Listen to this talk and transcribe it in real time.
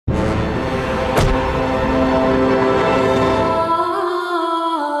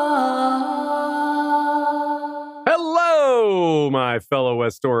my fellow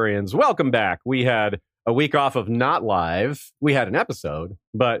Westorians. Welcome back. We had a week off of not live. We had an episode,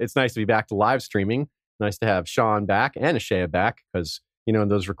 but it's nice to be back to live streaming. Nice to have Sean back and Ashaya back because, you know, in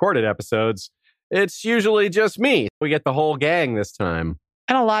those recorded episodes, it's usually just me. We get the whole gang this time.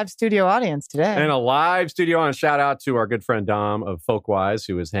 And a live studio audience today. And a live studio audience. Shout out to our good friend Dom of Folkwise,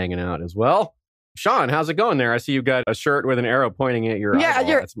 who is hanging out as well. Sean, how's it going there? I see you got a shirt with an arrow pointing at your eyeball.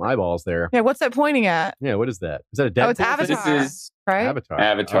 Got some eyeballs there. Yeah, what's that pointing at? Yeah, what is that? Is that a Deadpool? Oh, it's Avatar. This is right?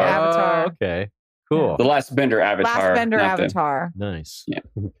 Avatar. Oh, okay. Cool. The Last Bender Avatar. Last Bender Avatar. Nice. Yeah.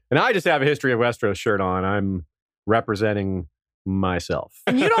 And I just have a History of Westeros shirt on. I'm representing myself.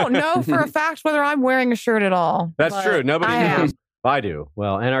 And you don't know for a fact whether I'm wearing a shirt at all. That's true. Nobody knows. I do.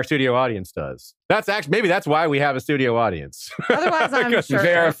 Well, and our studio audience does. That's actually, maybe that's why we have a studio audience. Otherwise, I'm shirtless.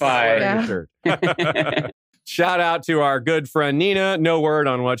 Verify. Yeah. Shout out to our good friend Nina. No word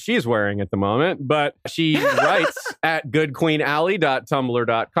on what she's wearing at the moment, but she writes at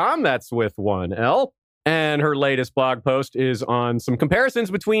goodqueenalley.tumblr.com. That's with one L. And her latest blog post is on some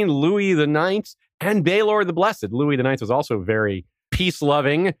comparisons between Louis IX and Baelor the Blessed. Louis IX was also very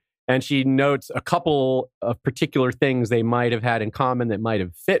peace-loving, and she notes a couple of particular things they might have had in common that might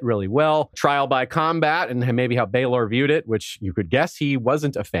have fit really well. Trial by combat, and maybe how Baelor viewed it, which you could guess he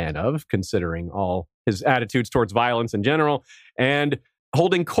wasn't a fan of, considering all his attitudes towards violence in general. And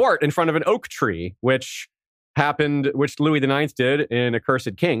holding court in front of an oak tree, which Louis IX did in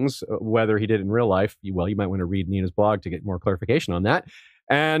Accursed Kings. Whether he did in real life, you might want to read Nina's blog to get more clarification on that.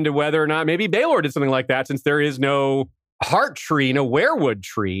 And whether or not maybe Baelor did something like that, since there is no heart tree, no werewood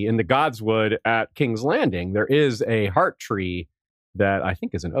tree in the Godswood at King's Landing. There is a heart tree that I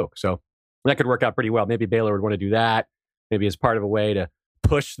think is an oak. So that could work out pretty well. Maybe Baelor would want to do that, maybe as part of a way to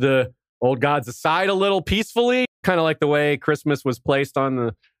push the old gods aside a little peacefully, kind of like the way Christmas was placed on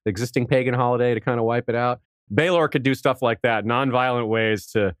the existing pagan holiday to kind of wipe it out. Baelor could do stuff like that, nonviolent ways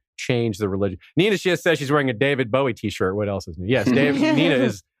to change the religion. Nina just says she's wearing a David Bowie t-shirt. What else is new? Yes, Nina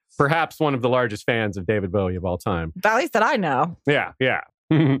is perhaps one of the largest fans of David Bowie of all time. At least that I know. Yeah.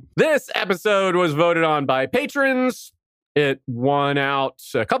 This episode was voted on by patrons. It won out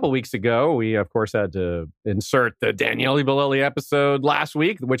a couple weeks ago. We, of course, had to insert the Daniele Bolelli episode last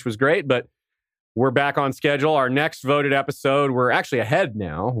week, which was great, but we're back on schedule. Our next voted episode, we're actually ahead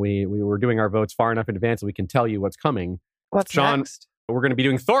now. We were doing our votes far enough in advance that we can tell you what's coming. What's Sean, next? We're going to be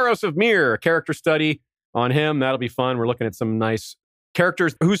doing Thoros of Myr, a character study on him. That'll be fun. We're looking at some nice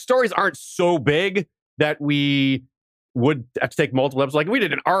characters whose stories aren't so big that we would have to take multiple episodes. Like we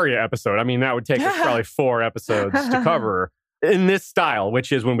did an Arya episode. I mean, that would take us probably 4 episodes to cover in this style,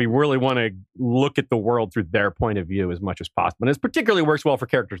 which is when we really want to look at the world through their point of view as much as possible. And it particularly works well for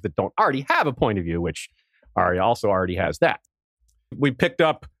characters that don't already have a point of view, which Arya also already has that. We picked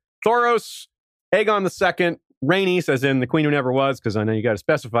up Thoros, Aegon II, Rhaenys, as in the queen who never was, because I know you got to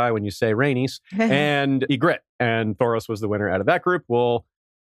specify when you say Rhaenys, and Ygritte. And Thoros was the winner out of that group. We'll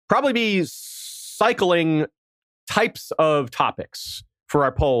probably be cycling types of topics for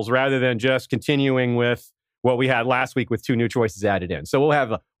our polls rather than just continuing with what we had last week with 2 new choices added in. So we'll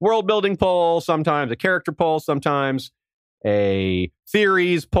have a world building poll, sometimes a character poll, sometimes a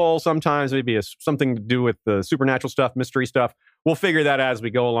theories poll, sometimes maybe something to do with the supernatural stuff, mystery stuff. We'll figure that as we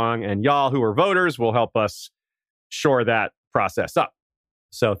go along, and y'all who are voters will help us shore that process up.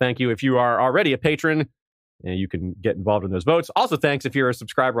 So thank you if you are already a patron, and you can get involved in those votes. Also, thanks if you're a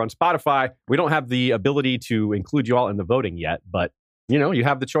subscriber on Spotify. We don't have the ability to include you all in the voting yet, but you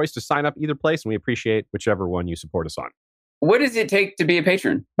have the choice to sign up either place, and we appreciate whichever one you support us on. What does it take to be a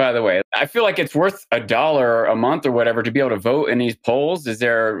patron, by the way? I feel like it's worth $1 a month or whatever to be able to vote in these polls. Is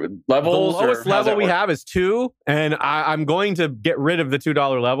there levels? The lowest level we have is 2, and I'm going to get rid of the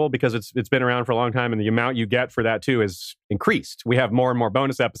 $2 level because it's been around for a long time, and the amount you get for that too has increased. We have more and more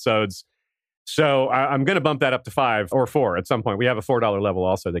bonus episodes, so I'm going to bump that up to 5 or 4 at some point. We have a $4 level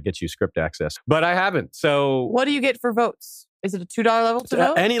also that gets you script access, but I haven't. So what do you get for votes? Is it a $2 level to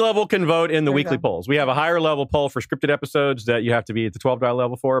vote? Any level can vote in the weekly polls. We have a higher level poll for scripted episodes that you have to be at the $12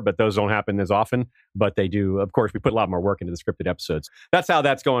 level for, but those don't happen as often. But they do. Of course, we put a lot more work into the scripted episodes. That's how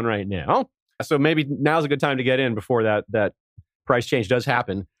that's going right now. So maybe now's a good time to get in before that price change does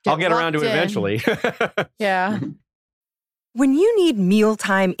happen. I'll get around to it eventually. Yeah. When you need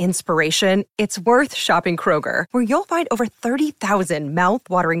mealtime inspiration, it's worth shopping Kroger, where you'll find over 30,000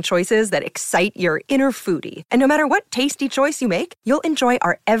 mouth-watering choices that excite your inner foodie. And no matter what tasty choice you make, you'll enjoy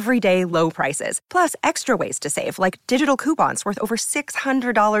our everyday low prices, plus extra ways to save, like digital coupons worth over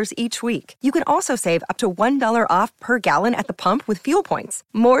 $600 each week. You can also save up to $1 off per gallon at the pump with fuel points.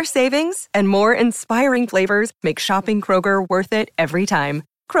 More savings and more inspiring flavors make shopping Kroger worth it every time.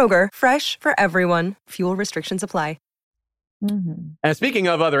 Kroger, fresh for everyone. Fuel restrictions apply. Mm-hmm. And speaking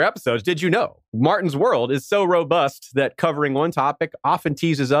of other episodes, did you know Martin's world is so robust that covering one topic often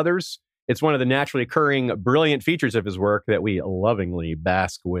teases others? It's one of the naturally occurring brilliant features of his work that we lovingly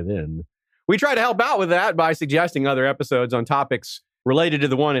bask within. We try to help out with that by suggesting other episodes on topics related to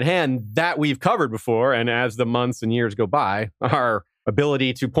the one at hand that we've covered before. And as the months and years go by, our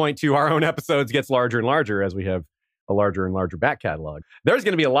ability to point to our own episodes gets larger and larger as we have a larger and larger back catalog. There's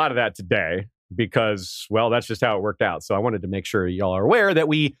going to be a lot of that today because, well, that's just how it worked out. So I wanted to make sure y'all are aware that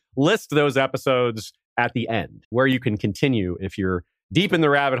we list those episodes at the end where you can continue if you're deep in the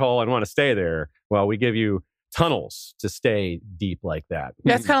rabbit hole and want to stay there. Well, we give you tunnels to stay deep like that.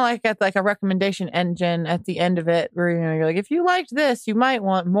 Yeah, it's kind of like at like a recommendation engine at the end of it, where you're like, if you liked this, you might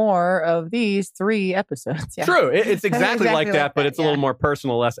want more of these 3 episodes. Yeah. True, it's exactly like that, but it's a yeah. little more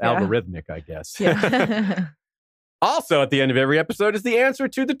personal, less algorithmic, I guess. Yeah. Also, at the end of every episode is the answer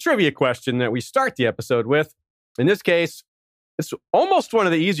to the trivia question that we start the episode with. In this case, it's almost one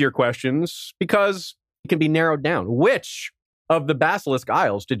of the easier questions because it can be narrowed down. Which of the Basilisk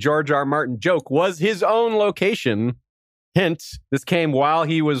Isles did George R. Martin joke was his own location? Hint, this came while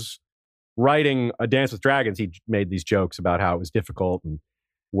he was writing A Dance with Dragons. He made these jokes about how it was difficult and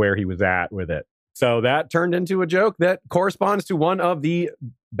where he was at with it. So that turned into a joke that corresponds to one of the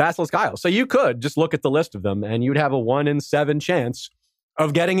Basilisk Isles. So you could just look at the list of them and you'd have a 1 in 7 chance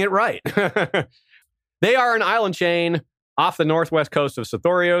of getting it right. They are an island chain off the northwest coast of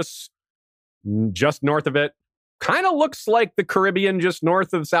Sothoryos, just north of it. Kind of looks like the Caribbean just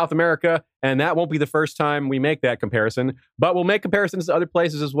north of South America, and that won't be the first time we make that comparison, but we'll make comparisons to other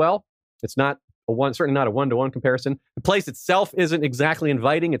places as well. It's not certainly not a one-to-one comparison. The place itself isn't exactly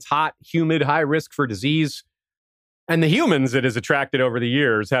inviting. It's hot, humid, high risk for disease. And the humans it has attracted over the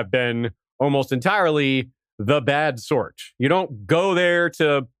years have been almost entirely the bad sort. You don't go there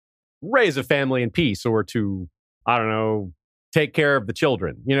to raise a family in peace or to, I don't know, take care of the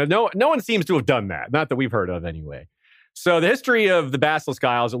children. You know, no one seems to have done that. Not that we've heard of anyway. So the history of the Basilisk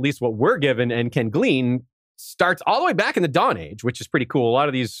Isles, at least what we're given and can glean, starts all the way back in the Dawn Age, which is pretty cool. A lot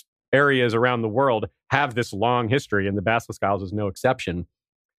of these areas around the world have this long history, and the Basilisk Isles is no exception.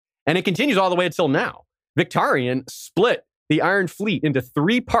 And it continues all the way until now. Victarion split the Iron Fleet into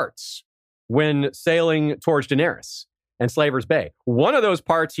 3 parts when sailing towards Daenerys and Slaver's Bay. One of those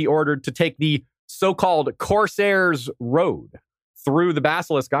parts he ordered to take the so-called Corsairs Road through the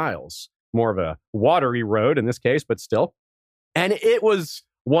Basilisk Isles. More of a watery road in this case, but still. And it was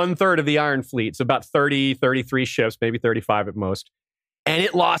 1/3 of the Iron Fleet, so about 30, 33 ships, maybe 35 at most. And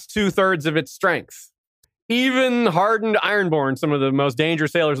it lost 2/3 of its strength. Even hardened Ironborn, some of the most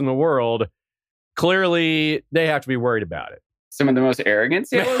dangerous sailors in the world, clearly they have to be worried about it. Some of the most arrogant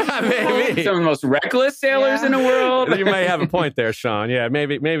sailors in the world? Maybe. Some of the most reckless sailors in the world. You may have a point there, Sean. Yeah,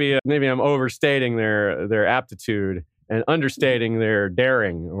 maybe I'm overstating their aptitude and understating their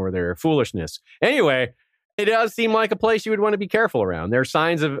daring or their foolishness. Anyway, it does seem like a place you would want to be careful around. There are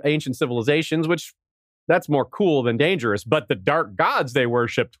signs of ancient civilizations, which that's more cool than dangerous. But the dark gods they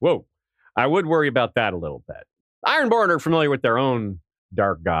worshipped, whoa, I would worry about that a little bit. Ironborn are familiar with their own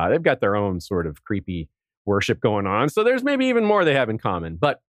dark god. They've got their own sort of creepy worship going on. So there's maybe even more they have in common.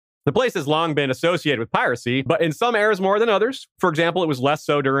 But the place has long been associated with piracy, but in some eras more than others. For example, it was less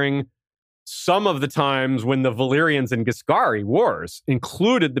so during some of the times when the Valyrians and Giscari wars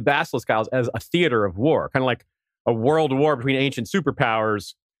included the Basilisk Isles as a theater of war, kind of like a world war between ancient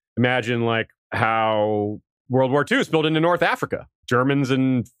superpowers. Imagine like how World War II spilled into North Africa. Germans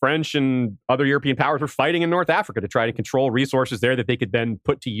and French and other European powers were fighting in North Africa to try to control resources there that they could then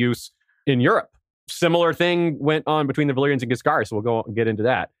put to use in Europe. Similar thing went on between the Valyrians and Giscari, so we'll go and get into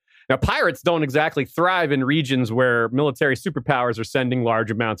that. Now, pirates don't exactly thrive in regions where military superpowers are sending large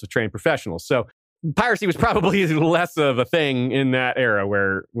amounts of trained professionals. So piracy was probably less of a thing in that era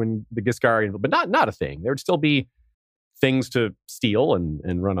when the Giscari, but not a thing. There would still be things to steal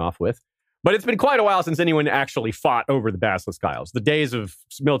and run off with. But it's been quite a while since anyone actually fought over the Basilisk Isles. The days of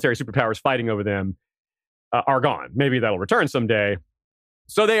military superpowers fighting over them are gone. Maybe that'll return someday.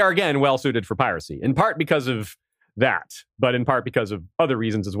 So they are, again, well-suited for piracy, in part because of that, but in part because of other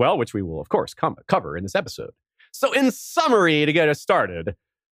reasons as well, which we will, of course, cover in this episode. So in summary, to get us started,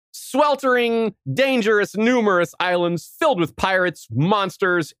 sweltering, dangerous, numerous islands filled with pirates,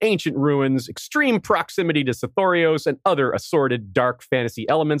 monsters, ancient ruins, extreme proximity to Sothoryos, and other assorted dark fantasy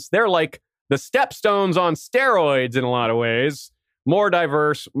elements. They're like the Stepstones on steroids in a lot of ways. More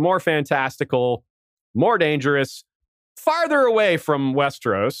diverse, more fantastical, more dangerous, farther away from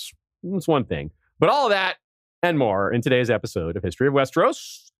Westeros. That's one thing. But all of that and more in today's episode of History of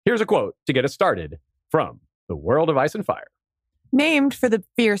Westeros. Here's a quote to get us started from The World of Ice and Fire. Named for the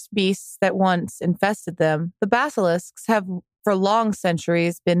fierce beasts that once infested them, the basilisks have for long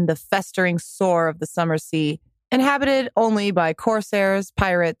centuries been the festering sore of the summer sea, inhabited only by corsairs,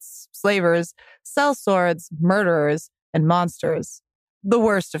 pirates, slavers, sellswords, murderers, and monsters, the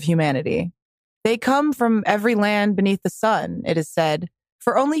worst of humanity. They come from every land beneath the sun, it is said,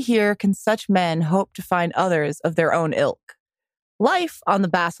 for only here can such men hope to find others of their own ilk. Life on the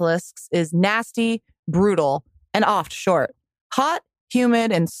basilisks is nasty, brutal, and oft short. Hot,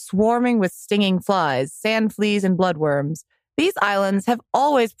 humid, and swarming with stinging flies, sand fleas, and bloodworms, these islands have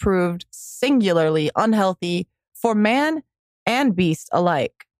always proved singularly unhealthy for man and beast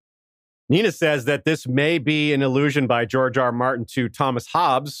alike. Nina says that this may be an allusion by George R. R. Martin to Thomas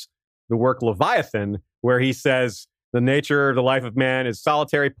Hobbes, the work Leviathan, where he says the nature of the life of man is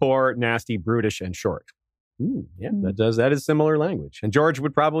solitary, poor, nasty, brutish, and short. That is similar language. And George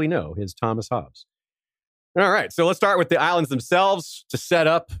would probably know his Thomas Hobbes. All right, so let's start with the islands themselves to set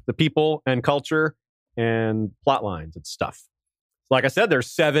up the people and culture and plot lines and stuff. Like I said,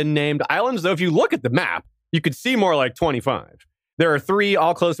 there's 7 named islands, though if you look at the map, you could see more like 25. There are 3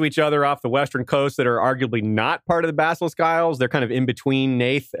 all close to each other off the western coast that are arguably not part of the Basilisk Isles. They're kind of in between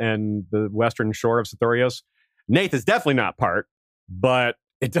Nath and the western shore of Sothoryos. Nath is definitely not part, but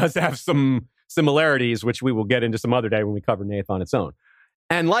it does have some similarities, which we will get into some other day when we cover Nath on its own.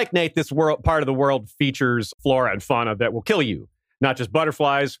 And like Nath, this part of the world features flora and fauna that will kill you, not just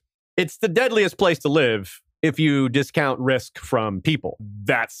butterflies. It's the deadliest place to live if you discount risk from people.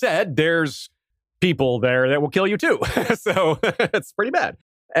 That said, there's people there that will kill you too. So it's pretty bad.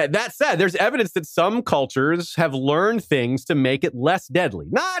 That said, there's evidence that some cultures have learned things to make it less deadly.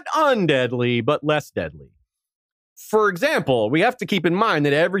 Not undeadly, but less deadly. For example, we have to keep in mind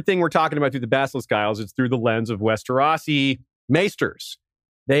that everything we're talking about through the Basilisk Isles is through the lens of Westerosi maesters.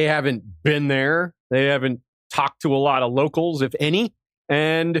 They haven't been there. They haven't talked to a lot of locals, if any.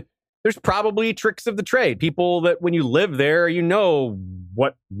 And there's probably tricks of the trade. People that when you live there, you know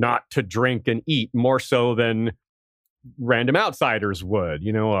what not to drink and eat more so than random outsiders would.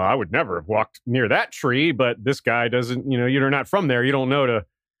 You know, I would never have walked near that tree, but this guy doesn't, you're not from there. You don't know to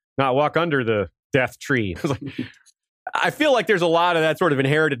not walk under the death tree. I feel like there's a lot of that sort of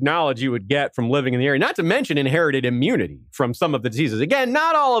inherited knowledge you would get from living in the area, not to mention inherited immunity from some of the diseases. Again,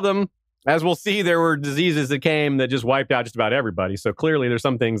 not all of them. As we'll see, there were diseases that came that just wiped out just about everybody. So clearly there's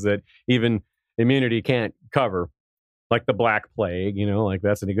some things that even immunity can't cover, like the Black Plague, like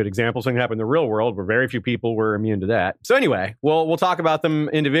that's a good example. Something happened in the real world where very few people were immune to that. So anyway, we'll talk about them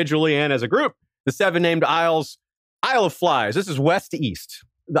individually and as a group. The 7 named isles. Isle of Flies. This is west to east.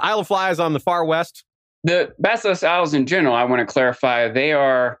 The Isle of Flies on the far west. The Basilisk Isles in general, I want to clarify, they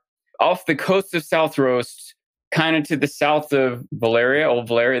are off the coast of Southros, kind of to the south of Valyria, old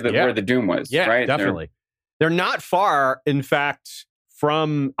Valyria, where the Doom was, right? Definitely. They're not far, in fact,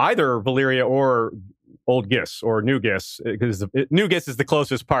 from either Valyria or Old Gis or New Gis, because New Gis is the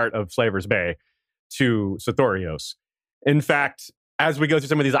closest part of Slaver's Bay to Sothoryos. In fact, as we go through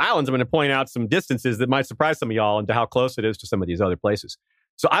some of these islands, I'm going to point out some distances that might surprise some of y'all into how close it is to some of these other places.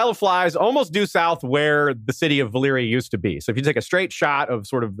 So Isle of Flies, almost due south where the city of Valyria used to be. So if you take a straight shot of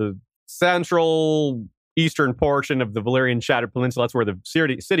sort of the central eastern portion of the Valyrian Shattered Peninsula, that's where the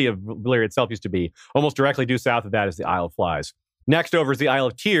city of Valyria itself used to be. Almost directly due south of that is the Isle of Flies. Next over is the Isle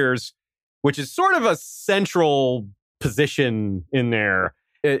of Tears, which is sort of a central position in there.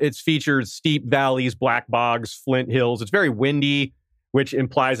 It features steep valleys, black bogs, flint hills. It's very windy, which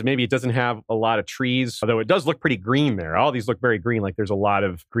implies that maybe it doesn't have a lot of trees, although it does look pretty green there. All these look very green, like there's a lot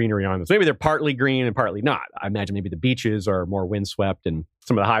of greenery on them. So maybe they're partly green and partly not. I imagine maybe the beaches are more windswept and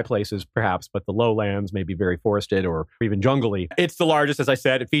some of the high places perhaps, but the lowlands may be very forested or even jungly. It's the largest, as I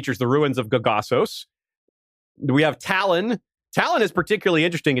said. It features the ruins of Gogassos. We have Talon. Talon is particularly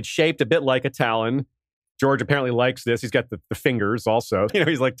interesting. It's shaped a bit like a talon. George apparently likes this. He's got the fingers also.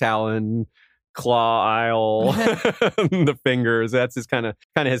 He's like Talon, Claw Isle, the fingers. That's his kind of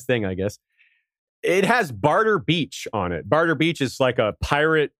his thing, I guess. It has Barter Beach on it. Barter Beach is like a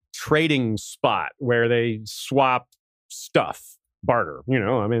pirate trading spot where they swap stuff. Barter, you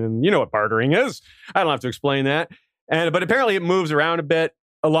know what bartering is. I don't have to explain that. But apparently it moves around a bit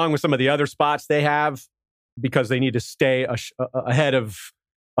along with some of the other spots they have because they need to stay ahead of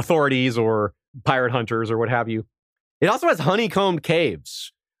authorities or pirate hunters or what have you. It also has honeycombed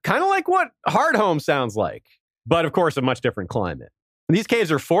caves. Kind of like what Hardhome sounds like, but of course, a much different climate. And these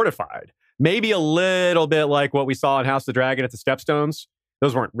caves are fortified, maybe a little bit like what we saw in House of the Dragon at the Stepstones.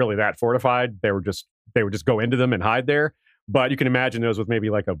 Those weren't really that fortified. They would just go into them and hide there. But you can imagine those with maybe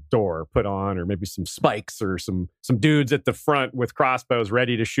like a door put on, or maybe some spikes, or some dudes at the front with crossbows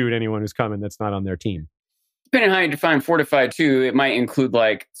ready to shoot anyone who's coming that's not on their team. Depending on how you define fortified too, it might include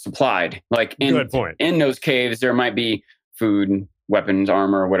like supplied. Like Good point. In those caves, there might be food, weapons,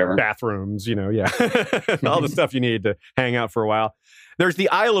 armor, whatever. Bathrooms, all the stuff you need to hang out for a while. There's the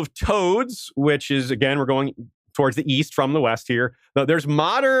Isle of Toads, which is, again, we're going towards the east from the west here. There's the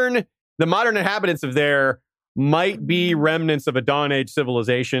modern inhabitants of there might be remnants of a Dawn Age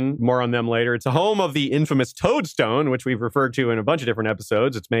civilization. More on them later. It's a home of the infamous Toadstone, which we've referred to in a bunch of different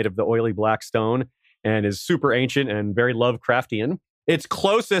episodes. It's made of the oily black stone and is super ancient and very Lovecraftian. It's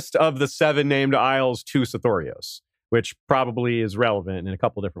closest of the 7 named isles to Sithorios, which probably is relevant in a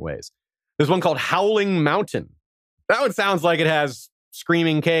couple different ways. There's one called Howling Mountain. That one sounds like it has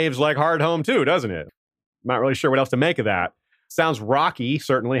screaming caves like Hardhome too, doesn't it? I'm not really sure what else to make of that. Sounds rocky,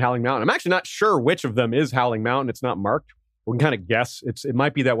 certainly, Howling Mountain. I'm actually not sure which of them is Howling Mountain. It's not marked. We can kind of guess. It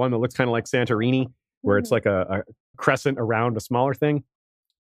might be that one that looks kind of like Santorini, where it's like a crescent around a smaller thing.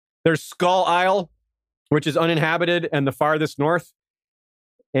 There's Skull Isle, which is uninhabited and the farthest north.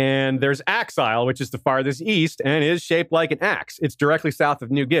 And there's Axe Isle, which is the farthest east and is shaped like an axe. It's directly south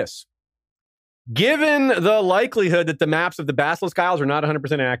of New Gis. Given the likelihood that the maps of the Basilisk Isles are not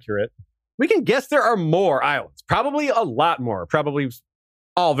 100% accurate, we can guess there are more islands. Probably a lot more. Probably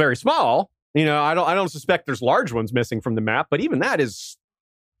all very small. I don't suspect there's large ones missing from the map, but even that is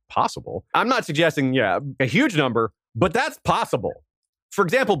possible. I'm not suggesting, a huge number, but that's possible. For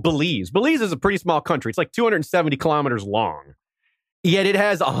example, Belize. Belize is a pretty small country. It's like 270 kilometers long. Yet it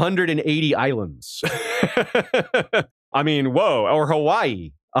has 180 islands. I mean, whoa. Or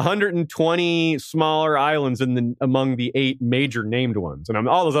Hawaii. 120 smaller islands among the 8 major named ones. And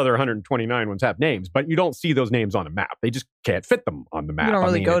all those other 129 ones have names, but you don't see those names on a map. They just can't fit them on the map. You don't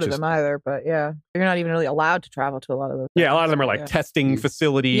really go to them either, but yeah. You're not even really allowed to travel to a lot of those. Yeah, a lot of them are like testing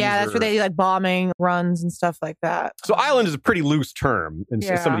facilities. Yeah, that's where they do like bombing runs and stuff like that. So island is a pretty loose term in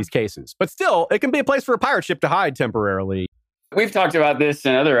some of these cases. But still, it can be a place for a pirate ship to hide temporarily. We've talked about this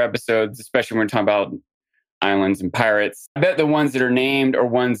in other episodes, especially when we're talking about islands and pirates. I bet the ones that are named are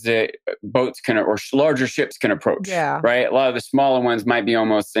ones that boats or larger ships can approach. Yeah. Right? A lot of the smaller ones might be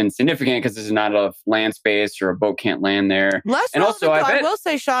almost insignificant because there's not enough land space or a boat can't land there. And also, I will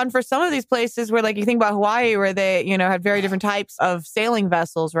say, Sean, for some of these places where, like, you think about Hawaii, where they, had very different types of sailing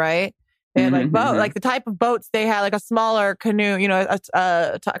vessels, right? They had like the type of boats they had, like a smaller canoe,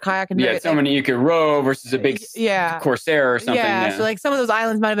 a kayak canoe. Yeah, so many you could row versus a big Corsair or something. Yeah, so like some of those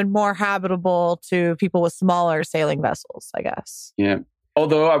islands might have been more habitable to people with smaller sailing vessels, I guess. Yeah.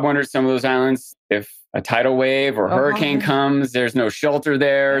 Although I wonder some of those islands, if a tidal wave or hurricane comes, there's no shelter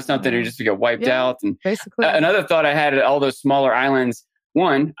there or something, you just get wiped out. And basically, another thought I had at all those smaller islands,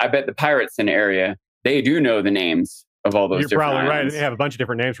 one, I bet the pirates in the area, they do know the names of all those different islands. You're probably right. They have a bunch of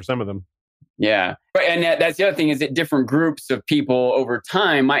different names for some of them. Yeah. And that's the other thing is that different groups of people over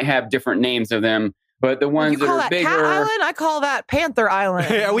time might have different names of them. But the ones that are bigger... Cat Island? I call that Panther Island.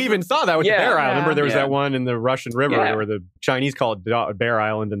 Yeah, we even saw that with the Bear Island. Remember there was that one in the Russian River where the Chinese call it Bear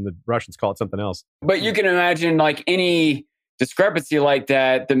Island and the Russians call it something else. But you can imagine like any discrepancy like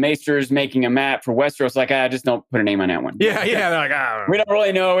that, the Maester's making a map for Westeros, like, just don't put a name on that one. Yeah. They're like, we don't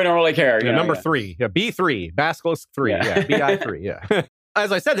really know. We don't really care. Number 3. Yeah, B3. Basilisk 3. Yeah. BI3. Yeah.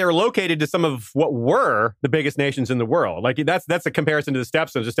 As I said, they were located to some of what were the biggest nations in the world. Like that's a comparison to the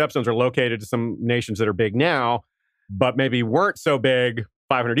Stepstones. The Stepstones are located to some nations that are big now, but maybe weren't so big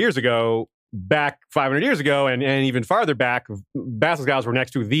 500 years ago. Back 500 years ago and even farther back, Basilisk Isles were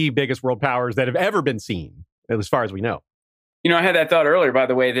next to the biggest world powers that have ever been seen, as far as we know. I had that thought earlier, by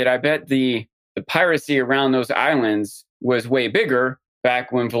the way, that I bet the piracy around those islands was way bigger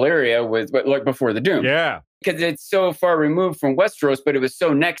back when Valyria was like before the Doom. Yeah. Because it's so far removed from Westeros, but it was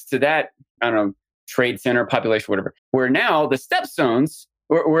so next to that, I don't know, trade center, population, whatever. Where now the Stepstones,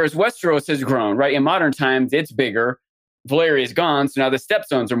 whereas Westeros has grown, right? In modern times, it's bigger. Valyria is gone, so now the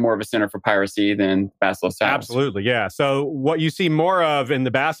Stepstones are more of a center for piracy than Basilisk Isles. Absolutely, yeah. So what you see more of in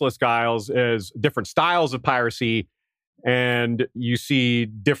the Basilisk Isles is different styles of piracy, and you see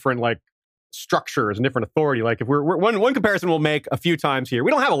different structures and different authority. Like if we're one comparison we'll make a few times here.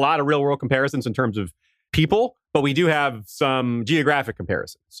 We don't have a lot of real world comparisons in terms of people, but we do have some geographic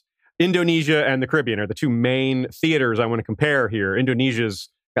comparisons. Indonesia and the Caribbean are the two main theaters I want to compare here. Indonesia's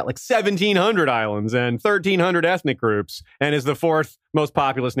got 1,700 islands and 1,300 ethnic groups and is the 4th most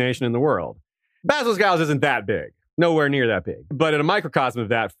populous nation in the world. Basilisk Isles isn't that big, nowhere near that big. But in a microcosm of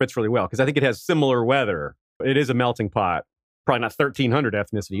that fits really well because I think it has similar weather. It is a melting pot. Probably not 1,300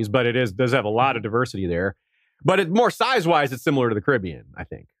 ethnicities, but does have a lot of diversity there. But more size-wise, it's similar to the Caribbean, I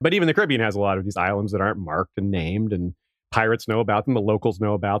think. But even the Caribbean has a lot of these islands that aren't marked and named, and pirates know about them, the locals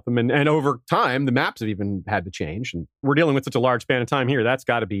know about them. And over time, the maps have even had to change. And we're dealing with such a large span of time here, that's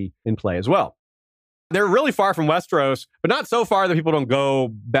got to be in play as well. They're really far from Westeros, but not so far that people don't go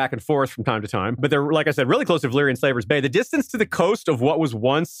back and forth from time to time. But they're, like I said, really close to Valyrian Slavers Bay. The distance to the coast of what was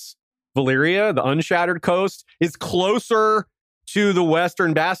once Valyria, the unshattered coast, is closer to the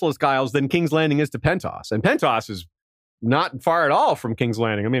western Basilisk Isles than King's Landing is to Pentos. And Pentos is not far at all from King's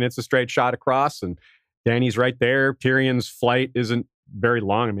Landing. I mean, it's a straight shot across, and Dany's right there. Tyrion's flight isn't very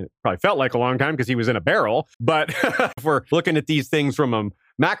long. I mean, it probably felt like a long time because he was in a barrel. But if we're looking at these things from a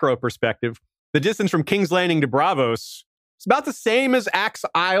macro perspective, the distance from King's Landing to Braavos is about the same as Axe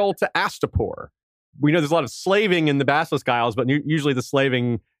Isle to Astapor. We know there's a lot of slaving in the Basilisk Isles, but usually the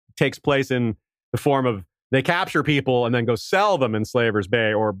slaving takes place in the form of they capture people and then go sell them in Slavers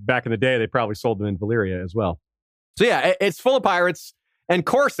Bay, or back in the day, they probably sold them in Valyria as well. So yeah, it's full of pirates and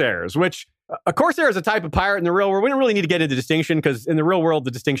corsairs, which a corsair is a type of pirate in the real world. We don't really need to get into distinction because in the real world,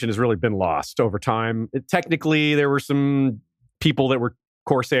 the distinction has really been lost over time. Technically, there were some people that were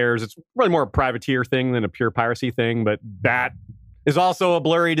corsairs. It's really more a privateer thing than a pure piracy thing, but that is also a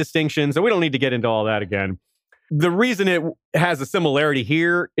blurry distinction. So we don't need to get into all that again. The reason it has a similarity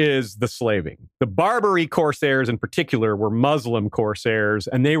here is the slaving. The Barbary corsairs in particular were Muslim corsairs,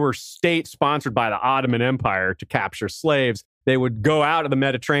 and they were state-sponsored by the Ottoman Empire to capture slaves. They would go out of the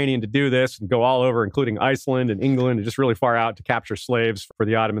Mediterranean to do this and go all over, including Iceland and England, and just really far out to capture slaves for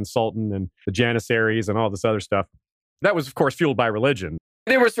the Ottoman Sultan and the Janissaries and all this other stuff. That was, of course, fueled by religion.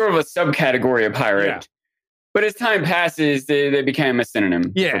 They were sort of a subcategory of pirate. Yeah. But as time passes, they became a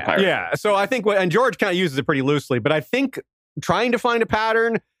synonym for pirate. Yeah. So I think, and George kind of uses it pretty loosely, but I think trying to find a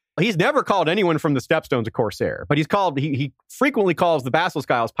pattern, he's never called anyone from the Stepstones a corsair, but he frequently calls the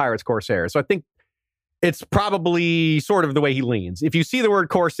Basilisk Isles pirates corsairs. So I think it's probably sort of the way he leans. If you see the word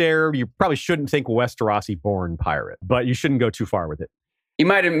corsair, you probably shouldn't think Westerosi-born pirate, but you shouldn't go too far with it. You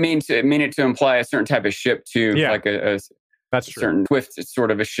might have mean it to imply a certain type of ship too, like that's true. Certain swift sort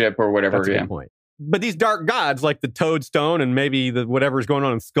of a ship or whatever. That's a good point. But these dark gods, like the Toadstone and maybe whatever's going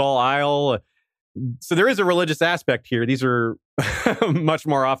on in Skull Isle, so there is a religious aspect here. These are much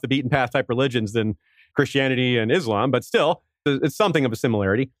more off the beaten path type religions than Christianity and Islam, but still, it's something of a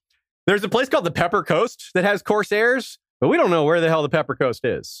similarity. There's a place called the Pepper Coast that has corsairs, but we don't know where the hell the Pepper Coast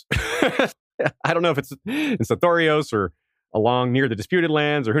is. I don't know if it's in Sothorios or along near the Disputed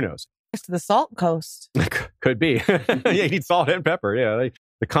Lands, or who knows. Next to the Salt Coast. Could be. Yeah, you need salt and pepper. Yeah,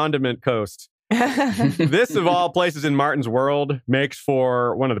 the condiment coast. This, of all places in Martin's world, makes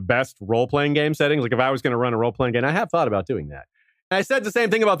for one of the best role-playing game settings. Like if I was going to run a role-playing game, I have thought about doing that. And I said the same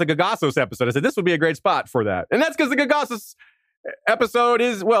thing about the Gagasos episode. I said, this would be a great spot for that. And that's because the Gagasos episode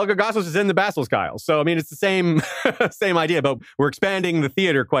Gagasos is in the Basilisk Isles. So, I mean, it's the same idea, but we're expanding the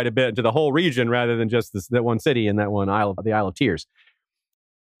theater quite a bit into the whole region rather than just that one city and that one isle, the Isle of Tears.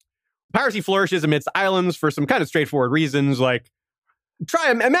 Piracy flourishes amidst islands for some kind of straightforward reasons, like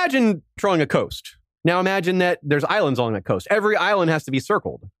imagine trolling a coast. Now imagine that there's islands along that coast. Every island has to be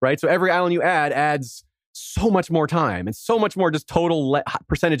circled, right? So every island you add adds so much more time and so much more just total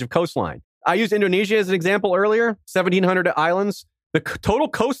percentage of coastline. I used Indonesia as an example earlier, 1,700 islands. The total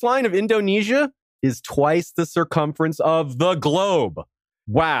coastline of Indonesia is twice the circumference of the globe.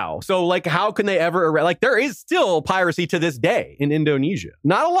 Wow. So like, how can they ever, there is still piracy to this day in Indonesia.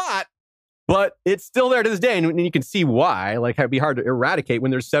 Not a lot, but it's still there to this day. And you can see why. Like, it'd be hard to eradicate when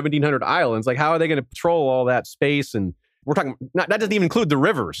there's 1,700 islands. Like, how are they going to patrol all that space? And we're talking, that doesn't even include the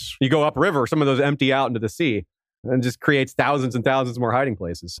rivers. You go upriver, some of those empty out into the sea and just creates thousands and thousands more hiding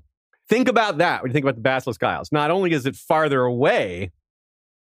places. Think about that when you think about the Basilisk Isles. Not only is it farther away,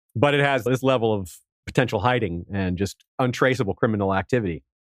 but it has this level of potential hiding and just untraceable criminal activity.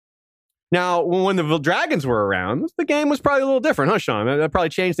 Now, when the dragons were around, the game was probably a little different, huh, Sean? That probably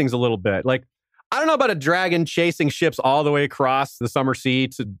changed things a little bit. Like, I don't know about a dragon chasing ships all the way across the Summer Sea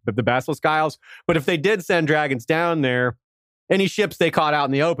to the Basilisk Isles, but if they did send dragons down there, any ships they caught out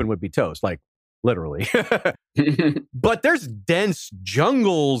in the open would be toast, like literally. But there's dense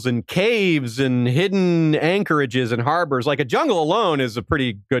jungles and caves and hidden anchorages and harbors. Like a jungle alone is a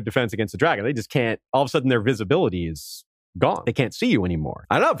pretty good defense against a dragon. They just can't, all of a sudden their visibility is gone. They can't see you anymore.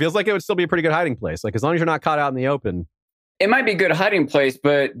 I don't know. It feels like it would still be a pretty good hiding place. Like as long as you're not caught out in the open. It might be a good hiding place,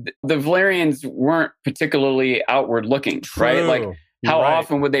 but the Valyrians weren't particularly outward looking, right? Like how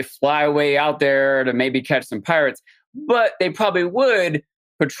often would they fly away out there to maybe catch some pirates? But they probably would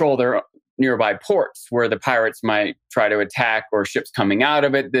patrol their nearby ports where the pirates might try to attack or ships coming out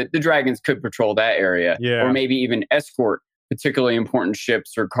of it. The dragons could patrol that area or maybe even escort particularly important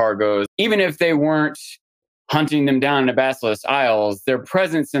ships or cargoes. Even if they weren't hunting them down in the Basilisk Isles, their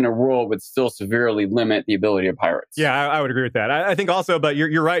presence in a world would still severely limit the ability of pirates. Yeah, I would agree with that. I think also, but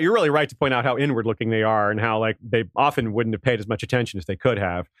you're right. You're really right to point out how inward looking they are and how like they often wouldn't have paid as much attention as they could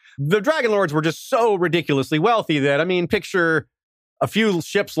have. The Dragon Lords were just so ridiculously wealthy that, I mean, picture a few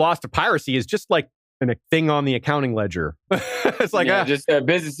ships lost to piracy is just like a thing on the accounting ledger. It's like just a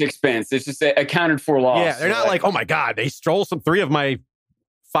business expense. It's just accounted for loss. Yeah, they're not like, oh my God, they stole 3 of my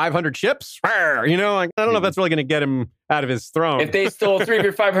 500 ships. You know, like, I don't know if that's really going to get him out of his throne. If they stole 3 of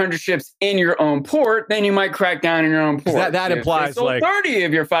your 500 ships in your own port, then you might crack down in your own port. That implies if they stole like 30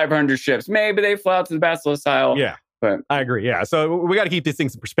 of your 500 ships, maybe they fly out to the Basilisk Isle. Yeah, but I agree. Yeah, so we got to keep these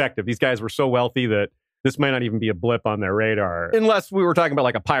things in perspective. These guys were so wealthy that this might not even be a blip on their radar, unless we were talking about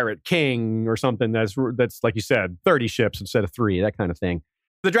like a pirate king or something that's like you said, 30 ships instead of 3, that kind of thing.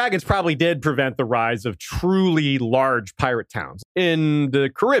 The dragons probably did prevent the rise of truly large pirate towns. In the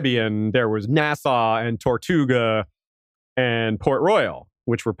Caribbean, there was Nassau and Tortuga and Port Royal,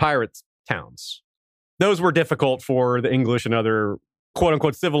 which were pirate towns. Those were difficult for the English and other quote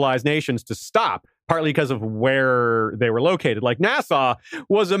unquote civilized nations to stop, partly because of where they were located. Like Nassau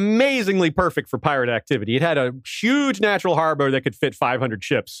was amazingly perfect for pirate activity. It had a huge natural harbor that could fit 500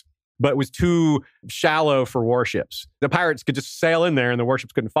 ships, but was too shallow for warships. The pirates could just sail in there and the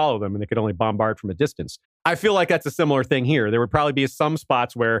warships couldn't follow them and they could only bombard from a distance. I feel like that's a similar thing here. There would probably be some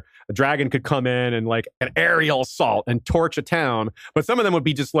spots where a dragon could come in and like an aerial assault and torch a town, but some of them would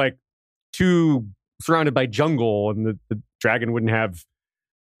be just like too surrounded by jungle and the dragon wouldn't have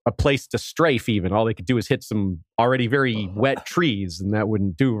a place to strafe even. All they could do is hit some already very wet trees and that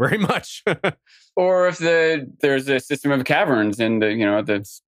wouldn't do very much. Or if there's a system of caverns in the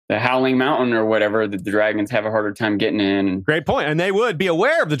Howling Mountain or whatever, that the dragons have a harder time getting in. Great point. And they would be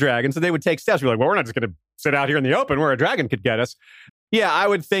aware of the dragons, so they would take steps. Be like, well, we're not just going to sit out here in the open where a dragon could get us. Yeah, I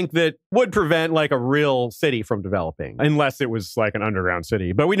would think that would prevent like a real city from developing, unless it was like an underground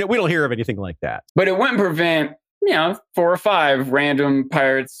city. But we don't hear of anything like that. But it wouldn't prevent, 4 or 5 random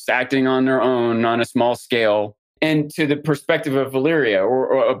pirates acting on their own on a small scale. And to the perspective of Valyria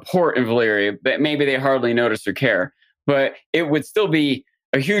or a port in Valyria, but maybe they hardly notice or care. But it would still be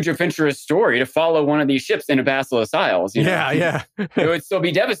a huge adventurous story to follow one of these ships into Basilisk Isles. Yeah. It would still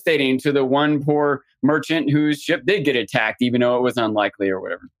be devastating to the one poor merchant whose ship did get attacked, even though it was unlikely or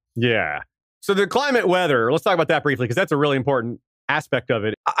whatever. Yeah. So the climate weather, let's talk about that briefly, because that's a really important aspect of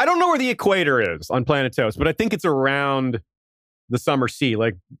it. I don't know where the equator is on Planetos, but I think it's around the Summer Sea,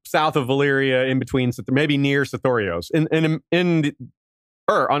 like south of Valyria, in between, maybe near Sithorios.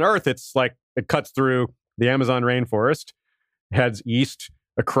 On Earth, it's like it cuts through the Amazon rainforest, heads east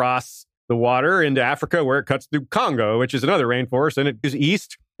across the water into Africa, where it cuts through Congo, which is another rainforest, and it goes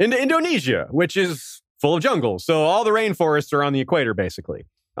east into Indonesia, which is full of jungles. So all the rainforests are on the equator, basically,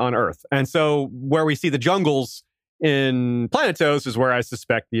 on Earth. And so where we see the jungles in Planetos is where I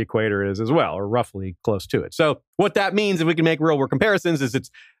suspect the equator is as well, or roughly close to it. So what that means, if we can make real world comparisons, is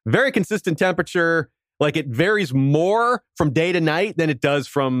it's very consistent temperature. Like it varies more from day to night than it does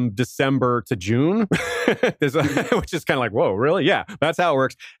from December to June, which is kind of like, whoa, really? Yeah, that's how it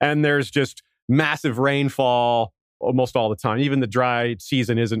works. And there's just massive rainfall almost all the time. Even the dry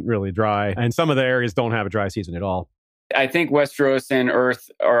season isn't really dry. And some of the areas don't have a dry season at all. I think Westeros and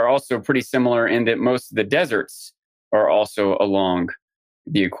Earth are also pretty similar in that most of the deserts are also along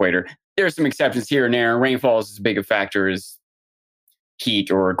the equator. There's some exceptions here and there. Rainfall is as big a factor as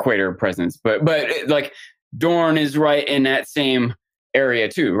heat or equator presence, but like Dorne is right in that same area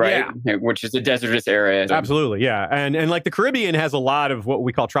too, right? Yeah. Which is a desertous area. Absolutely, yeah. And like the Caribbean has a lot of what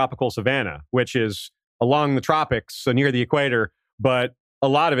we call tropical savanna, which is along the tropics, so near the equator, but a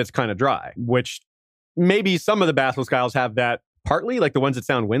lot of it's kind of dry, which maybe some of the Basilisk Isles have that partly, like the ones that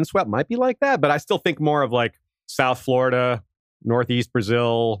sound windswept might be like that, but I still think more of like South Florida, Northeast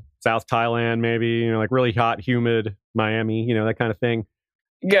Brazil, South Thailand, maybe, like really hot, humid Miami, that kind of thing.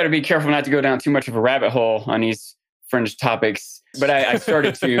 You got to be careful not to go down too much of a rabbit hole on these fringe topics. But I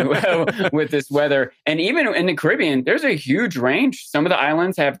started to with this weather. And even in the Caribbean, there's a huge range. Some of the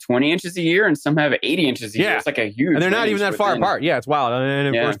islands have 20 inches a year and some have 80 inches a year. It's like a huge And they're not even that far apart. Yeah, it's wild.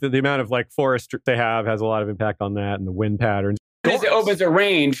 And of course, the amount of like forest they have has a lot of impact on that and the wind patterns. It opens a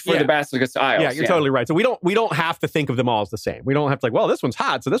range for the Basilisk Isles. Yeah, you're totally right. So we don't have to think of them all as the same. We don't have to like, well, this one's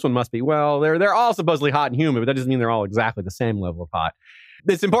hot, so this one must be. Well, they're all supposedly hot and humid, but that doesn't mean they're all exactly the same level of hot.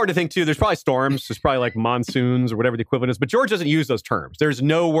 It's important to think too, there's probably storms, there's probably like monsoons or whatever the equivalent is, but George doesn't use those terms. There's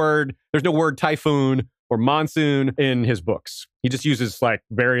no word typhoon or monsoon in his books. He just uses like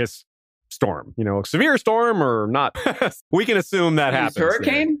various storm, severe storm or not. We can assume that happens.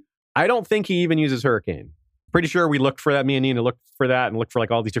 Hurricane? There. I don't think he even uses hurricane. Pretty sure we looked for that. Me and Nina looked for that and looked for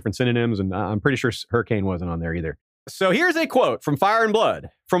like all these different synonyms. And I'm pretty sure hurricane wasn't on there either. So here's a quote from Fire and Blood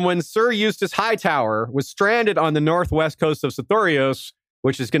from when Sir Eustace Hightower was stranded on the northwest coast of Sothoryos,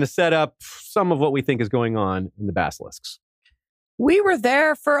 which is going to set up some of what we think is going on in the basilisks. We were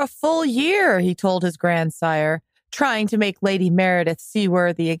there for a full year, he told his grandsire, trying to make Lady Meredith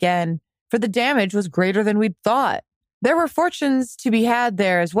seaworthy again, for the damage was greater than we'd thought. There were fortunes to be had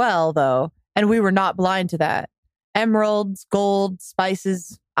there as well, though, and we were not blind to that. Emeralds, gold,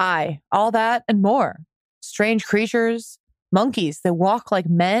 spices, aye, all that and more. Strange creatures, monkeys that walk like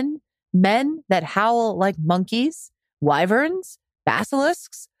men that howl like monkeys, wyverns,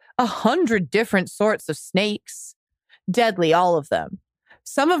 basilisks, 100 different sorts of snakes. Deadly, all of them.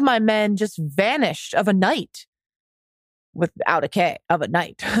 Some of my men just vanished of a night. Without a K, of a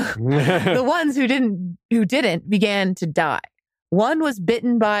night. The ones who didn't began to die. One was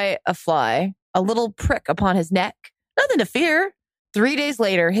bitten by a fly, a little prick upon his neck. Nothing to fear. 3 days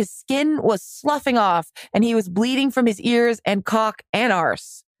later, his skin was sloughing off and he was bleeding from his ears and cock and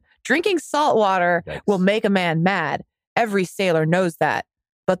arse. Drinking salt water will make a man mad. Every sailor knows that.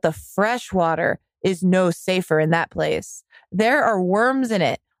 But the fresh water is no safer in that place. There are worms in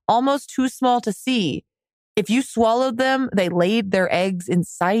it, almost too small to see. If you swallowed them, they laid their eggs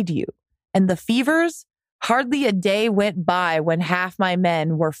inside you. And the fevers, hardly a day went by when half my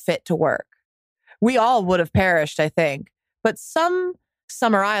men were fit to work. We all would have perished, I think. But some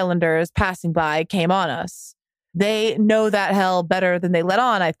summer islanders passing by came on us. They know that hell better than they let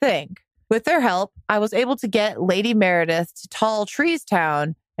on, I think. With their help, I was able to get Lady Meredith to Tall Trees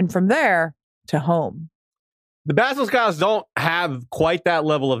Town, and from there to home. The Basilisk Isles don't have quite that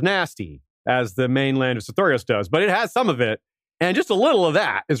level of nasty as the mainland of Sothoryos does, but it has some of it, and just a little of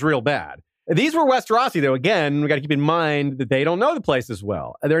that is real bad. These were Westerosi, though. Again, we got to keep in mind that they don't know the place as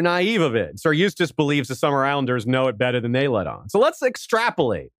well. They're naive of it. Sir Eustace believes the Summer Islanders know it better than they let on. So let's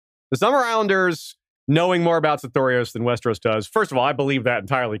extrapolate. The Summer Islanders knowing more about Sothoryos than Westeros does. First of all, I believe that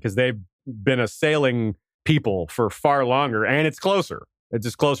entirely because they've been a sailing people for far longer, and it's closer. It's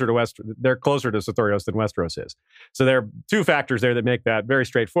just closer to they're closer to Sothoryos than Westeros is. So there are two factors there that make that very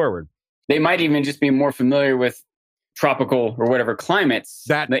straightforward. They might even just be more familiar with tropical or whatever climates.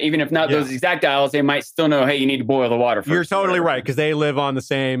 That even if not those exact isles, they might still know, hey, you need to boil the water first. You're totally right, because they live on the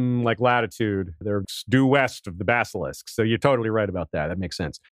same latitude. They're due west of the basilisks. So you're totally right about that. That makes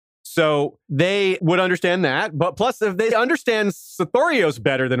sense. So they would understand that. But plus, if they understand Sothoryos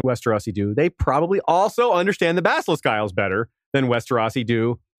better than Westerosi do, they probably also understand the Basilisk Isles better than Westerosi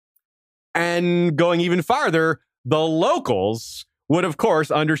do. And going even farther, the locals would, of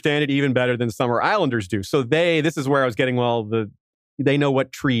course, understand it even better than Summer Islanders do. So this is where I was getting, they know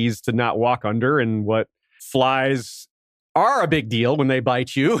what trees to not walk under and what flies are a big deal when they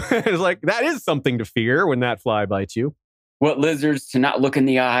bite you. It's like, that is something to fear when that fly bites you. What lizards to not look in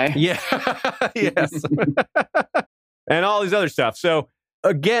the eye. Yeah. Yes. And all these other stuff. So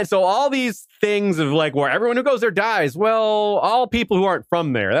again, all these things of like where everyone who goes there dies. Well, all people who aren't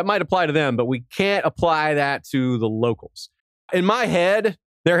from there, that might apply to them, but we can't apply that to the locals. In my head,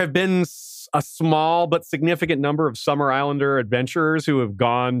 there have been a small but significant number of Summer Islander adventurers who have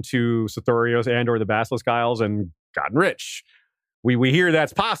gone to Sothoryos and or the Basilisk Isles and gotten rich. We hear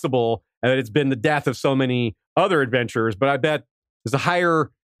that's possible and that it's been the death of so many other adventurers, but I bet there's a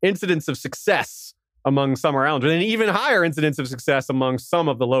higher incidence of success among Summer Islanders and an even higher incidence of success among some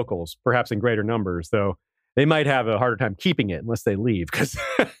of the locals, perhaps in greater numbers, though they might have a harder time keeping it unless they leave. Because,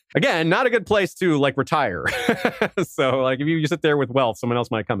 again, not a good place to, retire. So, if you sit there with wealth, someone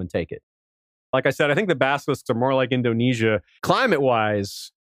else might come and take it. Like I said, I think the basilisks are more like Indonesia,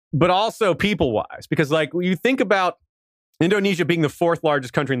 climate-wise, but also people-wise. Because, you think about Indonesia being the fourth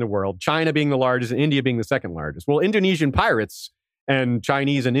largest country in the world, China being the largest, and India being the second largest. Well, Indonesian pirates and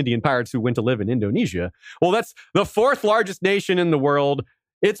Chinese and Indian pirates who went to live in Indonesia, well, that's the fourth largest nation in the world.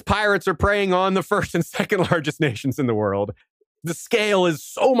 Its pirates are preying on the first and second largest nations in the world. The scale is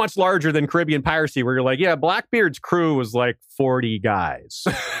so much larger than Caribbean piracy, where you're like, yeah, Blackbeard's crew was 40 guys.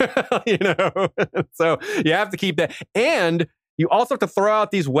 So you have to keep that. And you also have to throw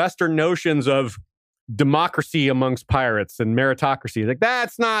out these Western notions of democracy amongst pirates and meritocracy.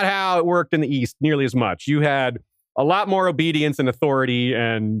 That's not how it worked in the East nearly as much. You had a lot more obedience and authority,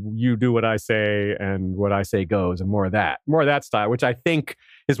 and you do what I say, and what I say goes, and more of that style, which I think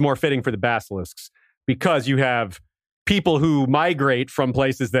is more fitting for the basilisks, because you have people who migrate from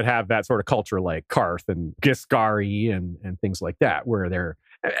places that have that sort of culture, like Karth and Giscari and things like that, where they're,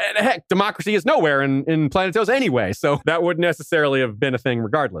 and heck, democracy is nowhere in Planetos anyway, so that wouldn't necessarily have been a thing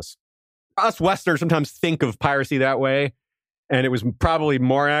regardless. Us Westerners sometimes think of piracy that way, And it was probably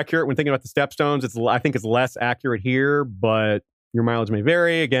more accurate when thinking about the stepstones. I think it's less accurate here, but your mileage may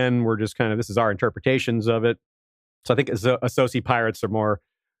vary. Again, we're just kind of, this is our interpretations of it. So I think Associ pirates are more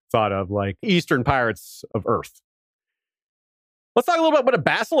thought of like Eastern pirates of Earth. Let's talk a little bit about what a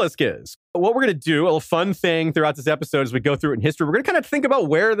basilisk is. What we're going to do, a little fun thing throughout this episode as we go through it in history, we're going to kind of think about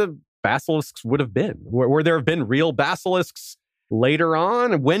where the basilisks would have been, where there have been real basilisks later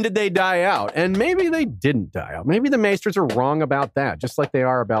on. When did they die out? And maybe they didn't die out. Maybe the maesters are wrong about that, just like they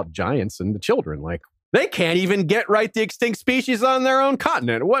are about giants and the children. Like, they can't even get right the extinct species on their own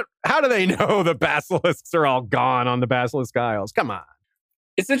continent. How do they know the basilisks are all gone on the Basilisk Isles? Come on.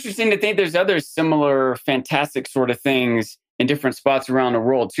 It's interesting to think there's other similar fantastic sort of things in different spots around the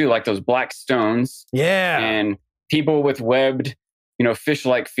world too, like those black stones. Yeah. And people with webbed,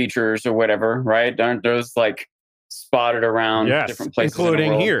 fish-like features or whatever, right? Aren't those like spotted around different places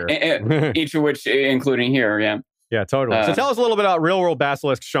including in the world? here. Each of which, including here, yeah. Yeah, totally. So tell us a little bit about real world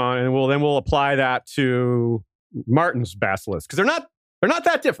basilisks, Sean, and we'll apply that to Martin's basilisks, because they're not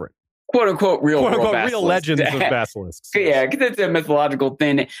that different. Quote unquote real legends of basilisks. Yeah, because it's a mythological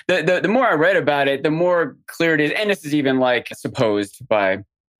thing. The more I read about it, the more clear it is. And this is even like supposed by, I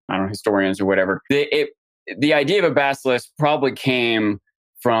don't know, historians or whatever. The idea of a basilisk probably came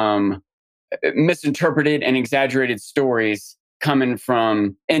from misinterpreted and exaggerated stories coming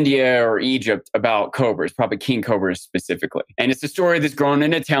from India or Egypt about cobras, probably king cobras specifically. And it's a story that's grown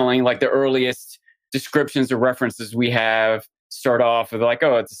into telling. Like the earliest descriptions or references we have start off with like,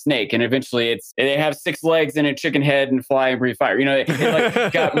 oh, it's a snake. And eventually they have 6 legs and a chicken head and fly and breathe fire. It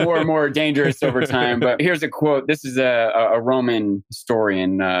like got more and more dangerous over time. But here's a quote. This is a Roman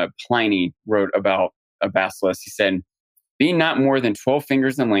historian, Pliny, wrote about a basilisk. He said, being not more than 12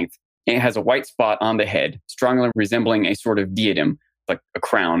 fingers in length, it has a white spot on the head, strongly resembling a sort of diadem, like a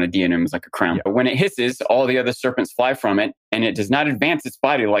crown. A diadem is like a crown. Yeah. But when it hisses, all the other serpents fly from it, and it does not advance its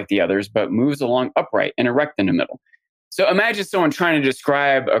body like the others, but moves along upright and erect in the middle. So imagine someone trying to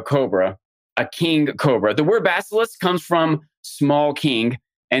describe a cobra, a king cobra. The word basilisk comes from small king.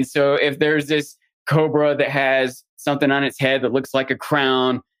 And so if there's this cobra that has something on its head that looks like a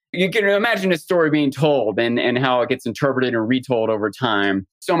crown, you can imagine a story being told and how it gets interpreted and retold over time.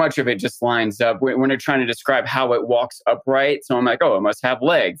 So much of it just lines up when they're trying to describe how it walks upright. So I'm like, oh, it must have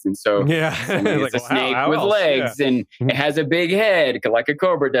legs. And so it's a snake with legs and it has a big head like a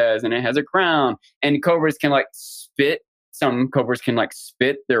cobra does. And it has a crown. And cobras can like spit. Some cobras can like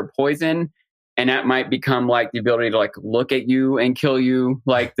spit their poison. And that might become like the ability to like look at you and kill you,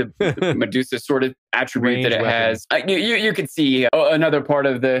 like the Medusa sort of attribute that it has. You could see another part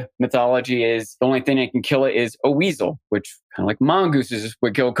of the mythology is the only thing that can kill it is a weasel, which kind of like mongooses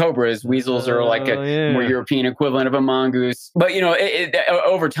would kill cobras. Weasels are like a more European equivalent of a mongoose. But,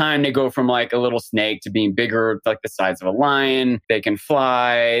 over time, they go from like a little snake to being bigger, like the size of a lion. They can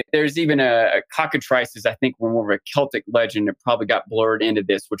fly. There's even a cockatrice is, I think, more of a Celtic legend that probably got blurred into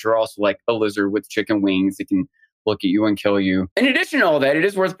this, which are also like a lizard with chicken wings that can look at you and kill you. In addition to all that, it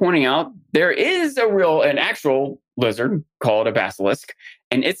is worth pointing out there is an actual lizard called a basilisk,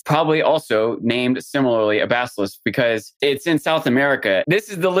 and it's probably also named similarly a basilisk because it's in South America. This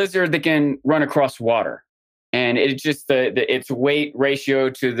is the lizard that can run across water. And it's just its weight ratio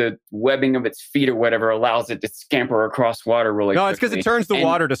to the webbing of its feet or whatever allows it to scamper across water really quickly. No, it's because it turns the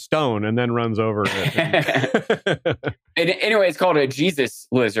water to stone and then runs over it. Anyway, it's called a Jesus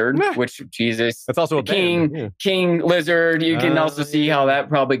lizard, which Jesus... That's also a king lizard. You can also see how that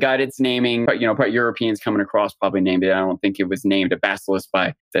probably got its naming. But, probably Europeans coming across probably named it. I don't think it was named a basilisk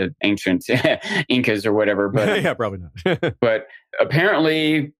by the ancient Incas or whatever. But yeah, probably not. But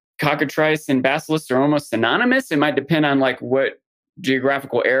apparently... cockatrice and basilisks are almost synonymous. It might depend on like what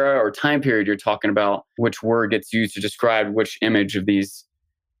geographical era or time period you're talking about, which word gets used to describe which image of these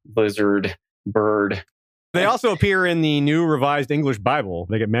lizard, bird. They also appear in the New Revised English Bible.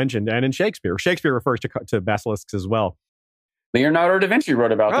 They get mentioned, and in Shakespeare. Shakespeare refers to basilisks as well. Leonardo da Vinci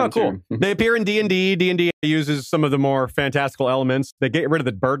wrote about them cool. too. They appear in D&D. D&D uses some of the more fantastical elements. They get rid of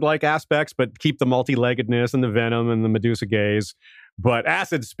the bird-like aspects, but keep the multi-leggedness and the venom and the Medusa gaze. But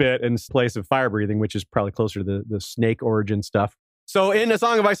acid spit in place of fire breathing, which is probably closer to the snake origin stuff. So in A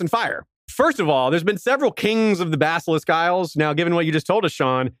Song of Ice and Fire, first of all, there's been several kings of the Basilisk Isles. Now, given what you just told us,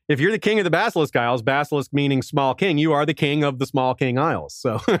 Sean, if you're the king of the Basilisk Isles, basilisk meaning small king, you are the king of the small king isles.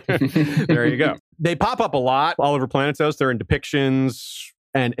 So there you go. They pop up a lot all over Planetos. They're in depictions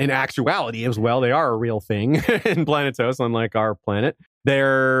and in actuality as well. They are a real thing in Planetos, unlike our planet.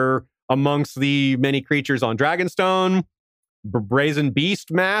 They're amongst the many creatures on Dragonstone. Brazen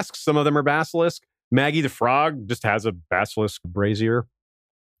beast masks, some of them are basilisk. Maggie the Frog just has a basilisk brazier.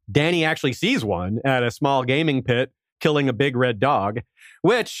 Danny actually sees one at a small gaming pit killing a big red dog,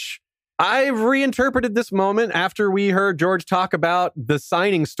 which I've reinterpreted this moment after we heard George talk about the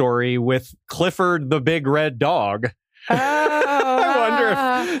signing story with Clifford the big red dog. Oh, I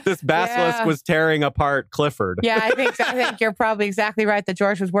wonder if this basilisk was tearing apart Clifford. Yeah, I think you're probably exactly right that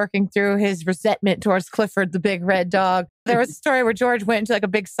George was working through his resentment towards Clifford, the big red dog. There was a story where George went to like a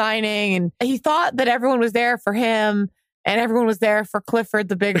big signing and he thought that everyone was there for him. And everyone was there for Clifford,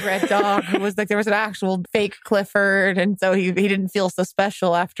 the big red dog, who was like, there was an actual fake Clifford. And so he didn't feel so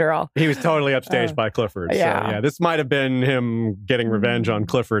special after all. He was totally upstaged by Clifford. Yeah. So, yeah, this might have been him getting revenge on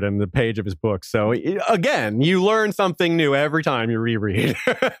Clifford in the page of his book. So, again, you learn something new every time you reread.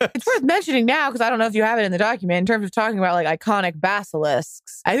 It's worth mentioning now, because I don't know if you have it in the document, in terms of talking about like iconic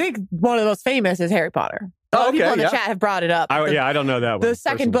basilisks. I think one of the most famous is Harry Potter. People in the chat have brought it up. I don't know that one. The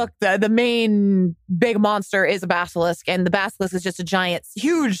second book, the main big monster is a basilisk, and the basilisk is just a giant,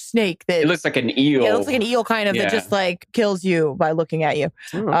 huge snake that... It looks like an eel. Yeah, it looks like an eel kind of that just like kills you by looking at you.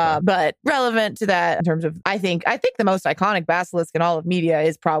 Okay. But relevant to that in terms of, I think the most iconic basilisk in all of media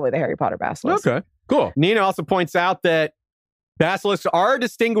is probably the Harry Potter basilisk. Okay, cool. Nina also points out that basilisks are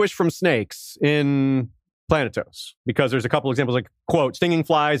distinguished from snakes in Planetos, because there's a couple examples like, quote, stinging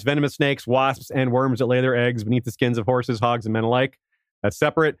flies, venomous snakes, wasps, and worms that lay their eggs beneath the skins of horses, hogs, and men alike. That's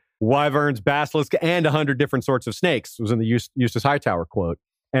separate. Wyverns, basilisk, and 100 different sorts of snakes was in the Eustace Hightower quote.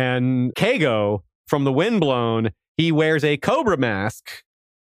 And Kago, from The Windblown, he wears a cobra mask,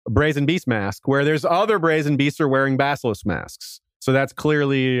 a brazen beast mask, where there's other brazen beasts are wearing basilisk masks. So that's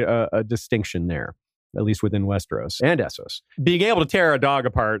clearly a distinction there, at least within Westeros and Essos. Being able to tear a dog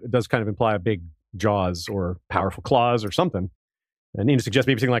apart does kind of imply a big jaws or powerful claws or something. I need to suggest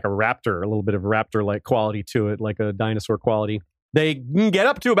maybe something like a raptor, a little bit of raptor-like quality to it, like a dinosaur quality. They can get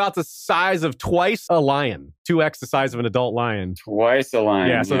up to about the size of twice a lion, 2x the size of an adult lion. Twice a lion.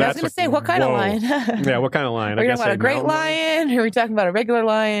 Yeah, so I was going to say, what kind of lion? Yeah, what kind of lion? Are we talking about a great lion? Or are we talking about a regular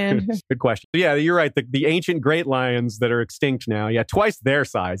lion? Good question. Yeah, you're right. The ancient great lions that are extinct now, twice their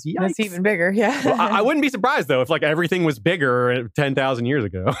size. Yikes. That's even bigger, yeah. Well, I wouldn't be surprised, though, if like everything was bigger 10,000 years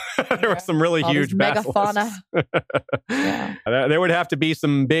ago. There were some really huge megafauna. Yeah. There would have to be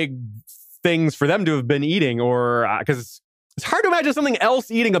some big things for them to have been eating, or because it's hard to imagine something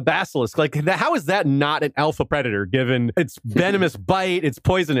else eating a basilisk. Like, how is that not an alpha predator, given its venomous bite, its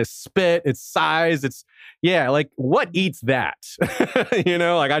poisonous spit, its size? Like, what eats that?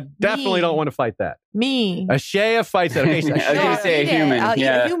 I definitely don't want to fight that. Me. A Shea fights that. Okay, I was going to say a human. I'll eat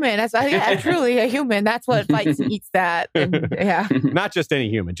a human. Truly a human. That's what fights and eats that. And, yeah. Not just any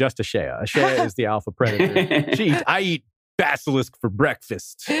human, just a Shea. A Shea is the alpha predator. I eat basilisk for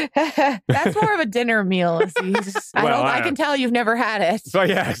breakfast. That's more of a dinner meal. I can tell you've never had it. So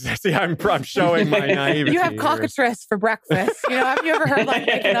see, I'm showing my naivety. You have cockatrice for breakfast. Have you ever heard like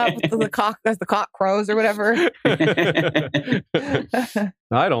waking up with the cock as the cock crows or whatever?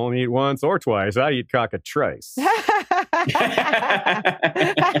 I don't eat once or twice. I eat cockatrice.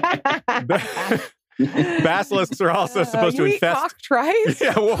 Basilisks are also supposed to infest. Cockatrice?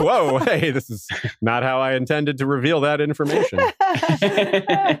 Yeah, whoa. Hey, this is not how I intended to reveal that information.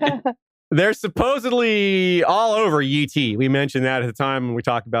 They're supposedly all over Yi Ti. We mentioned that at the time when we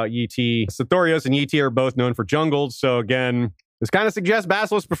talked about Yi Ti. Sithorios and Yi Ti are both known for jungles. So again, this kind of suggests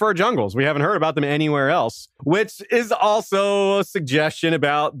basilisks prefer jungles. We haven't heard about them anywhere else, which is also a suggestion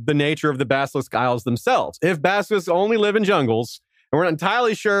about the nature of the Basilisk Isles themselves. If basilisks only live in jungles, and we're not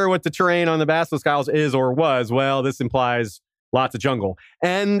entirely sure what the terrain on the Basilisk Isles is or was, well, this implies lots of jungle.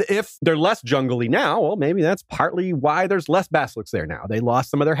 And if they're less jungly now, well, maybe that's partly why there's less basilisks there now. They lost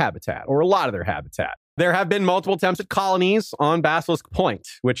some of their habitat, or a lot of their habitat. There have been multiple attempts at colonies on Basilisk Point,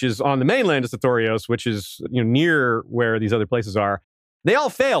 which is on the mainland of Sithorios, which is near where these other places are. They all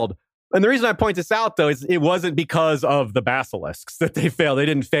failed. And the reason I point this out, though, is it wasn't because of the basilisks that they failed. They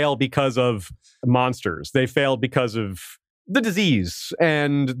didn't fail because of monsters. They failed because of the disease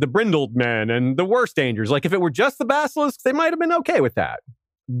and the brindled men and the worst dangers. Like, if it were just the basilisks, they might have been okay with that.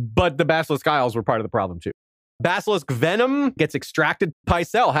 But the Basilisk Isles were part of the problem, too. Basilisk venom gets extracted.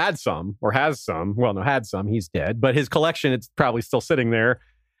 Pycelle had some, or has some. Well, no, had some. He's dead. But his collection, it's probably still sitting there.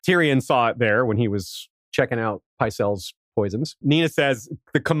 Tyrion saw it there when he was checking out Pycelle's poisons. Nina says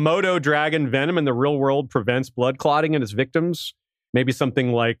the Komodo dragon venom in the real world prevents blood clotting in its victims. Maybe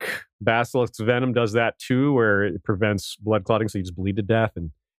something like Basilisk's venom does that too, where it prevents blood clotting, so you just bleed to death.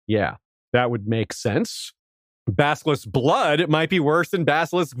 And yeah, that would make sense. Basilisk blood might be worse than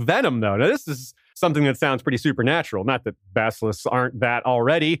Basilisk venom, though. Now, this is something that sounds pretty supernatural. Not that basilisks aren't that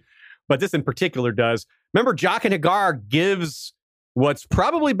already, but this in particular does. Remember, Jaqen H'ghar gives what's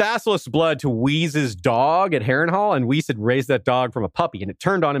probably basilisk blood to Wheeze's dog at Harrenhal, and Wheeze had raised that dog from a puppy, and it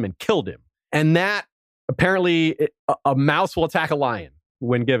turned on him and killed him. And that Apparently, a mouse will attack a lion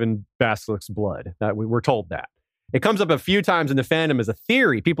when given basilisk's blood. We're told that. It comes up a few times in the fandom as a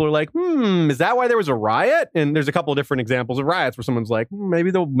theory. People are like, is that why there was a riot? And there's a couple of different examples of riots where someone's like,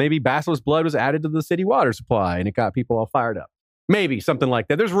 maybe basilisk blood was added to the city water supply and it got people all fired up. Maybe something like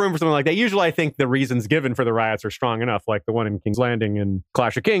that. There's room for something like that. Usually I think the reasons given for the riots are strong enough, like the one in King's Landing and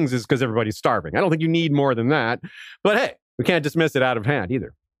Clash of Kings is because everybody's starving. I don't think you need more than that. But hey, we can't dismiss it out of hand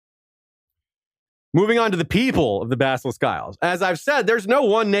either. Moving on to the people of the Basilisk Isles. As I've said, there's no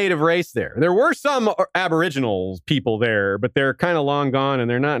one native race there. There were some Aboriginal people there, but they're kind of long gone and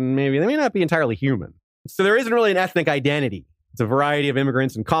they may not be entirely human. So there isn't really an ethnic identity. It's a variety of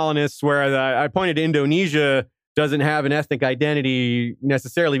immigrants and colonists, where I pointed to Indonesia doesn't have an ethnic identity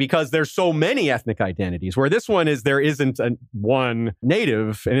necessarily because there's so many ethnic identities, where this one is there isn't one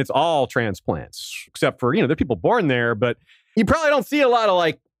native and it's all transplants, except for, there are people born there, but you probably don't see a lot of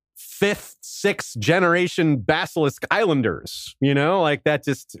like 5th, 6th generation Basilisk Islanders, that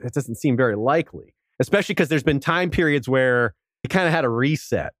it doesn't seem very likely, especially because there's been time periods where it kind of had a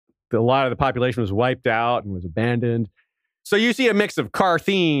reset. A lot of the population was wiped out and was abandoned. So you see a mix of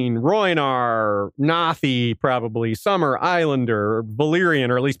Carthene, Roinar, Nathi, probably, Summer Islander, Valyrian,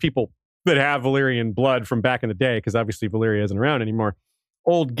 or at least people that have Valyrian blood from back in the day, because obviously Valyria isn't around anymore.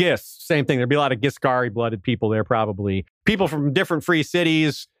 Old Gis, same thing. There'd be a lot of Giscari-blooded people there, probably. People from different free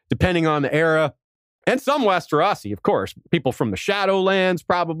cities, depending on the era. And some Westerosi, of course. People from the Shadowlands,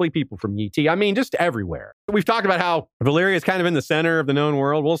 probably. People from Yeti. I mean, just everywhere. We've talked about how Valyria is kind of in the center of the known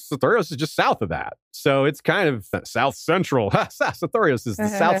world. Well, Sothoryos is just south of that. So it's kind of south central. Sothoryos is the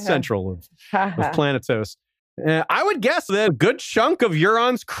south central of Planetos. I would guess that a good chunk of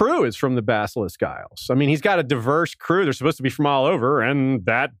Euron's crew is from the Basilisk Isles. I mean, he's got a diverse crew. They're supposed to be from all over, and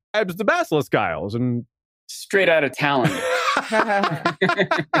that is the Basilisk Isles. And straight out of Talon.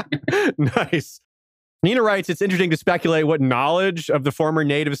 Nice. Nina writes, it's interesting to speculate what knowledge of the former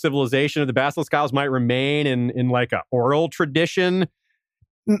native civilization of the Basilisk Isles might remain in like a oral tradition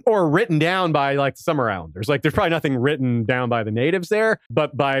or written down by like the Summer Islanders. Like there's probably nothing written down by the natives there,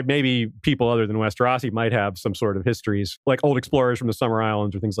 but by maybe people other than Westerosi might have some sort of histories, like old explorers from the Summer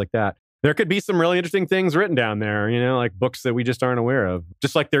Islands or things like that. There could be some really interesting things written down there, like books that we just aren't aware of.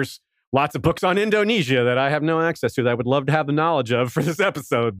 Just like there's lots of books on Indonesia that I have no access to that I would love to have the knowledge of for this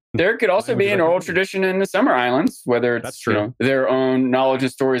episode. There could also be an oral tradition in the Summer Islands, whether it's their own knowledge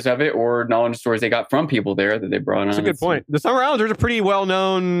and stories of it or knowledge and stories they got from people there that they brought on. That's a good point. The Summer Islanders are pretty well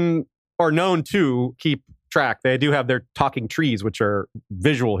known or known to keep track. They do have their talking trees, which are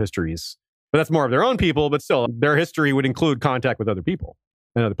visual histories. But that's more of their own people, but still, their history would include contact with other people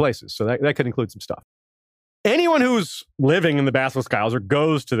and other places. So that could include some stuff. Anyone who's living in the Basilisk Isles or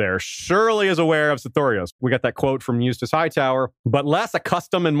goes to there surely is aware of Sothoryos. We got that quote from Eustace Hightower, but less a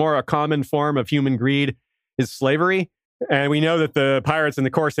custom and more a common form of human greed is slavery. And we know that the pirates and the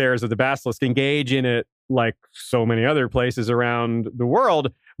corsairs of the Basilisk engage in it like so many other places around the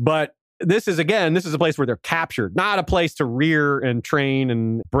world. But this is a place where they're captured, not a place to rear and train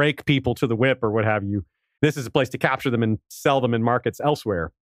and break people to the whip or what have you. This is a place to capture them and sell them in markets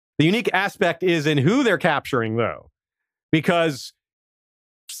elsewhere. The unique aspect is in who they're capturing, though, because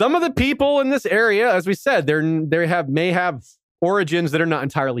some of the people in this area, as we said, may have origins that are not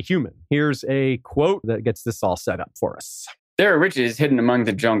entirely human. Here's a quote that gets this all set up for us. There are riches hidden among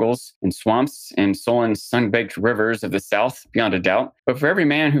the jungles and swamps and sullen, sun-baked rivers of the south, beyond a doubt. But for every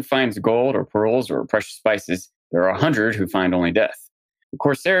man who finds gold or pearls or precious spices, there are 100 who find only death. The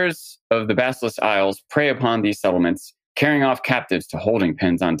corsairs of the Basilisk Isles prey upon these settlements, carrying off captives to holding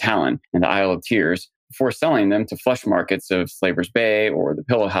pens on Talon and the Isle of Tears before selling them to flesh markets of Slaver's Bay or the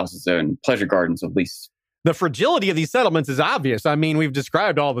pillow houses and pleasure gardens of Lys. The fragility of these settlements is obvious. I mean, we've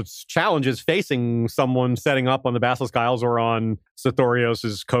described all the challenges facing someone setting up on the Basilisk Isles or on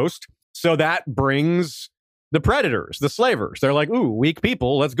Sothoryos' coast. So that brings the predators, the slavers. They're like, ooh, weak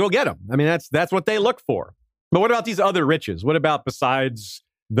people, let's go get them. I mean, that's what they look for. But what about these other riches? What about besides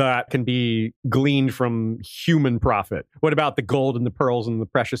that can be gleaned from human profit? What about the gold and the pearls and the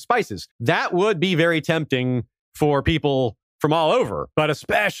precious spices? That would be very tempting for people from all over, but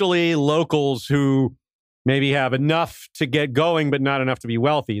especially locals who maybe have enough to get going, but not enough to be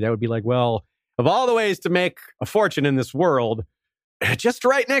wealthy. That would be like, well, of all the ways to make a fortune in this world, just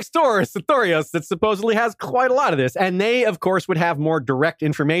right next door is Sothoryos that supposedly has quite a lot of this. And they, of course, would have more direct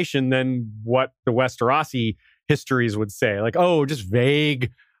information than what the Westerosi histories would say. Like, oh, just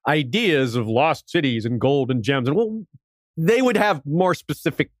vague ideas of lost cities and gold and gems. And well, they would have more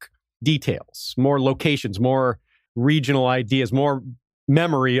specific details, more locations, more regional ideas, more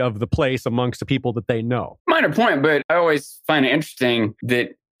memory of the place amongst the people that they know. Minor point, but I always find it interesting that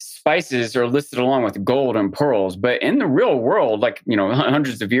spices are listed along with gold and pearls. But in the real world, like,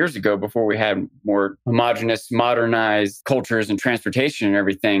 hundreds of years ago, before we had more homogenous, modernized cultures and transportation and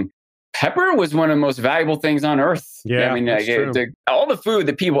everything, pepper was one of the most valuable things on earth. Yeah, all the food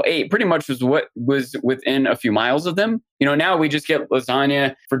that people ate pretty much was what was within a few miles of them. Now we just get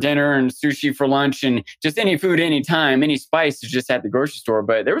lasagna for dinner and sushi for lunch and just any food, anytime, any spice is just at the grocery store.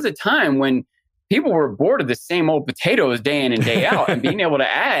 But there was a time when people were bored of the same old potatoes day in and day out, and being able to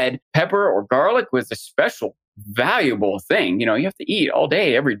add pepper or garlic was a special, valuable thing. You have to eat all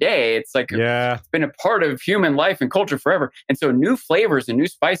day, every day. It's like, it's been a part of human life and culture forever. And so new flavors and new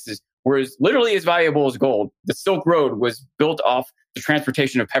spices were literally as valuable as gold. The Silk Road was built off the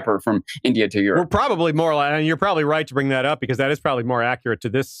transportation of pepper from India to Europe. We're probably more, and you're probably right to bring that up, because that is probably more accurate to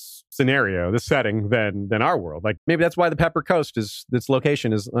this scenario, this setting, than our world. Like, maybe that's why the Pepper Coast its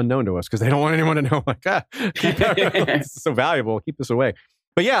location is unknown to us, because they don't want anyone to know, like, it's so valuable, keep this away.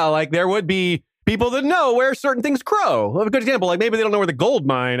 But yeah, like, there would be people that know where certain things grow. A good example, like, maybe they don't know where a gold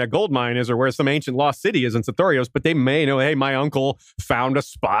mine is, or where some ancient lost city is in Sothoryos, but they may know, hey, my uncle found a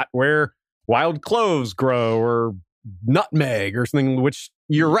spot where wild cloves grow, or nutmeg, or something, which,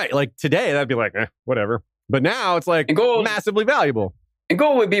 you're right, like, today, that'd be like, whatever. But now it's like gold, massively valuable. And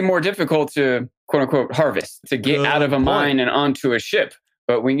gold would be more difficult to, quote unquote, harvest, to get out of a mine and onto a ship.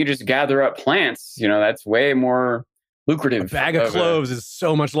 But when you just gather up plants, that's way more lucrative. A bag of cloves is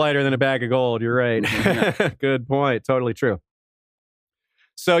so much lighter than a bag of gold. You're right. Good point. Totally true.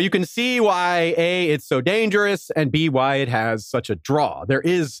 So you can see why A, it's so dangerous, and B, why it has such a draw. There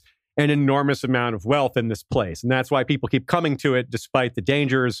is an enormous amount of wealth in this place. And that's why people keep coming to it, despite the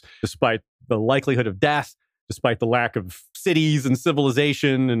dangers, despite the likelihood of death, despite the lack of cities and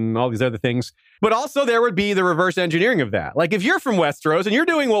civilization and all these other things. But also there would be the reverse engineering of that. Like, if you're from Westeros and you're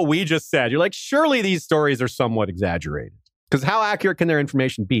doing what we just said, you're like, surely these stories are somewhat exaggerated. Because how accurate can their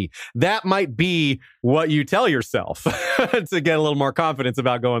information be? That might be what you tell yourself to get a little more confidence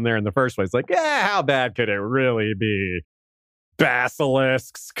about going there in the first place. Like, how bad could it really be?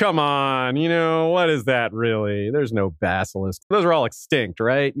 Basilisks, come on, what is that really? There's no basilisks. Those are all extinct,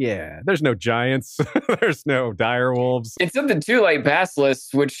 right? Yeah, there's no giants. There's no dire wolves. It's something too like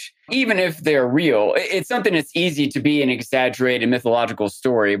basilisks, which, even if they're real, it's something that's easy to be an exaggerated mythological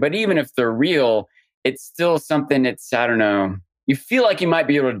story. But even if they're real, it's still something that's, I don't know, you feel like you might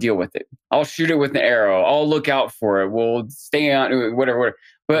be able to deal with it. I'll shoot it with an arrow. I'll look out for it. We'll stay on, whatever.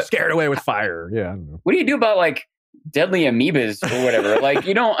 But scared away with fire. Yeah, I don't know. What do you do about, like, deadly amoebas or whatever? Like,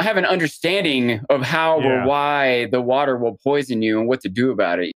 you don't have an understanding of how or why the water will poison you and what to do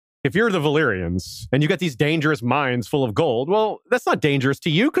about it. If you're the Valyrians and you got these dangerous mines full of gold, well, that's not dangerous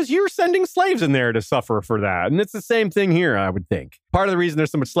to you because you're sending slaves in there to suffer for that. And it's the same thing here, I would think. Part of the reason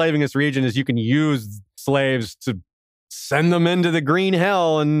there's so much slaving in this region is you can use slaves to send them into the green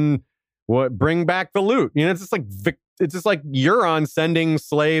hell and bring back the loot. It's just like Euron sending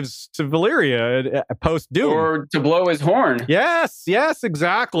slaves to Valyria post-Doom. Or to blow his horn. Yes,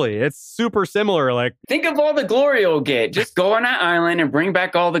 exactly. It's super similar. Like, think of all the glory you'll get. Just go on that island and bring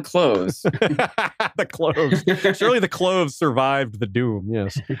back all the cloves. The cloves. Surely the cloves survived the Doom,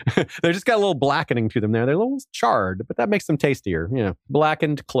 yes. They just got a little blackening to them there. They're a little charred, but that makes them tastier.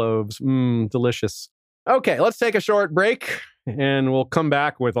 Blackened cloves. Delicious. Okay, let's take a short break. And we'll come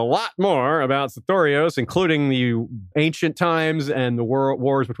back with a lot more about Sothoryos, including the ancient times and the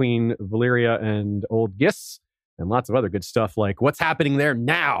wars between Valyria and Old Gis, and lots of other good stuff like what's happening there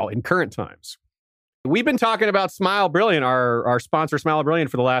now in current times. We've been talking about Smile Brilliant, our sponsor Smile Brilliant,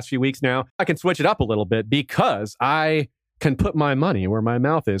 for the last few weeks now. I can switch it up a little bit because I can put my money where my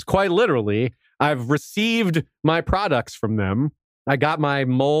mouth is. Quite literally, I've received my products from them. I got my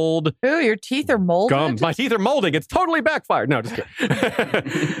mold. Ooh, your teeth are molded? Gums. My teeth are molding. It's totally backfired. No, just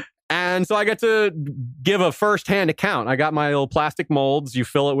kidding. And so I get to give a first-hand account. I got my little plastic molds. You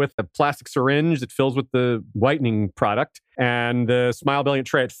fill it with a plastic syringe that fills with the whitening product. And the Smile Brilliant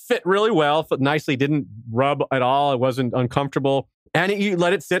tray, it fit really well, fit nicely, didn't rub at all. It wasn't uncomfortable. And you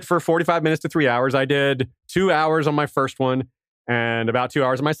let it sit for 45 minutes to 3 hours. I did 2 hours on my first one and about 2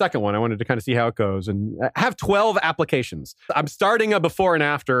 hours on my second one. I wanted to kind of see how it goes. And I have 12 applications. I'm starting a before and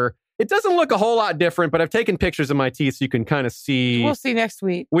after. It doesn't look a whole lot different, but I've taken pictures of my teeth so you can kind of see. We'll see next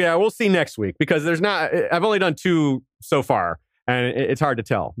week. Yeah, we'll see next week because I've only done 2 so far and it's hard to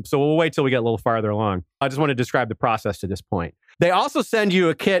tell. So we'll wait till we get a little farther along. I just want to describe the process to this point. They also send you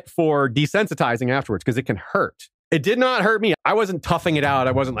a kit for desensitizing afterwards because it can hurt. It did not hurt me. I wasn't toughing it out.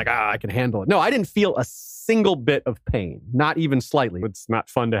 I wasn't like, I can handle it. No, I didn't feel a single bit of pain, not even slightly. It's not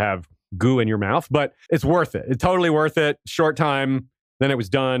fun to have goo in your mouth, but it's worth it. It's totally worth it. Short time. Then it was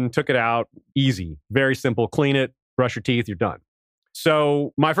done. Took it out. Easy. Very simple. Clean it. Brush your teeth. You're done.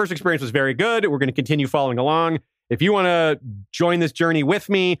 So my first experience was very good. We're going to continue following along. If you want to join this journey with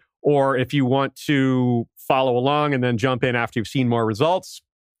me, or if you want to follow along and then jump in after you've seen more results,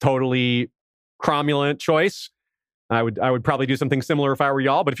 totally cromulent choice. I would probably do something similar if I were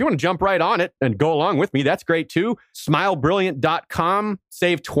y'all. But if you want to jump right on it and go along with me, that's great too. SmileBrilliant.com.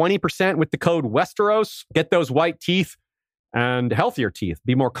 Save 20% with the code Westeros. Get those white teeth and healthier teeth.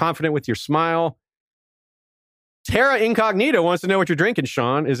 Be more confident with your smile. Terra Incognito wants to know what you're drinking,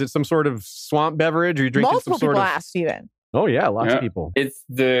 Sean. Is it some sort of swamp beverage? Or are you drinking Multiple some sort people of... asked even. Oh, yeah, lots of people. It's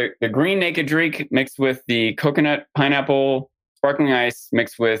the green naked drink mixed with the coconut, pineapple, sparkling ice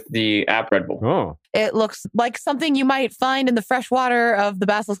mixed with the app Red Bull. Oh. It looks like something you might find in the fresh water of the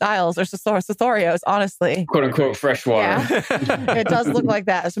Basilisk Isles or Sithorios, honestly. Quote unquote fresh water. Yeah. It does look like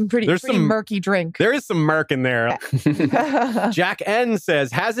that. It's some pretty murky drink. There is some murk in there. Jack N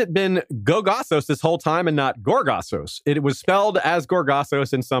says, has it been Gogossos this whole time and not Gorgossos? It was spelled as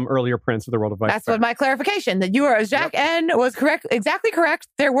Gorgossos in some earlier prints of the World of Ice. That's what my clarification, that you are, Jack N was correct, exactly correct.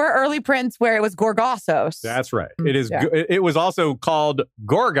 There were early prints where it was Gorgossos. That's right. It is. Yeah. It was also called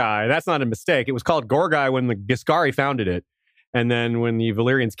Gorgai. That's not a mistake. It was called Gorgai when the Giscari founded it. And then when the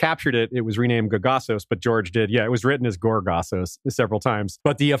Valyrians captured it, it was renamed Gogossos, but George did. Yeah, it was written as Gorgossos several times.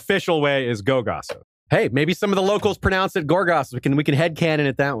 But the official way is Gogossos. Hey, maybe some of the locals pronounce it Gorgossos. We can headcanon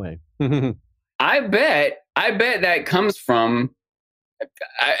it that way. I bet that comes from...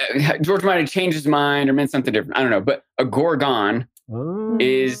 George might have changed his mind or meant something different. I don't know. But a Gorgon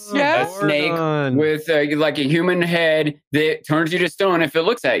is a snake with like a human head that turns you to stone if it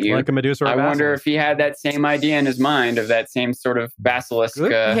looks at you. Like a Medusa or a I wonder if he had that same idea in his mind of that same sort of basilisk.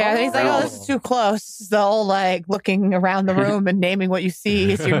 Yeah, he's like, oh, this is too close. This is the whole like looking around the room and naming what you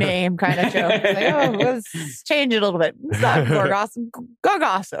see is your name kind of joke. It's like, oh, let's change it a little bit. It's not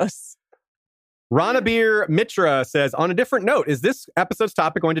Gorgossos. Ranabir Mitra says, on a different note, is this episode's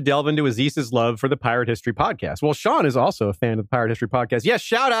topic going to delve into Aziz's love for the Pirate History Podcast? Well, Sean is also a fan of the Pirate History Podcast. Yes,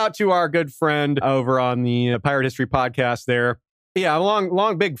 shout out to our good friend over on the Pirate History Podcast there. Yeah, I'm a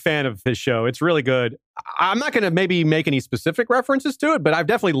long, big fan of his show. It's really good. I'm not going to maybe make any specific references to it, but I've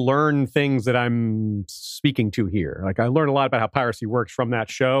definitely learned things that I'm speaking to here. Like I learned a lot about how piracy works from that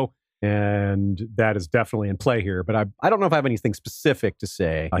show. And that is definitely in play here. But I don't know if I have anything specific to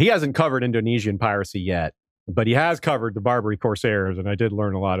say. He hasn't covered Indonesian piracy yet, but he has covered the Barbary Corsairs. And I did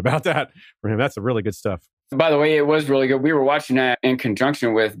learn a lot about that from him. That's some really good stuff. By the way, it was really good. We were watching that in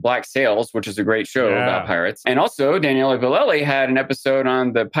conjunction with Black Sails, which is a great show about pirates. And also, Daniele Villelli had an episode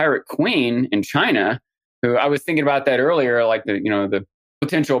on the Pirate Queen in China, who I was thinking about that earlier, like the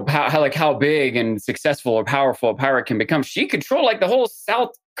potential, how big and successful or powerful a pirate can become. She controlled like the whole south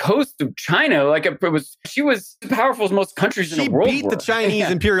coast of China. She was as powerful as most countries in the world. She beat the Chinese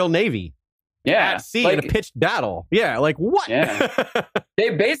Imperial Navy. Yeah. At sea in a pitched battle. Yeah. Like what? Yeah.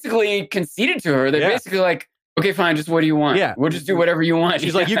 They basically conceded to her. They basically like, okay, fine. Just what do you want? Yeah. We'll just do whatever you want.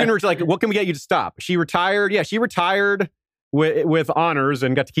 She's like, what can we get you to stop? She retired. Yeah. She retired with honors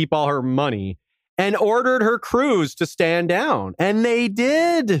and got to keep all her money and ordered her crews to stand down. And they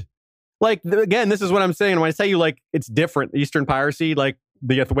did. Like, again, this is what I'm saying. When I tell you, like, it's different, Eastern piracy, like,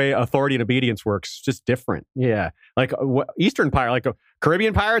 the way authority and obedience works, just different. Yeah. Like, Eastern pirate, like,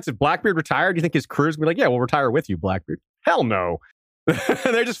 Caribbean pirates, if Blackbeard retired, you think his crews would be like, yeah, we'll retire with you, Blackbeard? Hell no.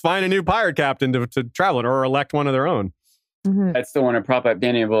 They just find a new pirate captain to travel it or elect one of their own. Mm-hmm. I still want to prop up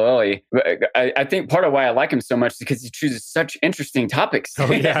Danny Villelli. I think part of why I like him so much is because he chooses such interesting topics.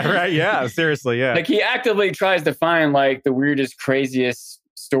 Oh, yeah, right. Yeah, seriously, yeah. Like he actively tries to find like the weirdest, craziest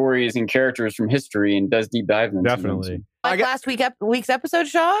stories and characters from history and does deep dive into them. Definitely. Like last week's episode,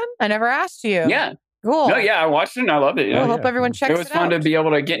 Sean? I never asked you. Yeah. Cool. No, yeah, I watched it and I loved it. Yeah. I hope everyone checks it out. It was fun to be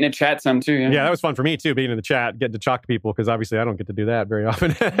able to get in a chat some too. Yeah, that was fun for me too, being in the chat, getting to talk to people, because obviously I don't get to do that very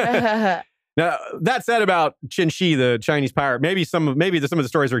often. Now, that said about Qin Shi, the Chinese pirate, maybe some of the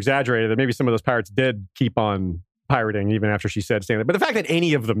stories are exaggerated, that maybe some of those pirates did keep on pirating even after she said stand up. But the fact that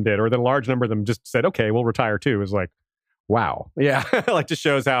any of them did, or that a large number of them just said, okay, we'll retire too, is like, wow. Yeah, like just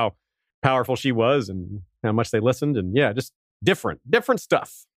shows how powerful she was and how much they listened. And yeah, just different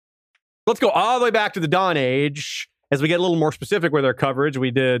stuff. Let's go all the way back to the Dawn Age. As we get a little more specific with our coverage,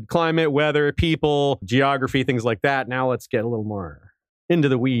 we did climate, weather, people, geography, things like that. Now let's get a little more into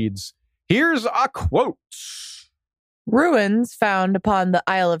the weeds. Here's a quote. Ruins found upon the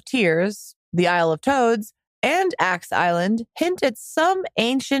Isle of Tears, the Isle of Toads, and Axe Island hint at some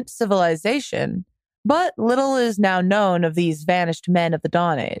ancient civilization, but little is now known of these vanished men of the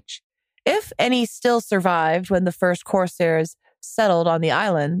Dawn Age. If any still survived when the first Corsairs settled on the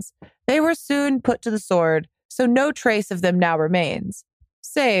islands, they were soon put to the sword, so no trace of them now remains,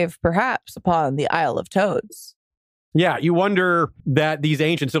 save perhaps upon the Isle of Toads. Yeah, you wonder that these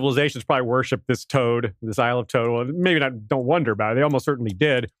ancient civilizations probably worshiped this toad, this Isle of Toad. Well, maybe not, don't wonder about it. They almost certainly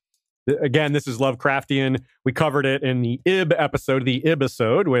did. Again, this is Lovecraftian. We covered it in the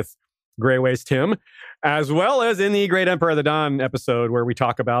Ibisode with Greyways Tim, as well as in the Great Empire of the Dawn episode, where we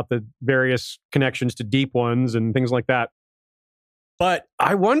talk about the various connections to Deep Ones and things like that. But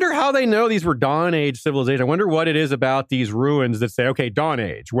I wonder how they know these were Dawn Age civilizations. I wonder what it is about these ruins that say, okay, Dawn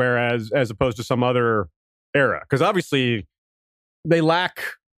Age, whereas as opposed to some other era. Because obviously they lack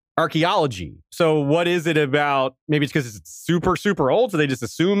archaeology. So what is it about? Maybe it's because it's super, super old, so they just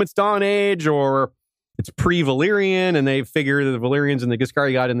assume it's Dawn Age, or it's pre-Valyrian, and they figure that the Valyrians and the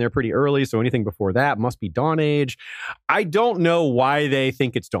Giscari got in there pretty early, so anything before that must be Dawn Age. I don't know why they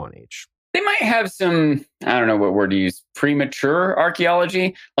think it's Dawn Age. They might have some, I don't know what word to use, premature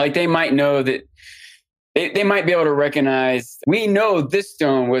archaeology. Like they might know that they might be able to recognize, we know this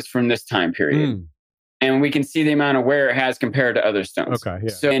stone was from this time period. And we can see the amount of wear it has compared to other stones. Okay,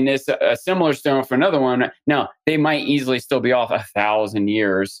 yeah. So, and it's a similar stone for another one. Now, they might easily still be off 1,000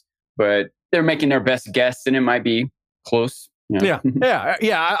 years, but they're making their best guess, and it might be close. You know?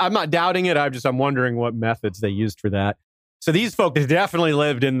 Yeah. I'm not doubting it. I'm wondering what methods they used for that. So these folks definitely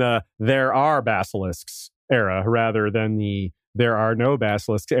lived in the there are basilisks era rather than the there are no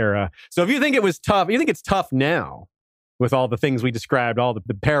basilisks era. So if you think it was tough, you think it's tough now with all the things we described, all the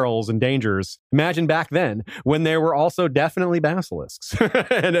perils and dangers. Imagine back then when there were also definitely basilisks,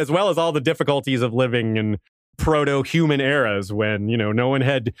 and as well as all the difficulties of living in proto-human eras when, no one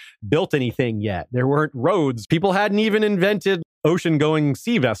had built anything yet. There weren't roads. People hadn't even invented ocean-going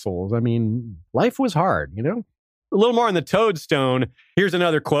sea vessels. I mean, life was hard, A little more on the Toadstone. Here's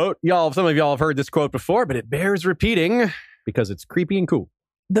another quote. Some of y'all have heard this quote before, but it bears repeating because it's creepy and cool.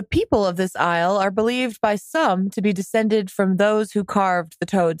 The people of this isle are believed by some to be descended from those who carved the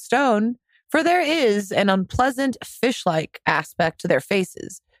Toadstone, for there is an unpleasant fish-like aspect to their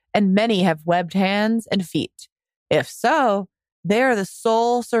faces, and many have webbed hands and feet. If so, they are the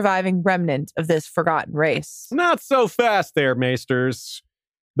sole surviving remnant of this forgotten race. Not so fast there, maesters.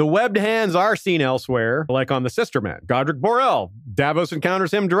 The webbed hands are seen elsewhere, like on the Sisterman. Godric Borel. Davos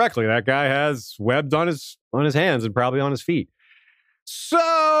encounters him directly. That guy has webbed on his hands and probably on his feet.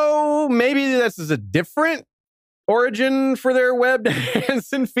 So maybe this is a different origin for their webbed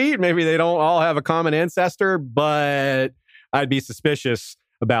hands and feet. Maybe they don't all have a common ancestor, but I'd be suspicious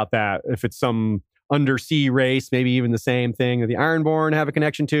about that. If it's some undersea race, maybe even the same thing that the Ironborn have a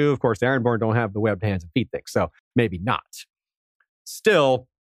connection to. Of course, the Ironborn don't have the webbed hands and feet thing, so maybe not. Still,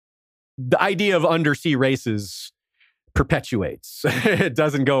 the idea of undersea races perpetuates. It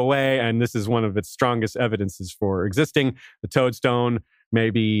doesn't go away, and this is one of its strongest evidences for existing. The Toadstone may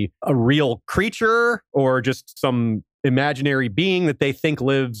be a real creature or just some imaginary being that they think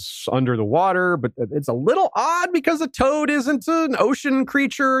lives under the water, but it's a little odd because a toad isn't an ocean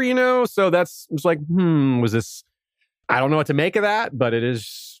creature, So it's like, was this? I don't know what to make of that, but it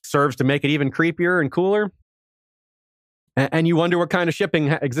serves to make it even creepier and cooler. And you wonder what kind of shipping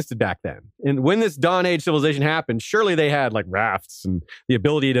existed back then. And when this Dawn Age civilization happened, surely they had like rafts and the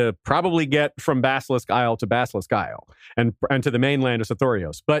ability to probably get from Basilisk Isle to Basilisk Isle and to the mainland of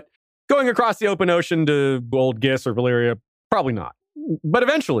Sithorios. But going across the open ocean to Old Gis or Valyria, probably not. But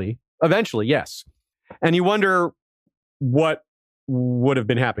eventually, yes. And you wonder what would have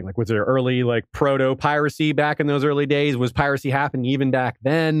been happening. Like, was there early proto-piracy back in those early days? Was piracy happening even back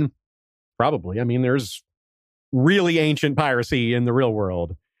then? Probably. I mean, there's really ancient piracy in the real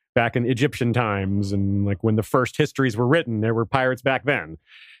world back in Egyptian times, and when the first histories were written, there were pirates back then.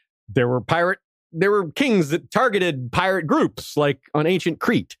 There were kings that targeted pirate groups like on ancient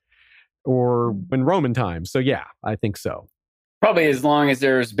Crete or in Roman times. So yeah, I think so. Probably as long as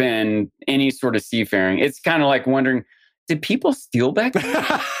there's been any sort of seafaring. It's kind of like wondering, did people steal back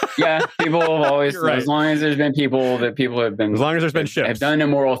then? Yeah, people have always, right. As long as there's been people have been... As long as there's been ships. Have done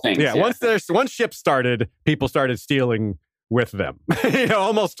immoral things. Yeah, once ships started, people started stealing with them.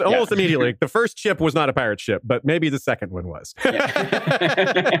 Almost immediately. The first ship was not a pirate ship, but maybe the second one was.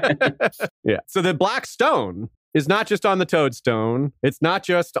 Yeah. So the Black Stone is not just on the Toadstone. It's not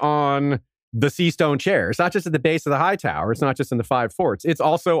just on the Sea Stone Chair. It's not just at the base of the High Tower. It's not just in the Five Forts. It's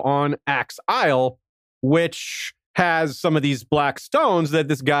also on Axe Isle, which has some of these black stones that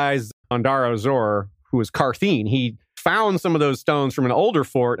this guy's Ondara Zor, who is Carthene, he found some of those stones from an older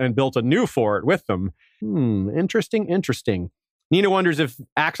fort and built a new fort with them. Interesting. Nina wonders if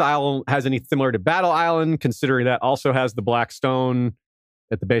Axe Isle has any similar to Battle Island, considering that also has the black stone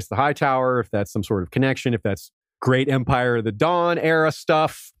at the base of the High Tower, if that's some sort of connection, if that's Great Empire of the Dawn era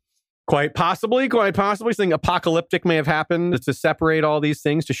stuff. Quite possibly. Something apocalyptic may have happened to separate all these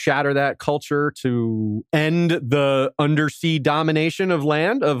things, to shatter that culture, to end the undersea domination of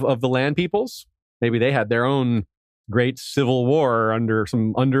land, of the land peoples. Maybe they had their own great civil war under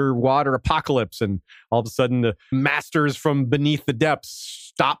some underwater apocalypse, and all of a sudden the masters from beneath the depths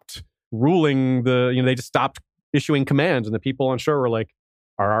stopped ruling they just stopped issuing commands, and the people on shore were like,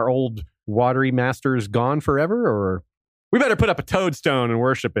 are our old watery masters gone forever? Or we better put up a toadstone and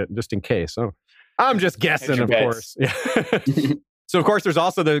worship it just in case. So I'm just guessing, of course. Yeah. So, of course, there's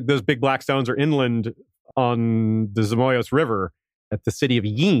also those big black stones are inland on the Zimoyos River at the city of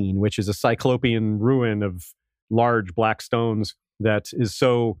Yin, which is a cyclopean ruin of large black stones that is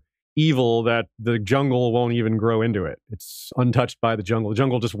so evil that the jungle won't even grow into it. It's untouched by the jungle. The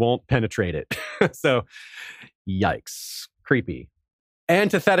jungle just won't penetrate it. So, yikes. Creepy.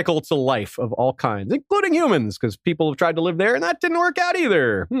 Antithetical to life of all kinds, including humans, because people have tried to live there and that didn't work out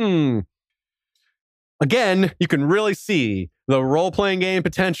either. Again, you can really see the role-playing game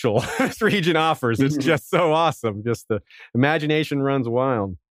potential this region offers. It's just so awesome. Just the imagination runs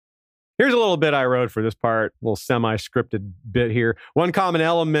wild. Here's a little bit I wrote for this part, a little semi-scripted bit here. One common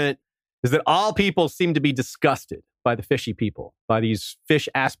element is that all people seem to be disgusted by the fishy people, by these fish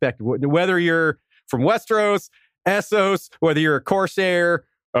aspect, whether you're from Westeros, Essos, whether you're a Corsair,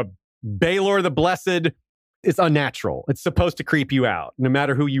 a Baelor the Blessed, it's unnatural. It's supposed to creep you out, no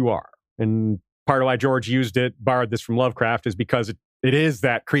matter who you are. And part of why George borrowed this from Lovecraft, is because it is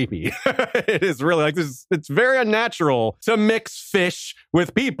that creepy. It is really like this. It's very unnatural to mix fish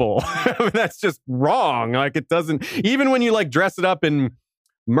with people. That's just wrong. Like, it doesn't, even when you like dress it up in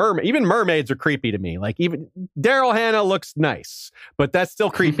even mermaids are creepy to me. Like, even Daryl Hannah looks nice, but that's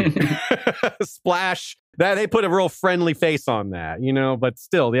still creepy. Splash, that they put a real friendly face on that, but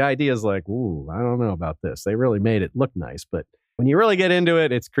still the idea is like, ooh, I don't know about this. They really made it look nice, but when you really get into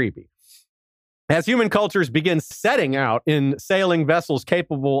it, it's creepy. As human cultures begin setting out in sailing vessels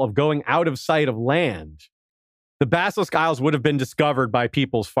capable of going out of sight of land, the Basilisk Isles would have been discovered by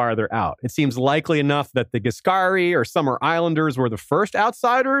peoples farther out. It seems likely enough that the Giscari or Summer Islanders were the first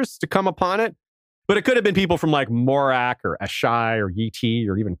outsiders to come upon it, but it could have been people from like Morak or Ashai or Yiti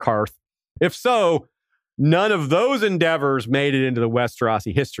or even Karth. If so, none of those endeavors made it into the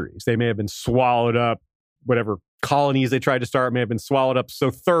Westerosi histories. They may have been swallowed up. Whatever colonies they tried to start may have been swallowed up so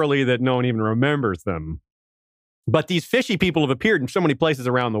thoroughly that no one even remembers them. But these fishy people have appeared in so many places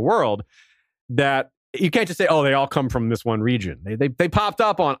around the world that you can't just say, oh, they all come from this one region. They popped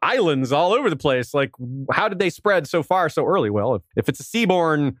up on islands all over the place. Like, how did they spread so far so early? Well, if it's a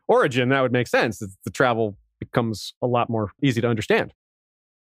seaborne origin, that would make sense. The travel becomes a lot more easy to understand.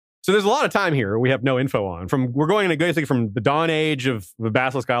 So there's a lot of time here we have no info on. We're going to go from the dawn age of the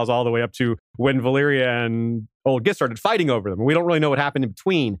Basilisk Isles all the way up to when Valyria and Old Gith started fighting over them. And we don't really know what happened in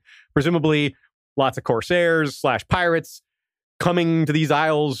between. Presumably, lots of Corsairs / pirates coming to these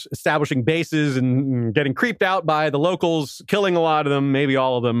isles, establishing bases and getting creeped out by the locals, killing a lot of them, maybe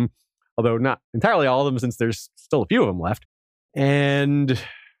all of them, although not entirely all of them since there's still a few of them left. And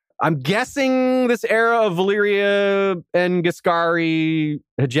I'm guessing this era of Valyria and Giscari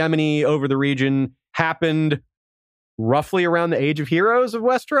hegemony over the region happened roughly around the Age of Heroes of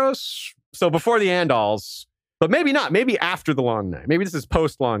Westeros. So before the Andals, but maybe not. Maybe after the Long Night. Maybe this is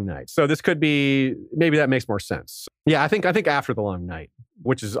post Long Night. So this could be, maybe that makes more sense. Yeah, I think after the Long Night,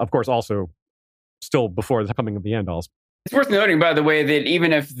 which is, of course, also still before the coming of the Andals. It's worth noting, by the way, that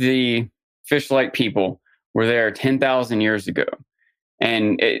even if the fish-like people were there 10,000 years ago,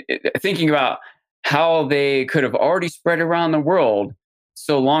 and thinking about how they could have already spread around the world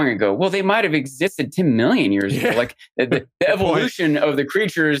so long ago, well, they might have existed 10 million years ago. Like the evolution of the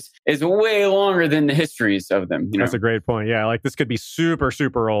creatures is way longer than the histories of them. That's a great point. Yeah, like this could be super,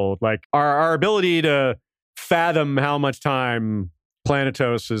 super old. Like our ability to fathom how much time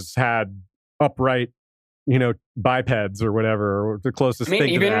Planetos has had upright, bipeds or whatever, or the closest thing to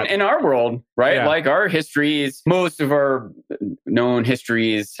even that. In our world, right? Yeah. Like our histories, most of our known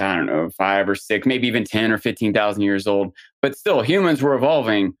histories, I don't know, 5 or 6, maybe even 10 or 15,000 years old. But still, humans were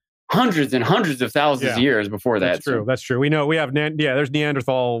evolving hundreds and hundreds of thousands of years before that. That's true. That's true. We know we have, there's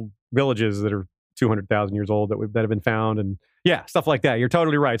Neanderthal villages that are 200,000 years old that have been found. And yeah, stuff like that. You're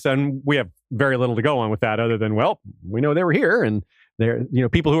totally right. So, and we have very little to go on with that other than, well, we know they were here, and they're,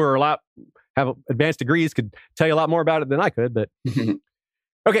 people who are have advanced degrees could tell you a lot more about it than I could, but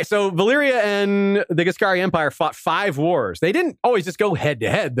okay. So Valyria and the Giscari Empire fought 5 wars. They didn't always just go head to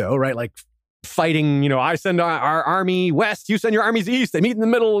head though, right? Like fighting, I send our army west, you send your armies east, they meet in the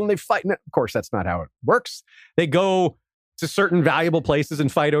middle and they fight. And of course, that's not how it works. They go to certain valuable places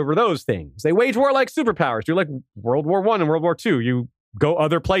and fight over those things. They wage war like superpowers. You're like World War I and World War II. You go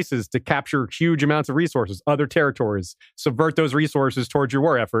other places to capture huge amounts of resources, other territories, subvert those resources towards your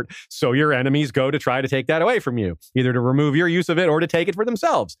war effort. So your enemies go to try to take that away from you, either to remove your use of it or to take it for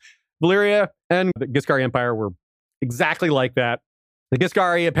themselves. Valyria and the Giscari Empire were exactly like that. The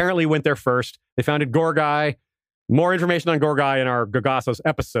Giscari apparently went there first. They founded Gorgai. More information on Gorgai in our Gagasos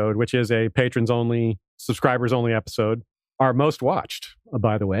episode, which is a patrons-only, subscribers-only episode. Our most watched,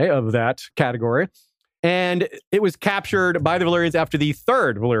 by the way, of that category. And it was captured by the Valyrians after the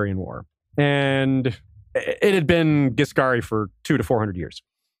Third Valyrian War. And it had been Giscari for 200 to 400 years.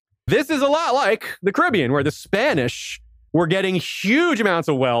 This is a lot like the Caribbean, where the Spanish were getting huge amounts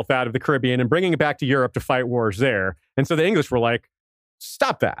of wealth out of the Caribbean and bringing it back to Europe to fight wars there. And so the English were like,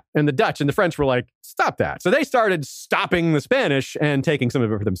 stop that. And the Dutch and the French were like, stop that. So they started stopping the Spanish and taking some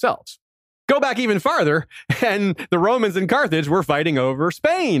of it for themselves. Go back even farther, and the Romans in Carthage were fighting over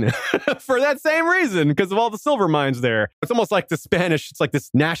Spain for that same reason, because of all the silver mines there. It's almost like the Spanish, it's like this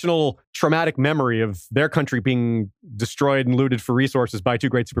national traumatic memory of their country being destroyed and looted for resources by two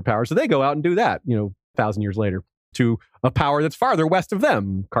great superpowers. So they go out and do that, 1,000 years later, to a power that's farther west of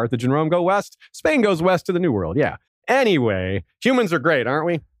them. Carthage and Rome go west. Spain goes west to the New World. Yeah. Anyway, humans are great, aren't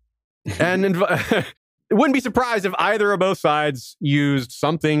we? And it wouldn't be surprised if either or both sides used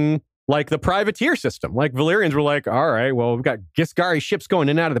something like the privateer system. Like Valyrians were like, all right, well, we've got Giscari ships going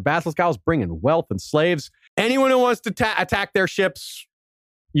in and out of the Basilisk Isles, bringing wealth and slaves. Anyone who wants to attack their ships,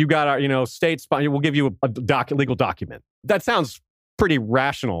 you got our, state, we'll give you a legal document. That sounds pretty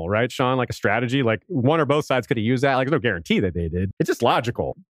rational, right, Sean? Like a strategy, like one or both sides could have used that. Like, there's no guarantee that they did. It's just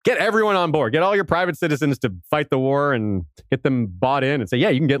logical. Get everyone on board. Get all your private citizens to fight the war and get them bought in and say, yeah,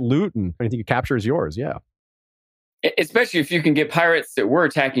 you can get loot and anything you capture is yours. Yeah. Especially if you can get pirates that were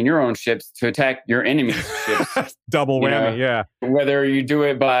attacking your own ships to attack your enemy's ships. Double whammy, yeah. Whether you do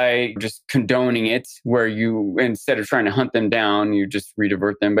it by just condoning it, where you, instead of trying to hunt them down, you just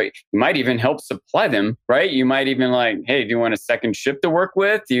redivert them. But you might even help supply them, right? You might even like, hey, do you want a second ship to work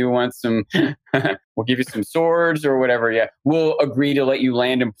with? Do you want some, we'll give you some swords or whatever. Yeah. We'll agree to let you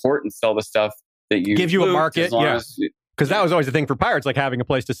land in port and sell the stuff that you give you a market. Yeah. Because that was always the thing for pirates, like having a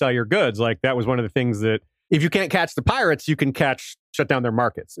place to sell your goods. Like that was one of the things that, if you can't catch the pirates, you can shut down their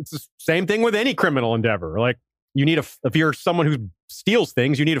markets. It's the same thing with any criminal endeavor. Like you need if you're someone who steals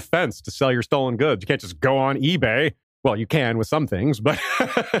things, you need a fence to sell your stolen goods. You can't just go on eBay. Well, you can with some things, but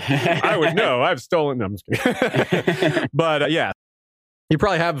I would know. I've stolen them. But yeah, you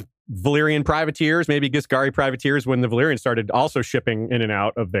probably have Valyrian privateers, maybe Giscari privateers when the Valyrians started also shipping in and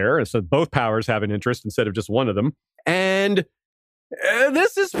out of there. So both powers have an interest instead of just one of them. And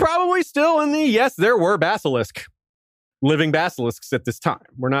this is probably still in yes, there were living basilisks at this time.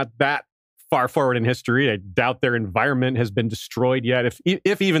 We're not that far forward in history. I doubt their environment has been destroyed yet,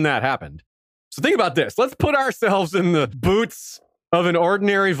 if even that happened. So think about this. Let's put ourselves in the boots of an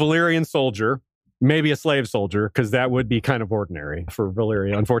ordinary Valyrian soldier, maybe a slave soldier, because that would be kind of ordinary for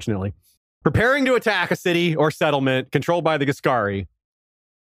Valyria, unfortunately. Preparing to attack a city or settlement controlled by the Giscari.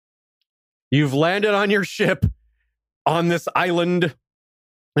 You've landed on your ship on this island,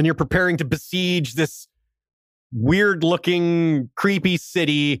 and you're preparing to besiege this weird-looking, creepy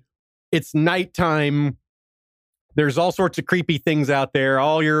city. It's nighttime. There's all sorts of creepy things out there.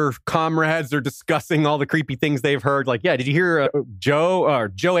 All your comrades are discussing all the creepy things they've heard. Like, yeah, did you hear Joe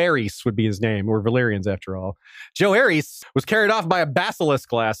Ares would be his name. We're Valyrians after all. Joe Ares was carried off by a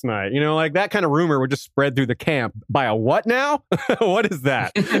basilisk last night. Like that kind of rumor would just spread through the camp. By a what now? What is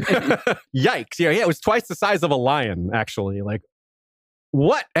that? Yikes. Yeah, it was twice the size of a lion, actually. Like,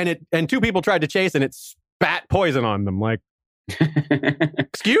 what? And two people tried to chase and it spat poison on them. Like,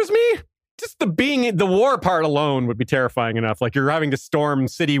 excuse me? Just the war part alone would be terrifying enough. Like you're having to storm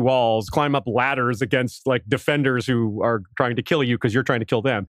city walls, climb up ladders against like defenders who are trying to kill you because you're trying to kill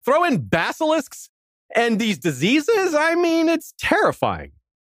them. Throw in basilisks and these diseases. I mean, it's terrifying.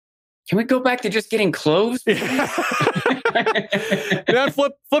 Can we go back to just getting clothes? Flip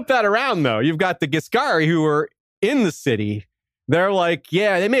that around though. You've got the Giscari who are in the city. They're like,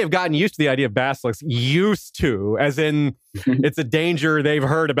 yeah, they may have gotten used to the idea of basilisks. Used to, as in it's a danger they've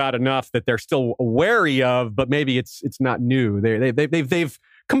heard about enough that they're still wary of, but maybe it's not new. They've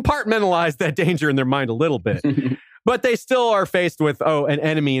compartmentalized that danger in their mind a little bit, but they still are faced with an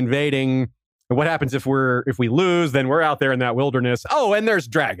enemy invading. And what happens if we lose? Then we're out there in that wilderness. Oh, and there's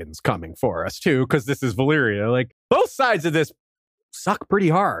dragons coming for us too, because this is Valyria. Like both sides of this suck pretty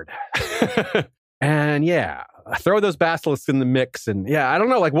hard. And yeah, throw those basilisks in the mix. And yeah, I don't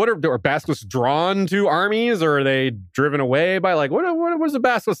know, like are basilisks drawn to armies or are they driven away by what is a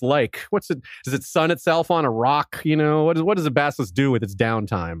basilisk like? What's it? Does it sun itself on a rock? What does a basilisk do with its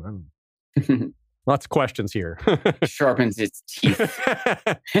downtime? Lots of questions here. Sharpens its teeth.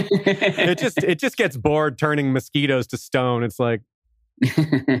 It just gets bored turning mosquitoes to stone. It's like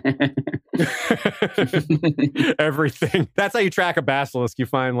everything. That's how you track a basilisk. You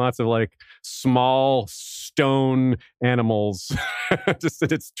find lots of like small stone animals just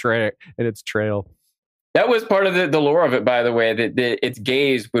in its trail. That was part of the lore of it, by the way, that its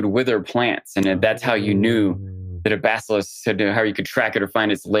gaze would wither plants. And that's how you knew that a basilisk, how you could track it or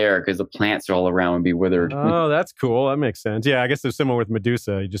find its lair, because the plants all around would be withered. Oh, that's cool. That makes sense. Yeah, I guess it's similar with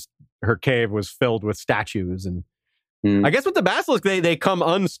Medusa. Her cave was filled with statues. And I guess with the basilisk, they become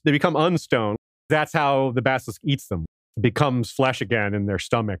unstoned. That's how the basilisk eats them. It becomes flesh again in their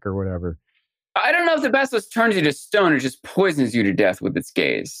stomach or whatever. I don't know if the basilisk turns you to stone or just poisons you to death with its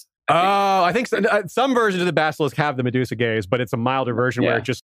gaze. I think some versions of the basilisk have the Medusa gaze, but it's a milder version where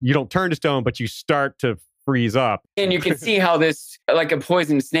you don't turn to stone, but you start to freeze up. And you can see how this, like a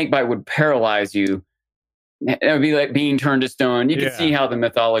poisoned snake bite, would paralyze you. It would be like being turned to stone. You can see how the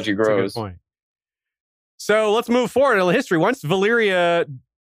mythology grows. That's a good point. So let's move forward in history. Once Valyria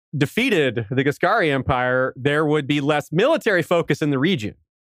defeated the Giscari Empire, there would be less military focus in the region.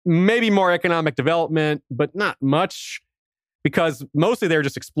 Maybe more economic development, but not much. Because mostly they're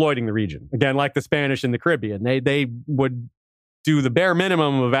just exploiting the region. Again, like the Spanish in the Caribbean. They would do the bare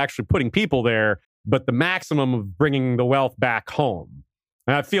minimum of actually putting people there, but the maximum of bringing the wealth back home.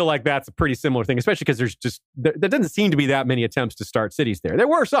 And I feel like that's a pretty similar thing, especially because there doesn't seem to be that many attempts to start cities there. There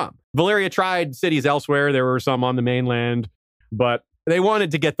were some. Valyria tried cities elsewhere. There were some on the mainland, but they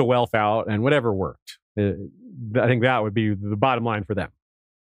wanted to get the wealth out, and whatever worked. I think that would be the bottom line for them.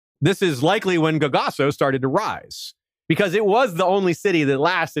 This is likely when Gagasso started to rise, because it was the only city that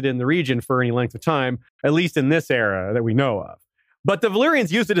lasted in the region for any length of time, at least in this era that we know of. But the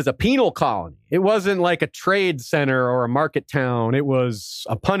Valyrians used it as a penal colony. It wasn't like a trade center or a market town. It was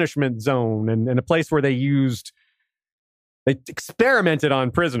a punishment zone and a place where they experimented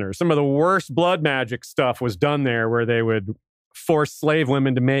on prisoners. Some of the worst blood magic stuff was done there, where they would force slave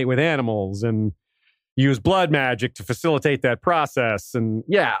women to mate with animals and use blood magic to facilitate that process. And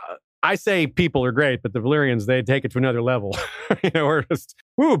yeah, I say people are great, but the Valyrians, they take it to another level. We're just,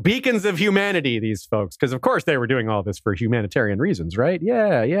 beacons of humanity, these folks. Because, of course, they were doing all this for humanitarian reasons, right?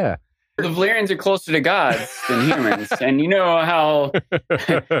 Yeah. The Valyrians are closer to gods than humans. And you know how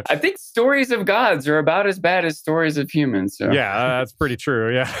I think stories of gods are about as bad as stories of humans. So. Yeah, that's pretty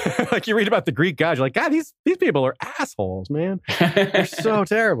true. Yeah. Like you read about the Greek gods, you're like, God, these people are assholes, man. They're so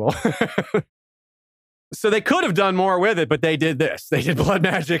terrible. So they could have done more with it, but they did this. They did blood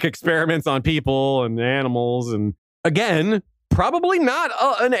magic experiments on people and animals. And again, probably not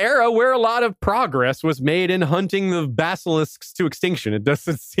an era where a lot of progress was made in hunting the basilisks to extinction. It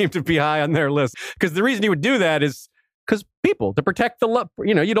doesn't seem to be high on their list. Because the reason you would do that is because people, to protect the,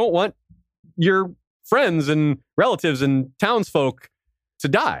 you don't want your friends and relatives and townsfolk to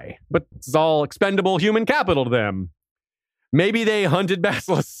die. But it's all expendable human capital to them. Maybe they hunted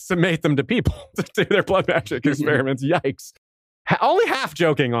basilisks and made them to people to do their blood magic experiments. Yikes. Only half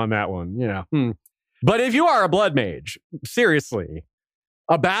joking on that one, But if you are a blood mage, seriously,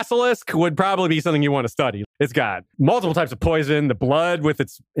 a basilisk would probably be something you want to study. It's got multiple types of poison, the blood with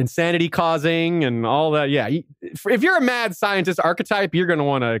its insanity causing and all that. Yeah. If you're a mad scientist archetype, you're going to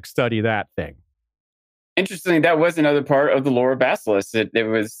want to study that thing. Interestingly, that was another part of the lore of basilisks. It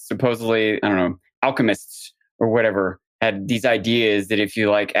was supposedly, alchemists or whatever had these ideas that if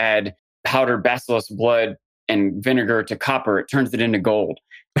you add powdered basilisk blood and vinegar to copper, it turns it into gold.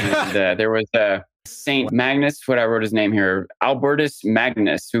 And there was Saint Magnus, what I wrote his name here, Albertus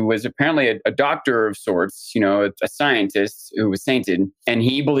Magnus, who was apparently a doctor of sorts, a scientist who was sainted. And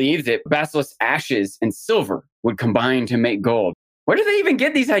he believed that basilisk ashes and silver would combine to make gold. Where did they even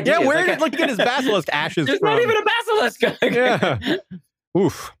get these ideas? Yeah, where did get his basilisk ashes There's from? not even a basilisk. Yeah.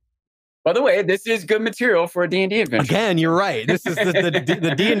 Oof. By the way, this is good material for a D&D adventure. Again, you're right. This is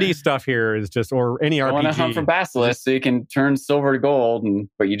the D&D stuff here is just, or any RPG. I want to hunt for basilisks so you can turn silver to gold,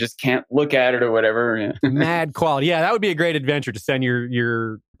 but you just can't look at it or whatever. Mad quality. Yeah, that would be a great adventure to send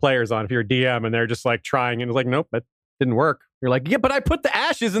your players on if you're a DM and they're just trying and it's nope, that didn't work. You're like, yeah, but I put the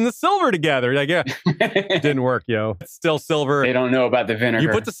ashes and the silver together. Like, yeah, it didn't work, yo. It's still silver. They don't know about the vinegar. You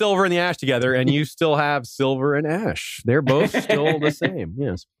put the silver and the ash together and you still have silver and ash. They're both still the same.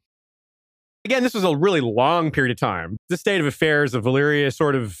 Yes. Again, this was a really long period of time. The state of affairs of Valyria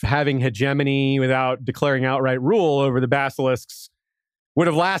sort of having hegemony without declaring outright rule over the basilisks would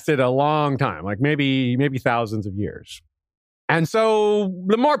have lasted a long time, maybe thousands of years. And so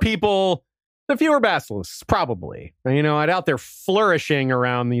the more people, the fewer basilisks, probably. Out there flourishing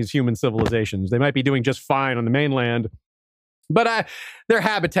around these human civilizations. They might be doing just fine on the mainland, But their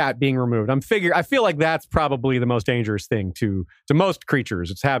habitat being removed. I feel like that's probably the most dangerous thing to most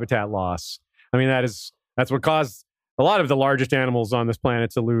creatures. It's habitat loss. I mean, that's what caused a lot of the largest animals on this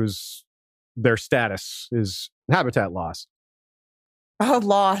planet to lose their status is habitat loss. Oh,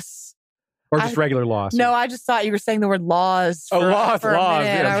 loss. Or just regular loss. No, I just thought you were saying the word laws for laws. a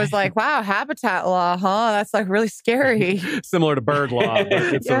minute. Yeah. I was like, wow, habitat law, huh? That's like really scary. Similar to bird law, but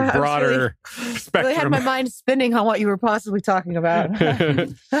it's a broader spectrum. Really had my mind spinning on what you were possibly talking about.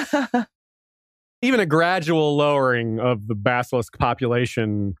 Even a gradual lowering of the basilisk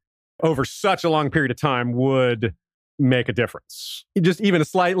population over such a long period of time would make a difference. Just even a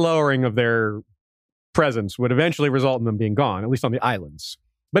slight lowering of their presence would eventually result in them being gone, at least on the islands.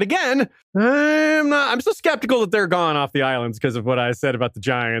 But again, I'm still skeptical that they're gone off the islands because of what I said about the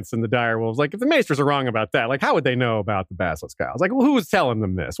giants and the dire wolves. Like, if the maesters are wrong about that, like, how would they know about the basilisk isles? Like, who's telling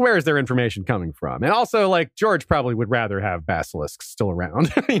them this? Where is their information coming from? And also, like, George probably would rather have basilisks still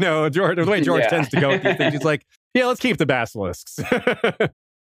around. George, the way George tends to go with these things, he's like, yeah, let's keep the basilisks.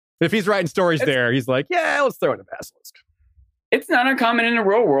 If he's writing stories he's like, yeah, let's throw in a basilisk. It's not uncommon in the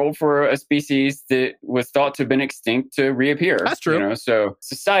real world for a species that was thought to have been extinct to reappear. That's true. So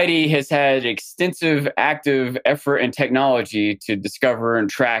society has had extensive active effort and technology to discover and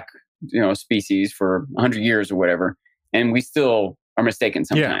track, species for 100 years or whatever. And we still are mistaken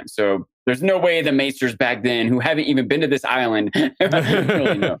sometimes. Yeah. So there's no way the maesters back then, who haven't even been to this island,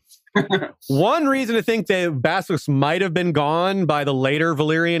 really know. One reason to think that basilisks might have been gone by the later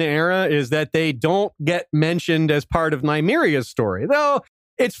Valyrian era is that they don't get mentioned as part of Nymeria's story, though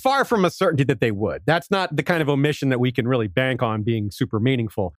it's far from a certainty that they would. That's not the kind of omission that we can really bank on being super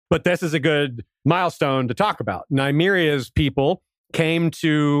meaningful. But this is a good milestone to talk about. Nymeria's people came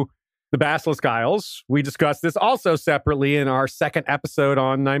to the Basilisk Isles. We discussed this also separately in our second episode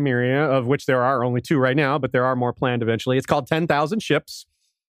on Nymeria, of which there are only 2 right now, but there are more planned eventually. It's called 10,000 Ships.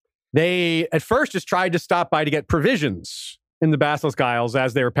 They, at first, just tried to stop by to get provisions in the Basilisk Isles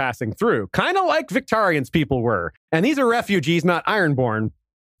as they were passing through, kind of like Victarian's people were. And these are refugees, not Ironborn,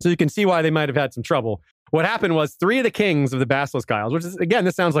 so you can see why they might have had some trouble. What happened was 3 of the kings of the Basilisk Isles, which is, again,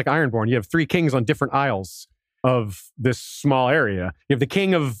 this sounds like Ironborn. You have 3 kings on different isles of this small area. You have the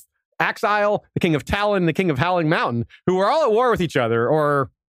king of Axe Isle, the king of Talon, and the king of Howling Mountain, who were all at war with each other,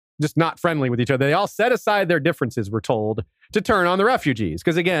 or just not friendly with each other. They all set aside their differences, we're told, to turn on the refugees.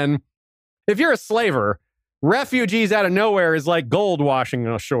 Because again, if you're a slaver, refugees out of nowhere is like gold washing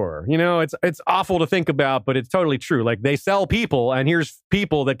ashore. It's awful to think about, but it's totally true. Like, they sell people, and here's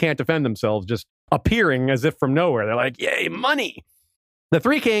people that can't defend themselves just appearing as if from nowhere. They're like, yay, money. The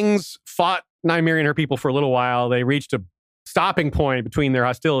 3 kings fought Nymeria and her people for a little while. They reached a stopping point between their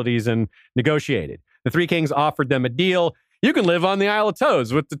hostilities and negotiated. The 3 kings offered them a deal. You can live on the Isle of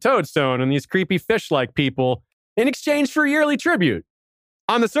Toads with the Toadstone and these creepy fish-like people in exchange for yearly tribute.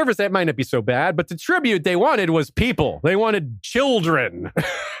 On the surface, that might not be so bad, but the tribute they wanted was people. They wanted children.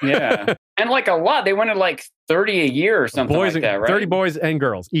 Yeah. And like a lot. They wanted like 30 a year or something like that, right? 30 boys and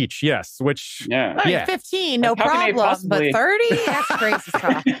girls each, yes. Which, yeah. 15, no problem. But 30? That's crazy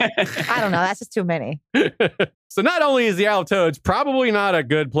stuff. I don't know. That's just too many. So not only is the Isle of Toads probably not a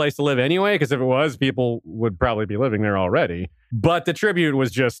good place to live anyway, because if it was, people would probably be living there already, but the tribute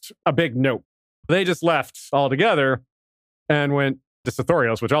was just a big nope. They just left altogether and went to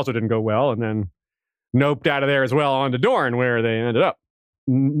Sithorios, which also didn't go well, and then noped out of there as well on to Dorne, where they ended up.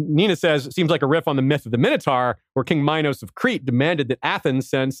 Nina says, it seems like a riff on the myth of the Minotaur, where King Minos of Crete demanded that Athens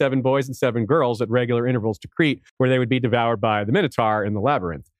send 7 boys and 7 girls at regular intervals to Crete, where they would be devoured by the Minotaur in the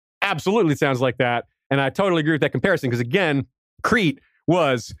labyrinth. Absolutely sounds like that. And I totally agree with that comparison, because again, Crete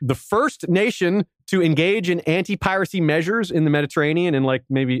was the first nation to engage in anti-piracy measures in the Mediterranean, and like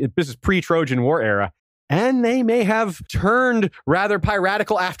maybe this is pre-Trojan War era. And they may have turned rather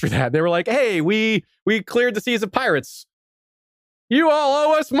piratical after that. They were like, hey, we cleared the seas of pirates. You all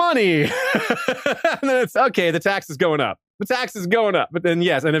owe us money. And then it's, okay, the tax is going up. The tax is going up. But then,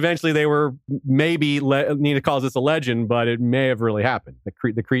 yes, and eventually they were, maybe, Nina calls this a legend, but it may have really happened.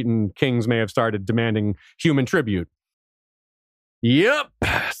 The Cretan kings may have started demanding human tribute. Yep,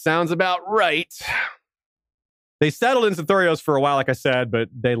 sounds about right. They settled in Sithorios for a while, like I said, but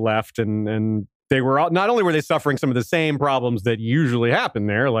they left, and they were not only were they suffering some of the same problems that usually happen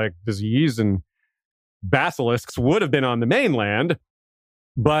there, like disease and basilisks would have been on the mainland,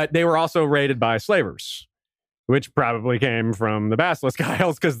 but they were also raided by slavers, which probably came from the Basilisk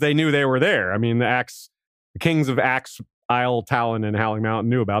Isles because they knew they were there. I mean, the kings of Axe Isle, Talon, and Howling Mountain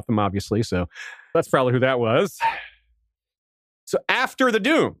knew about them, obviously, so that's probably who that was. So after the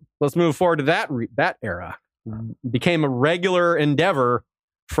Doom, let's move forward to that era. It became a regular endeavor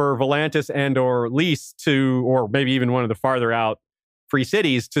for Volantis and or Lys to, or maybe even one of the farther out free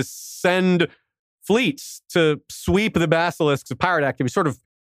cities, to send fleets to sweep the basilisks of pirate activity, sort of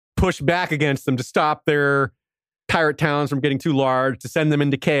push back against them to stop their pirate towns from getting too large, to send them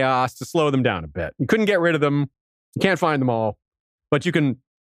into chaos, to slow them down a bit. You couldn't get rid of them. You can't find them all, but you can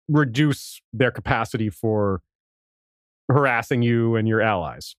reduce their capacity for harassing you and your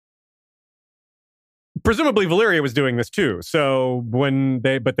allies. Presumably Valyria was doing this too. So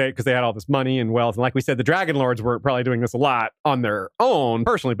because they had all this money and wealth, and like we said, the Dragon Lords were probably doing this a lot on their own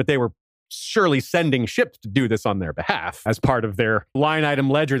personally, but they were surely sending ships to do this on their behalf as part of their line item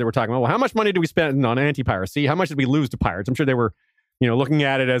ledger that we're talking about. Well, how much money do we spend on anti-piracy? How much did we lose to pirates? I'm sure they were, looking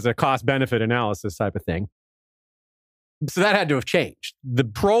at it as a cost-benefit analysis type of thing. So that had to have changed. The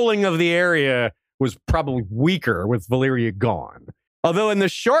trolling of the area was probably weaker with Valyria gone. Although in the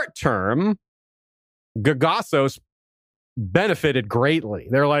short term, Gagasos benefited greatly.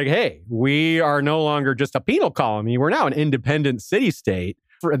 They're like, hey, we are no longer just a penal colony. We're now an independent city-state.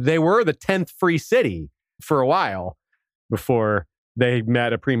 They were the 10th free city for a while before they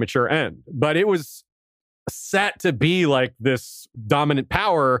met a premature end. But it was set to be like this dominant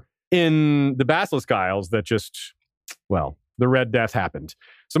power in the Basilisk Isles that just, well, the Red Death happened.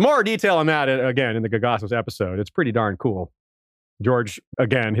 Some more detail on that, again, in the Gagasos episode. It's pretty darn cool. George,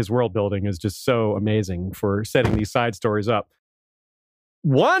 again, his world building is just so amazing for setting these side stories up.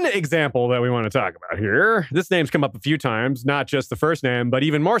 One example that we want to talk about here, this name's come up a few times, not just the first name, but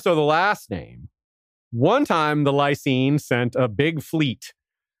even more so the last name. One time, the Lysene sent a big fleet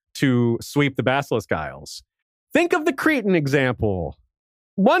to sweep the Basilisk Isles. Think of the Cretan example.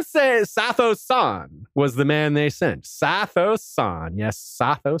 Once Sathos-san was the man they sent. Sathos-san. Yes,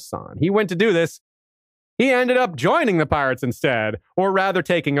 Sathos-san. He went to do this. He ended up joining the pirates instead, or rather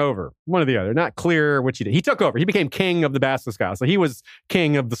taking over. One or the other. Not clear which he did. He took over. He became king of the Basilisk Isles. So he was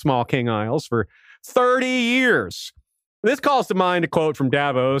king of the small King Isles for 30 years. This calls to mind a quote from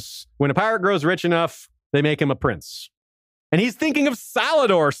Davos. When a pirate grows rich enough, they make him a prince. And he's thinking of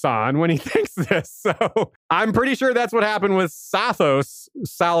Salladhor-san when he thinks this. So I'm pretty sure that's what happened with Sathos,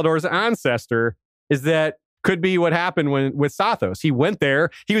 Salladhor's ancestor, is that could be what happened with Sathos. He went there.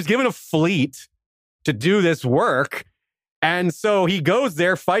 He was given a fleet to do this work. And so he goes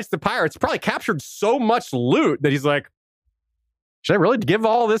there, fights the pirates, probably captured so much loot that he's like, should I really give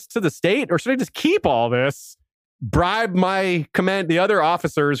all this to the state or should I just keep all this, bribe the other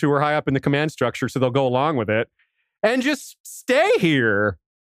officers who were high up in the command structure so they'll go along with it and just stay here?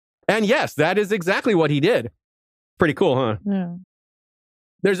 And yes, that is exactly what he did. Pretty cool, huh? Yeah.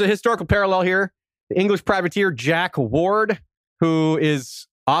 There's a historical parallel here. The English privateer Jack Ward, who is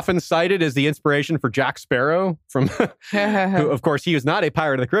often cited as the inspiration for Jack Sparrow from, who, of course, he was not a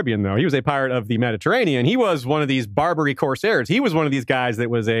pirate of the Caribbean, though. He was a pirate of the Mediterranean. He was one of these Barbary corsairs. He was one of these guys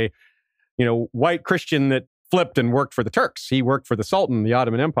that was a, white Christian that flipped and worked for the Turks. He worked for the Sultan, the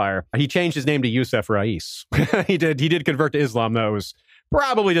Ottoman Empire. He changed his name to Yusuf Rais. He did convert to Islam, though. It was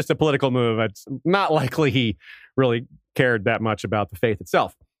probably just a political move. It's not likely he really cared that much about the faith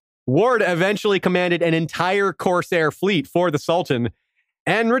itself. Ward eventually commanded an entire corsair fleet for the Sultan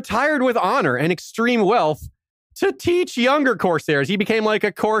and retired with honor and extreme wealth to teach younger corsairs. He became like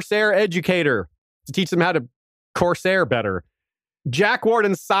a corsair educator to teach them how to corsair better. Jack Ward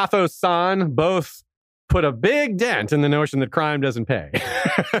and Sathos-san both put a big dent in the notion that crime doesn't pay.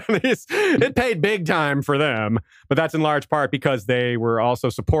 It paid big time for them, but that's in large part because they were also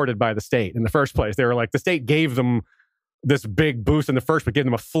supported by the state in the first place. They were like, the state gave them this big boost in the first, but gave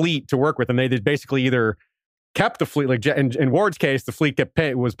them a fleet to work with, and they did basically either kept the fleet, like in Ward's case, the fleet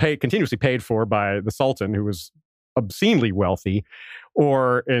was continuously paid for by the Sultan, who was obscenely wealthy,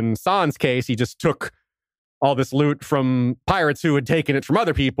 or in San's case, he just took all this loot from pirates who had taken it from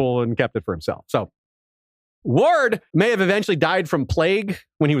other people and kept it for himself. So Ward may have eventually died from plague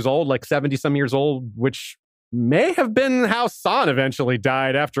when he was old, like 70-some years old, which may have been how San eventually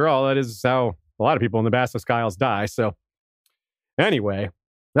died. After all, that is how a lot of people in the Basilisk Isles die. So anyway,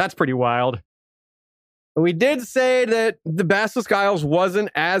 that's pretty wild. We did say that the Basilisk Isles wasn't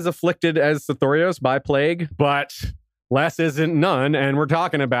as afflicted as Sithorios by plague, but less isn't none, and we're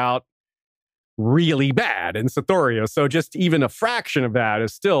talking about really bad in Sithorios. So just even a fraction of that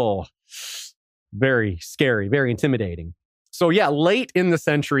is still very scary, very intimidating. So yeah, late in the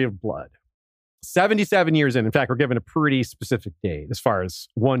Century of Blood, 77 years in fact, we're given a pretty specific date, as far as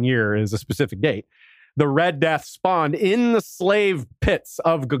 1 year is a specific date. The Red Death spawned in the slave pits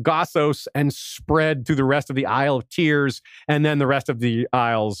of Gagasos and spread through the rest of the Isle of Tears, and then the rest of the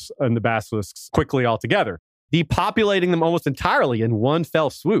isles and the basilisks quickly altogether, depopulating them almost entirely in one fell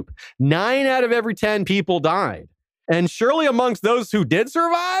swoop. 9 out of every 10 people died. And surely amongst those who did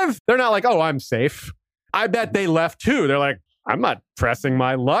survive, they're not like, oh, I'm safe. I bet they left too. They're like, I'm not pressing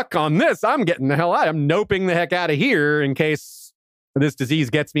my luck on this. I'm getting the hell out. I'm noping the heck out of here in case this disease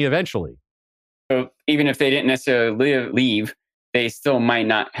gets me eventually. So even if they didn't necessarily leave, they still might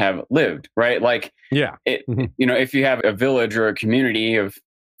not have lived, right? Like, yeah, if you have a village or a community of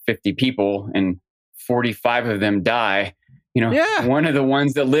 50 people and 45 of them die, one of the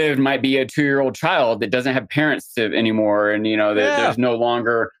ones that lived might be a 2-year-old child that doesn't have parents anymore. And, there's no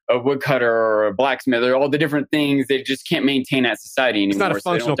longer a woodcutter or a blacksmith or all the different things. They just can't maintain that society anymore. It's not a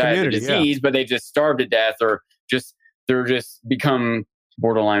functional community. Of the disease, but they just starve to death or they're just become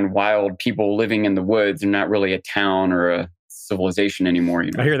borderline wild people living in the woods and not really a town or a civilization anymore.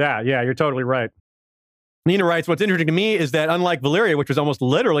 I hear that. Yeah, you're totally right. Nina writes, what's interesting to me is that unlike Valyria, which was almost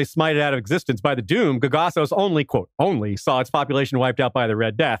literally smited out of existence by the Doom, Gagasos only, quote, only saw its population wiped out by the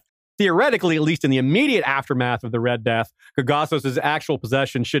Red Death. Theoretically, at least in the immediate aftermath of the Red Death, Gagasos' actual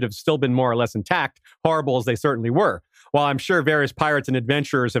possessions should have still been more or less intact, horrible as they certainly were. While I'm sure various pirates and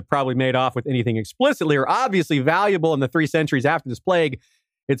adventurers have probably made off with anything explicitly or obviously valuable in the 3 centuries after this plague,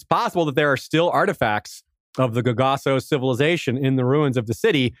 it's possible that there are still artifacts of the Gagasos civilization in the ruins of the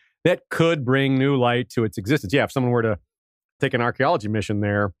city that could bring new light to its existence. Yeah, if someone were to take an archaeology mission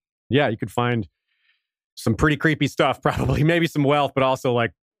there, yeah, you could find some pretty creepy stuff, probably. Maybe some wealth, but also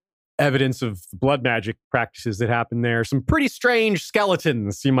like evidence of blood magic practices that happen there. Some pretty strange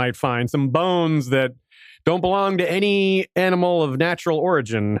skeletons you might find. Some bones that don't belong to any animal of natural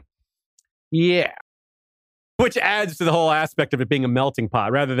origin. Yeah. Which adds to the whole aspect of it being a melting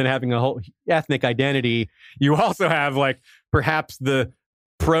pot. Rather than having a whole ethnic identity, you also have like perhaps the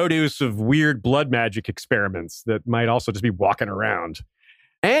produce of weird blood magic experiments that might also just be walking around.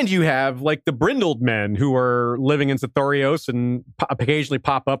 And you have like the brindled men who are living in Sithorios and occasionally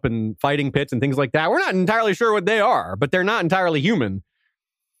pop up in fighting pits and things like that. We're not entirely sure what they are, but they're not entirely human.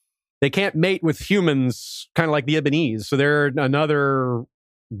 They can't mate with humans, kind of like the Ibbenese. So they're another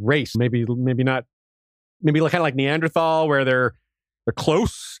race, maybe not, maybe kind of like Neanderthal, where they're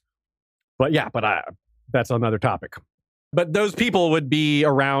close. But yeah, that's another topic. But those people would be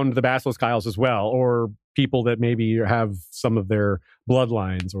around the Basilisk Isles as well, or people that maybe have some of their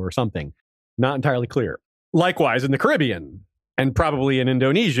bloodlines or something. Not entirely clear. Likewise, in the Caribbean and probably in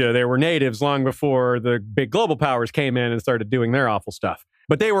Indonesia, there were natives long before the big global powers came in and started doing their awful stuff.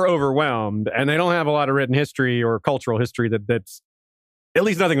 But they were overwhelmed, and they don't have a lot of written history or cultural history that's at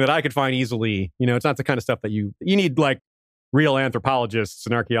least nothing that I could find easily. It's not the kind of stuff that you need like real anthropologists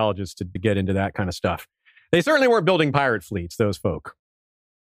and archaeologists to get into that kind of stuff. They certainly weren't building pirate fleets, those folk.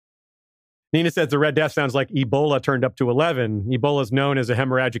 Nina says the Red Death sounds like Ebola turned up to 11. Ebola is known as a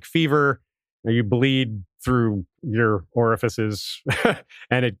hemorrhagic fever. You bleed through your orifices,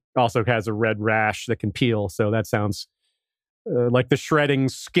 and it also has a red rash that can peel. So that sounds like the shredding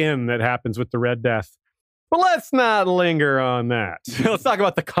skin that happens with the Red Death. But let's not linger on that. Let's talk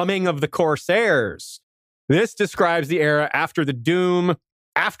about the coming of the Corsairs. This describes the era after the Doom,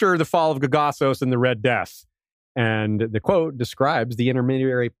 after the fall of Gagasos and the Red Death. And the quote describes the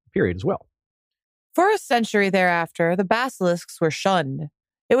intermediary period as well. For a century thereafter, the basilisks were shunned.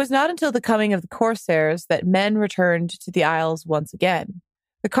 It was not until the coming of the Corsairs that men returned to the Isles once again.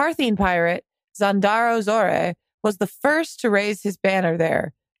 The Carthene pirate, Zandaro Zore, was the first to raise his banner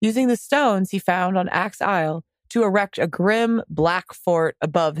there, using the stones he found on Axe Isle to erect a grim black fort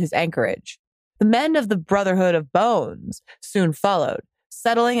above his anchorage. The men of the Brotherhood of Bones soon followed,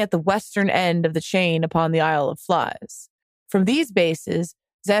 settling at the western end of the chain upon the Isle of Flies. From these bases,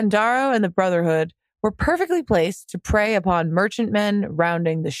 Zandaro and the Brotherhood were perfectly placed to prey upon merchantmen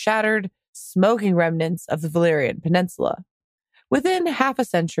rounding the shattered, smoking remnants of the Valyrian Peninsula. Within half a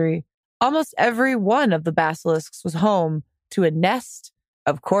century, almost every one of the basilisks was home to a nest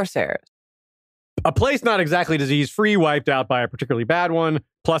of Corsairs. A place not exactly disease-free, wiped out by a particularly bad one,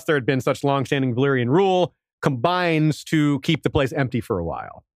 plus there had been such long-standing Valyrian rule, combines to keep the place empty for a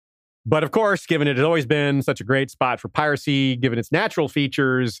while. But of course, given it had always been such a great spot for piracy, given its natural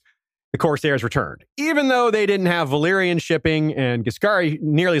features, the Corsairs returned. Even though they didn't have Valyrian shipping and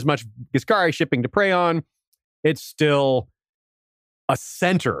nearly as much Giscari shipping to prey on, it's still a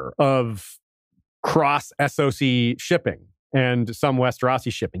center of cross-SOC shipping and some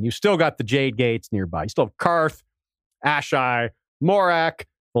Westerosi shipping. You still got the Jade Gates nearby. You still have Karth, Asshai, Morak,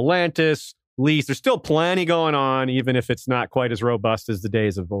 Volantis, Lys. There's still plenty going on, even if it's not quite as robust as the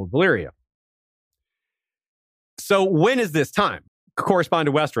days of old Valyria. So when is this time? Correspond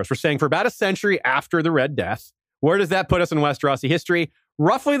to Westeros. We're saying for about a century after the Red Death. Where does that put us in Westerosi history?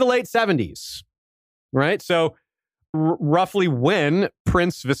 Roughly the late 70s, right? So roughly when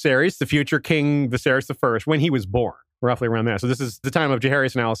Prince Viserys, the future King Viserys I, when he was born, roughly around there. So this is the time of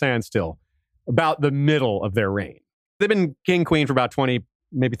Jaehaerys and Alysanne still, about the middle of their reign. They've been king, queen for about 20,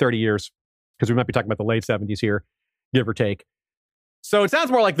 maybe 30 years, because we might be talking about the late 70s here, give or take. So it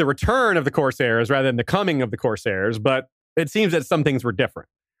sounds more like the return of the Corsairs rather than the coming of the Corsairs, but it seems that some things were different.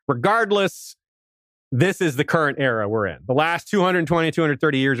 Regardless, this is the current era we're in. The last 220,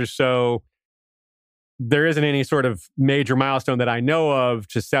 230 years or so, there isn't any sort of major milestone that I know of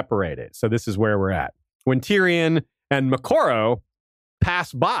to separate it. So this is where we're at. When Tyrion and Moqorro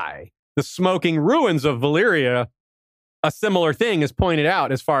pass by the smoking ruins of Valyria, a similar thing is pointed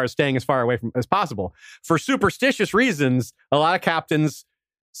out as far as staying as far away from as possible. For superstitious reasons, a lot of captains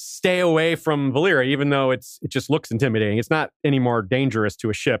stay away from Valyria, even though it just looks intimidating. It's not any more dangerous to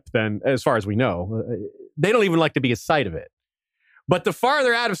a ship than, as far as we know. They don't even like to be a sight of it. But the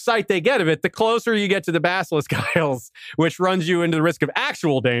farther out of sight they get of it, the closer you get to the Basilisk Isles, which runs you into the risk of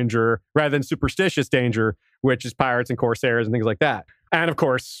actual danger rather than superstitious danger, which is pirates and corsairs and things like that. And of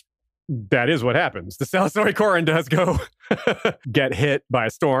course, that is what happens. The Selassori Corrin does go get hit by a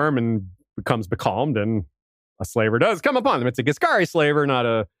storm and becomes becalmed, and a slaver does come upon them. It's a Giscari slaver, not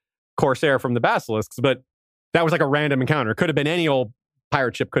a corsair from the Basilisks, but that was like a random encounter. It could have been any old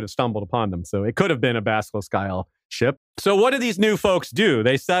pirate ship could have stumbled upon them. So it could have been a Basilisk Isle ship. So what do these new folks do?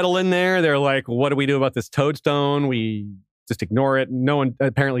 They settle in there. They're like, what do we do about this toadstone? We just ignore it. No one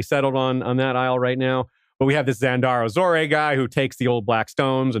apparently settled on that isle right now. But we have this Xandar Azore guy who takes the old black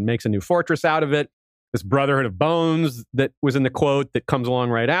stones and makes a new fortress out of it. This Brotherhood of Bones that was in the quote that comes along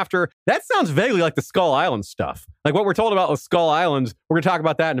right after. That sounds vaguely like the Skull Island stuff. Like what we're told about the Skull Islands. We're going to talk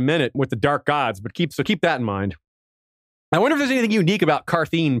about that in a minute with the Dark Gods, but keep that in mind. I wonder if there's anything unique about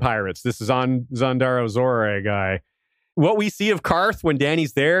Qartheen pirates. This is on Xandar Azore guy. What we see of Qarth when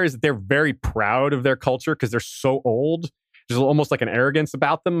Dany's there is that they're very proud of their culture because they're so old. There's almost like an arrogance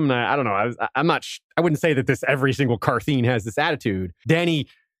about them. I don't know. I'm not. I wouldn't say that every single Qartheen has this attitude. Dany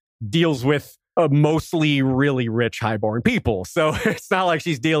deals with mostly really rich, highborn people, so it's not like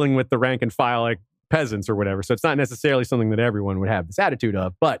she's dealing with the rank and file like peasants or whatever. So it's not necessarily something that everyone would have this attitude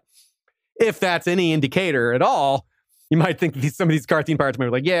of. But if that's any indicator at all, you might think that some of these Qartheen pirates might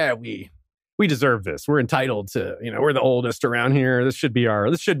be like, "Yeah, we deserve this. We're entitled to. We're the oldest around here. This should be our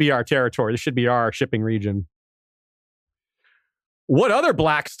territory. This should be our shipping region." What other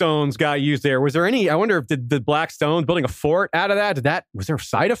black stones got used there? Was there any? I wonder if the black stones building a fort out of that? Was there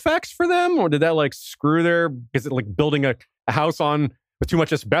side effects for them, or did that like screw their? Is it like building a house with too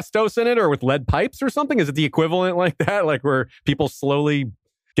much asbestos in it, or with lead pipes or something? Is it the equivalent like that, like where people slowly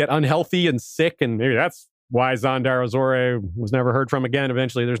get unhealthy and sick, and maybe that's why Xandar Azore was never heard from again.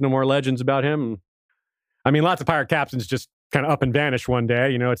 Eventually, there's no more legends about him. I mean, lots of pirate captains just kind of up and vanish one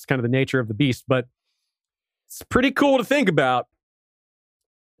day. It's kind of the nature of the beast, but it's pretty cool to think about.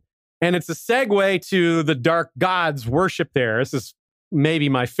 And it's a segue to the Dark Gods worship there. This is maybe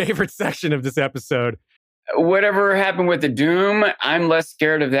my favorite section of this episode. Whatever happened with the Doom, I'm less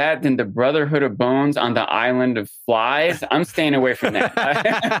scared of that than the Brotherhood of Bones on the Island of Flies. I'm staying away from that.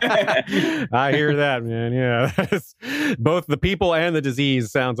 I hear that, man. Yeah. Both the people and the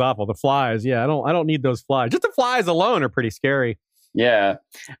disease sounds awful. The flies, yeah, I don't need those flies. Just the flies alone are pretty scary. Yeah.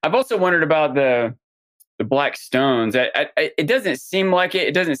 I've also wondered about the black stones. It doesn't seem like it.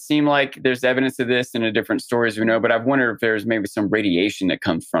 It doesn't seem like there's evidence of this in the different stories we know, but I've wondered if there's maybe some radiation that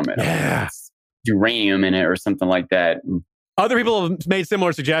comes from it. Yeah. Uranium in it or something like that. Other people have made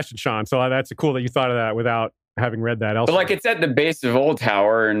similar suggestions, Sean. So that's cool that you thought of that without having read that elsewhere. But like it's at the base of Old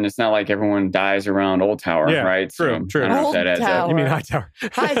Tower, and it's not like everyone dies around Old Tower, yeah, right? True. I don't know if that adds up. You mean High Tower?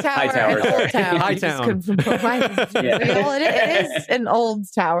 High Tower. And Old Town. High Town. Well, it is an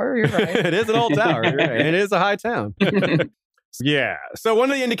old tower. You're right. It is an old tower. You're right. It is a high town. Yeah. So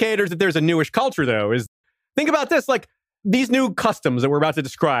one of the indicators that there's a newish culture, though, is think about this: like these new customs that we're about to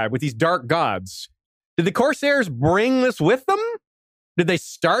describe with these dark gods. Did the Corsairs bring this with them? Did they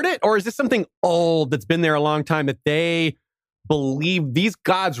start it? Or is this something old that's been there a long time that they believe these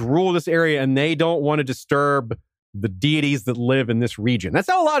gods rule this area and they don't want to disturb the deities that live in this region? That's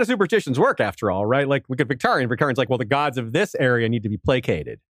how a lot of superstitions work, after all, right? Like, look at Victarion. Victarion's like, well, the gods of this area need to be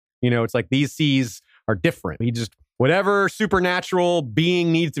placated. It's like these seas are different. Whatever supernatural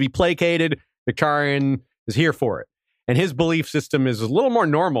being needs to be placated, Victarion is here for it. And his belief system is a little more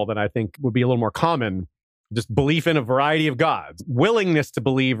normal than I think would be a little more common. Just belief in a variety of gods. Willingness to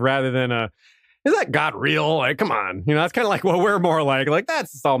believe rather than is that God real? Like, come on. That's kind of like what we're more like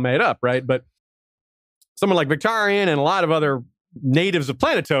that's all made up, right? But someone like Victarion and a lot of other natives of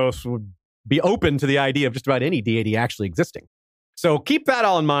Planetos would be open to the idea of just about any deity actually existing. So keep that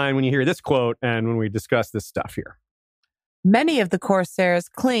all in mind when you hear this quote and when we discuss this stuff here. Many of the corsairs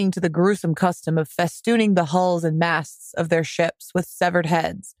cling to the gruesome custom of festooning the hulls and masts of their ships with severed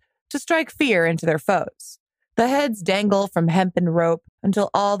heads to strike fear into their foes. The heads dangle from hempen rope until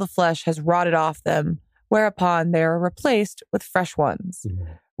all the flesh has rotted off them, whereupon they are replaced with fresh ones.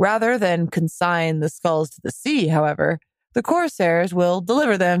 Rather than consign the skulls to the sea, however, the corsairs will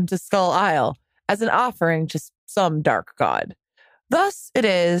deliver them to Skull Isle as an offering to some dark god. Thus it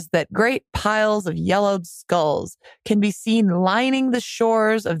is that great piles of yellowed skulls can be seen lining the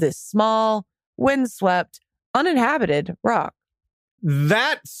shores of this small, windswept, uninhabited rock.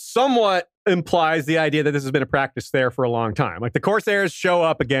 That somewhat implies the idea that this has been a practice there for a long time. Like the corsairs show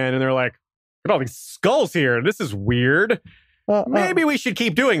up again and they're like, look at all these skulls here. This is weird. Maybe we should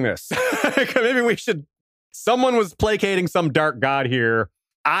keep doing this. Someone was placating some dark god here.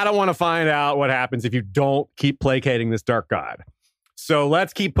 I don't want to find out what happens if you don't keep placating this dark god. So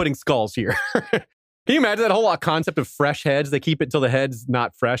let's keep putting skulls here. Can you imagine that whole concept of fresh heads? They keep it till the head's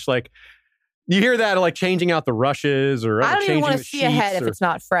not fresh. Like you hear that like changing out the rushes or I don't even want to the see a head if it's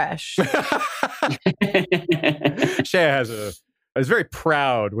not fresh. Shea is very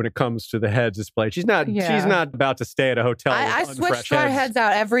proud when it comes to the heads displayed. She's not about to stay at a hotel. I switch dry heads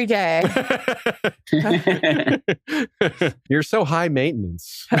out every day. You're so high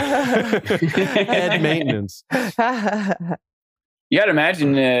maintenance. Head maintenance. You got to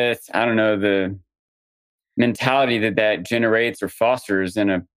imagine the mentality that generates or fosters in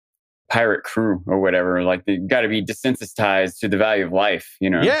a pirate crew or whatever. Like they got to be desensitized to the value of life, you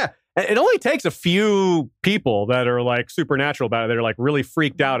know? Yeah. It only takes a few people that are like supernatural about it. They're like really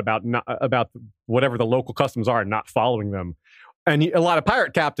freaked out about whatever the local customs are and not following them. And a lot of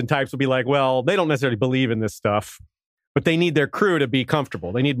pirate captain types will be like, well, they don't necessarily believe in this stuff, but they need their crew to be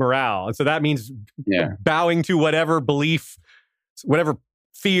comfortable. They need morale. And so that means bowing to whatever belief, whatever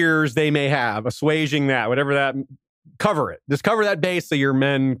fears they may have, assuaging that, whatever that, cover it. Just cover that base so your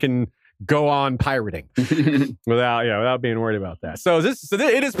men can go on pirating without being worried about that. So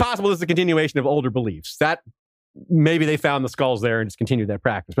it is possible this is a continuation of older beliefs. That maybe they found the skulls there and just continued that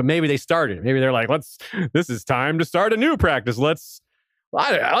practice. But maybe they started. Maybe they're like, this is time to start a new practice. Let's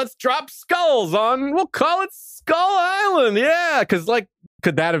drop skulls on, we'll call it Skull Island. Yeah, because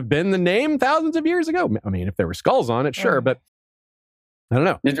could that have been the name thousands of years ago? I mean, if there were skulls on it, sure, but I don't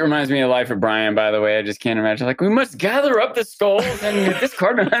know. It reminds me of Life of Brian, by the way. I just can't imagine. Like, we must gather up the skulls and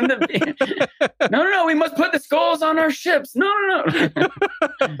discard them. No, we must put the skulls on our ships. No.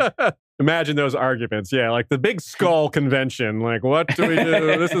 Imagine those arguments. Yeah, like the big skull convention. Like, what do we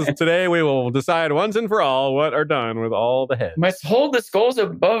do? Today we will decide once and for all what are done with all the heads. Must hold the skulls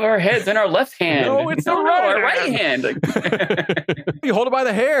above our heads in our left hand. No, it's our right hand. You hold it by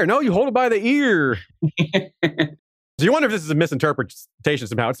the hair. No, you hold it by the ear. So you wonder if this is a misinterpretation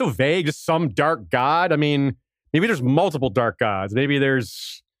somehow. It's so vague, just some dark god. I mean, maybe there's multiple dark gods. Maybe they're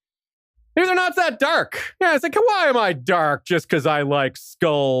not that dark. Yeah, it's like, why am I dark just because I like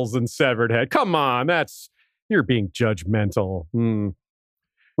skulls and severed head? Come on, you're being judgmental.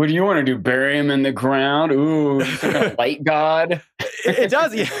 What do you want to do? Bury him in the ground? Ooh, he's like a light god. It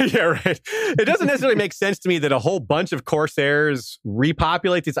does, yeah, right. It doesn't necessarily make sense to me that a whole bunch of corsairs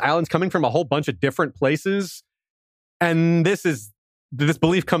repopulate these islands coming from a whole bunch of different places. And this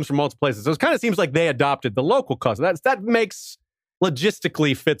belief comes from multiple places. So it kind of seems like they adopted the local custom. That makes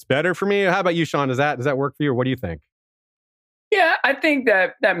logistically fits better for me. How about you, Sean? Does that work for you? Or what do you think? Yeah, I think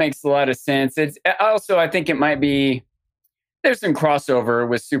that makes a lot of sense. It's also, I think it might be, there's some crossover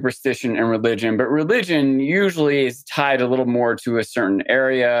with superstition and religion, but religion usually is tied a little more to a certain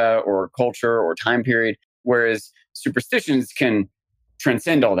area or culture or time period, whereas superstitions can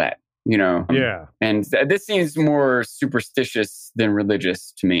transcend all that. You know, yeah, and this seems more superstitious than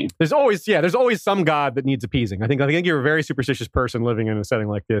religious to me. There's always some god that needs appeasing. I think you're a very superstitious person living in a setting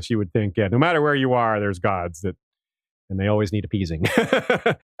like this. You would think, no matter where you are, there's gods and they always need appeasing.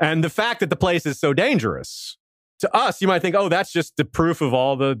 And the fact that the place is so dangerous to us, you might think, oh, that's just the proof of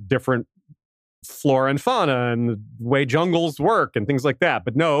all the different flora and fauna and the way jungles work and things like that.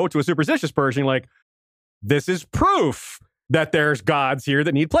 But no, to a superstitious person, like, this is proof that there's gods here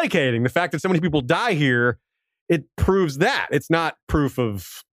that need placating. The fact that so many people die here, it proves that. It's not proof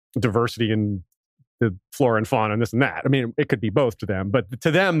of diversity in the flora and fauna and this and that. I mean, it could be both to them, but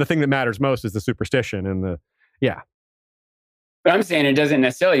to them, the thing that matters most is the superstition and yeah. But I'm saying it doesn't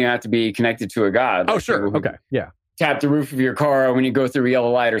necessarily have to be connected to a god. Oh, sure. Okay. Yeah. Tap the roof of your car when you go through a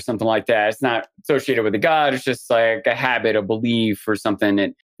yellow light or something like that. It's not associated with a god. It's just like a habit, a belief or something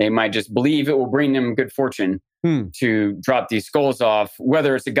that they might just believe it will bring them good fortune. To drop these skulls off,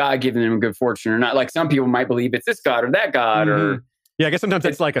 whether it's a god giving them good fortune or not. Like some people might believe it's this god or that god, or yeah, I guess sometimes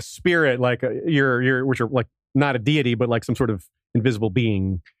it's like a spirit, like which are like not a deity, but like some sort of invisible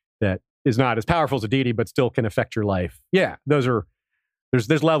being that is not as powerful as a deity, but still can affect your life. Yeah, there's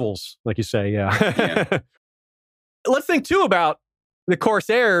levels, like you say. Yeah. Let's think too about the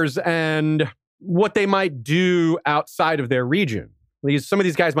Corsairs and what they might do outside of their region. Some of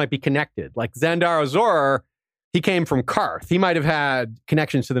these guys might be connected. Like Xandar Azor, he came from Karth. He might have had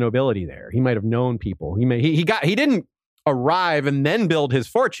connections to the nobility there. He might have known people. He didn't arrive and then build his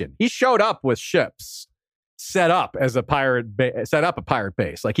fortune. He showed up with ships, set up a pirate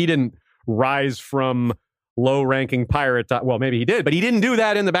base. Like he didn't rise from low-ranking pirate. Well, maybe he did, but he didn't do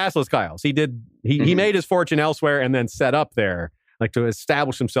that in the Basilisk Isles. He made his fortune elsewhere and then set up there, like to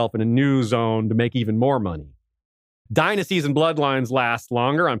establish himself in a new zone to make even more money. Dynasties and bloodlines last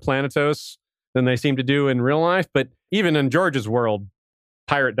longer on Planetos than they seem to do in real life, but even in George's world,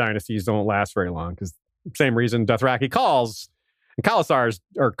 pirate dynasties don't last very long because same reason Dothraki Khals and Khalasars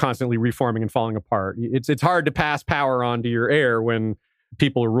are constantly reforming and falling apart. It's hard to pass power on to your heir when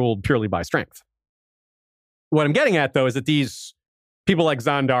people are ruled purely by strength. What I'm getting at, though, is that these people like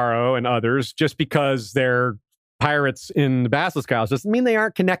Xandaro and others, just because they're pirates in the Basilisk Isles, doesn't mean they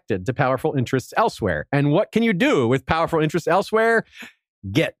aren't connected to powerful interests elsewhere. And what can you do with powerful interests elsewhere?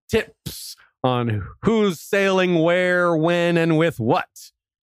 Get tips on who's sailing where, when, and with what.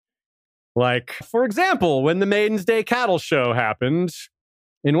 Like, for example, when the Maiden's Day Cattle Show happened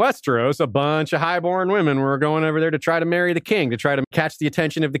in Westeros, a bunch of highborn women were going over there to try to marry the king, to try to catch the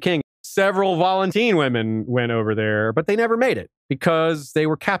attention of the king. Several Volantene women went over there, but they never made it because they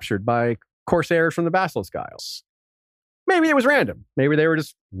were captured by Corsairs from the Basilisk Isles. Maybe it was random. Maybe they were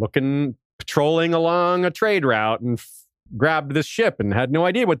just patrolling along a trade route and grabbed this ship and had no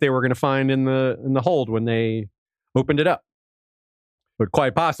idea what they were going to find in the hold when they opened it up. But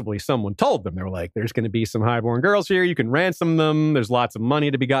quite possibly someone told them. They were like, there's going to be some highborn girls here. You can ransom them. There's lots of money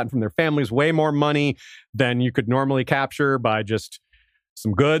to be gotten from their families, way more money than you could normally capture by just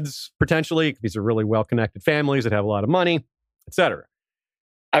some goods, potentially. These are really well-connected families that have a lot of money, etc.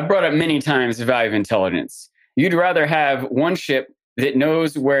 I've brought up many times the value of intelligence. You'd rather have one ship that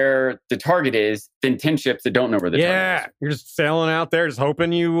knows where the target is than 10 ships that don't know where the target is. Yeah, you're just sailing out there, just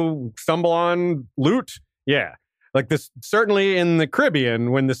hoping you stumble on loot. Yeah. Like this, certainly in the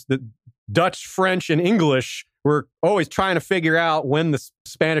Caribbean, when the Dutch, French, and English were always trying to figure out when the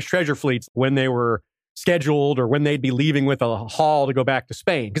Spanish treasure fleets, when they were scheduled or when they'd be leaving with a haul to go back to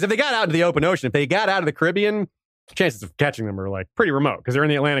Spain. Because if they got out into the open ocean, if they got out of the Caribbean, chances of catching them are like pretty remote because they're in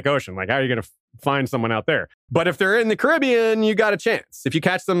the Atlantic Ocean. Like, how are you going to find someone out there? But if they're in the Caribbean, you got a chance. If you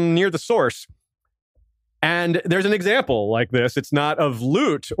catch them near the source. And there's an example like this. It's not of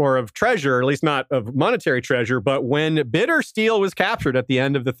loot or of treasure, at least not of monetary treasure, but when Bittersteel was captured at the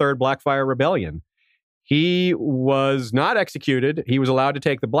end of the Third Blackfire Rebellion, he was not executed. He was allowed to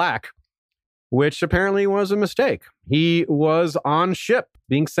take the black, which apparently was a mistake. He was on ship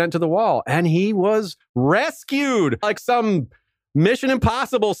being sent to the wall, and he was rescued like some Mission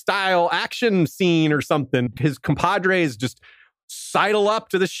Impossible style action scene or something. His compadres just sidle up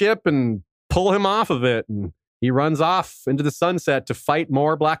to the ship and pull him off of it, and he runs off into the sunset to fight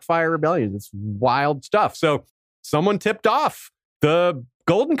more Blackfire Rebellion. It's wild stuff. So someone tipped off the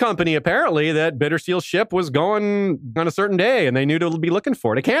Golden Company, apparently, that Bittersteel's ship was going on a certain day, and they knew to be looking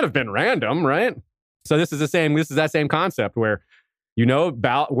for it. It can't have been random, right? So this is that same concept where you know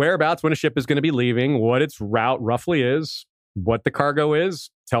about whereabouts when a ship is going to be leaving, what its route roughly is, what the cargo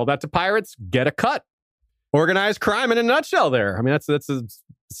is. Tell that to pirates, get a cut. Organized crime in a nutshell there. I mean, that's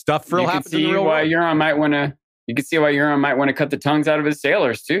stuff real happens in the real world. You can see why Euron might want to cut the tongues out of his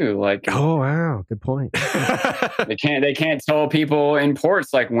sailors too. Like, oh wow, good point. they can't tell people in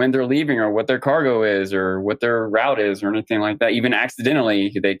ports like when they're leaving or what their cargo is or what their route is or anything like that. Even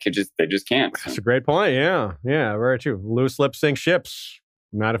accidentally, they just can't. That's a great point. Yeah, very true. Loose lip sync ships,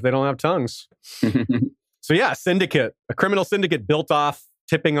 not if they don't have tongues. So yeah, a criminal syndicate built off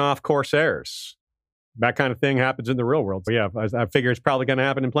tipping off Corsairs. That kind of thing happens in the real world. So yeah, I figure it's probably going to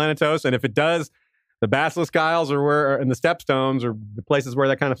happen in Planetos. And if it does, the Basilisk Isles and the Stepstones are the places where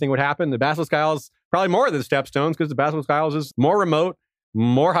that kind of thing would happen. The Basilisk Isles, probably more than the Stepstones, because the Basilisk Isles is more remote,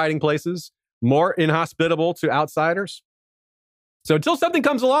 more hiding places, more inhospitable to outsiders. So until something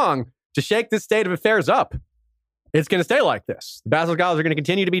comes along to shake this state of affairs up, it's going to stay like this. The Basilisk Isles are going to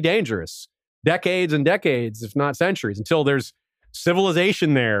continue to be dangerous. Decades and decades, if not centuries, until there's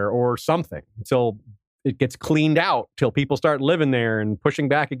civilization there or something, until it gets cleaned out, till people start living there and pushing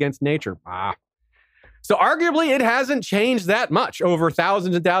back against nature. So arguably, it hasn't changed that much over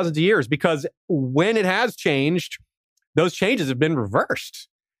thousands and thousands of years, because when it has changed, those changes have been reversed.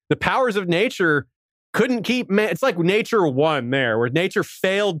 The powers of nature couldn't keep... It's like nature won there, where nature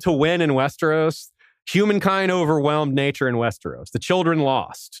failed to win in Westeros. humankind overwhelmed nature in Westeros. The children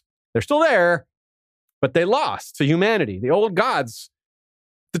lost. They're still there, but they lost to humanity. The old gods,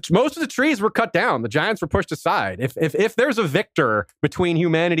 most of the trees were cut down. The giants were pushed aside. If there's a victor between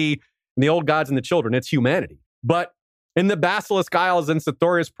humanity and the old gods and the children, it's humanity. But in the Basilisk Isles and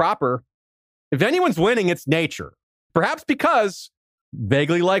Sithorius proper, if anyone's winning, it's nature. Perhaps because,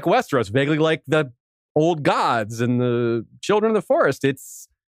 vaguely like Westeros, vaguely like the old gods and the children of the forest, it's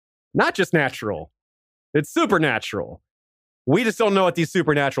not just natural. It's supernatural. We just don't know what these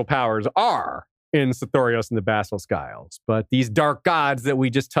supernatural powers are in Sithorios and the Basilisk Isles. But these dark gods that we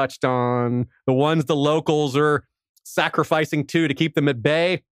just touched on, the ones the locals are sacrificing to keep them at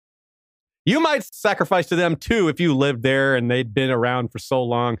bay, you might sacrifice to them too if you lived there and they'd been around for so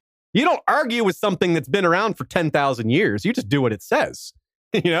long. You don't argue with something that's been around for 10,000 years. You just do what it says,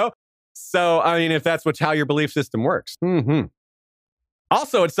 So, I mean, if that's how your belief system works. Mm-hmm.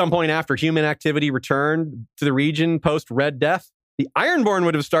 Also, at some point after human activity returned to the region post-Red Death, the Ironborn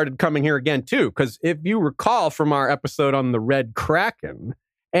would have started coming here again, too. Because if you recall from our episode on the Red Kraken,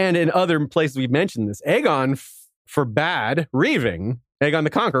 and in other places we've mentioned this, Aegon forbade reaving. Aegon the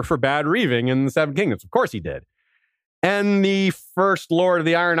Conqueror forbade reaving in the Seven Kingdoms. Of course he did. And the first Lord of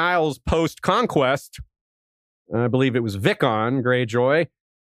the Iron Isles post-conquest, I believe it was Vicon Greyjoy,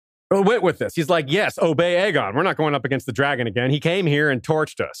 went with this. He's like, yes, obey Aegon. We're not going up against the dragon again. He came here and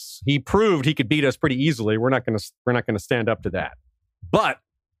torched us. He proved he could beat us pretty easily. We're not going to stand up to that. But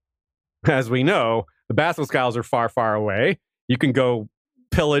as we know, the Basilisk Isles are far, far away. You can go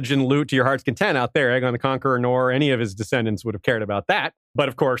pillage and loot to your heart's content out there. Aegon the Conqueror nor any of his descendants would have cared about that. But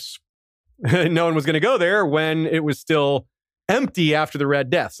of course, no one was going to go there when it was still empty after the Red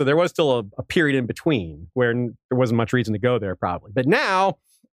Death. So there was still a period in between where there wasn't much reason to go there, probably. But now,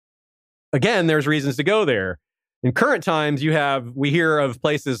 again, there's reasons to go there. In current times, we hear of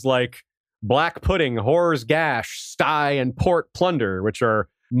places like Black Pudding, Horror's Gash, Stye, and Port Plunder, which are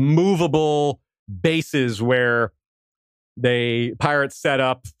movable bases where pirates set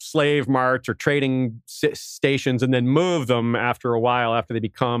up slave marts or trading stations and then move them after a while, after they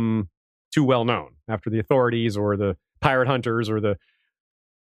become too well known, after the authorities or the pirate hunters or the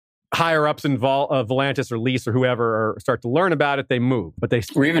higher ups in Volantis or Lys or whoever start to learn about it, they move. But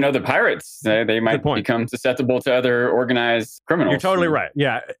or even other pirates. They might become susceptible to other organized criminals. You're totally right.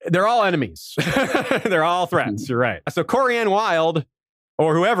 Yeah, they're all enemies. They're all threats. You're right. So Corianne Wild,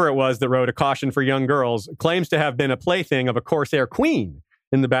 or whoever it was that wrote A Caution for Young Girls, claims to have been a plaything of a Corsair queen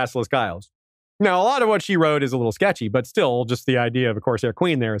in the Basilisk Isles. Now, a lot of what she wrote is a little sketchy, but still, just the idea of a Corsair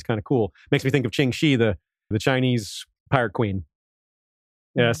queen there is kind of cool. Makes me think of Qing Shi, the Chinese pirate queen.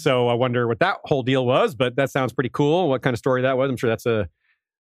 Yeah, so I wonder what that whole deal was, but that sounds pretty cool. What kind of story that was? I'm sure that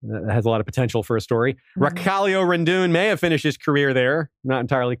has a lot of potential for a story. Mm-hmm. Racalio Rendoon may have finished his career there. Not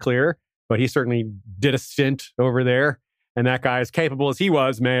entirely clear, but he certainly did a stint over there. And that guy, as capable as he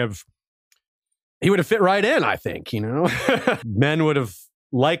was, he would have fit right in, I think, Men would have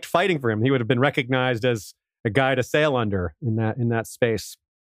liked fighting for him. He would have been recognized as a guy to sail under in that space.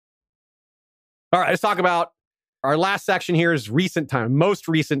 All right, let's talk about our last section here is most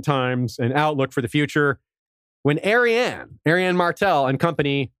recent times, and outlook for the future. When Arianne Martell and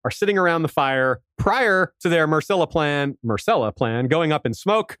company are sitting around the fire prior to their Myrcella plan going up in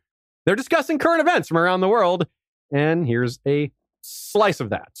smoke, they're discussing current events from around the world, and here's a slice of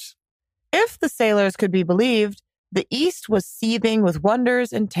that. If the sailors could be believed, the East was seething with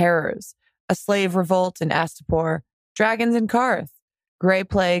wonders and terrors. A slave revolt in Astapor, dragons in Karth, Grey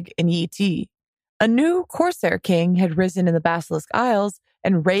Plague in Yi. A new Corsair king had risen in the Basilisk Isles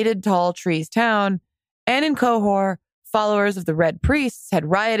and raided Tall Trees Town, and in Qohor, followers of the Red Priests had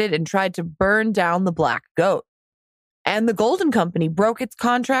rioted and tried to burn down the Black Goat. And the Golden Company broke its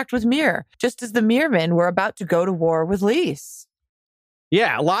contract with Myr, just as the Myrmen were about to go to war with Lys.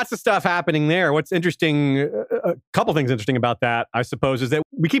 Yeah, lots of stuff happening there. What's interesting, a couple things interesting about that, I suppose, is that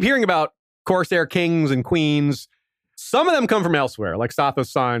we keep hearing about Corsair kings and queens. Some of them come from elsewhere, like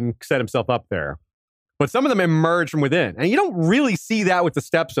Sathos San set himself up there. But some of them emerge from within. And you don't really see that with the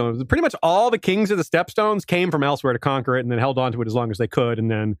Stepstones. Pretty much all the kings of the Stepstones came from elsewhere to conquer it and then held on to it as long as they could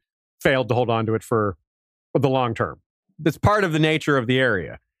and then failed to hold on to it for the long term. That's part of the nature of the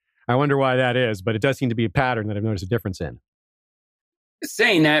area. I wonder why that is, but it does seem to be a pattern that I've noticed a difference in.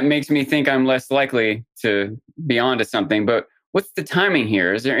 Saying that makes me think I'm less likely to be onto something, but what's the timing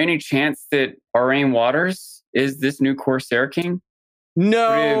here? Is there any chance that Aurane Waters is this new Corsair king?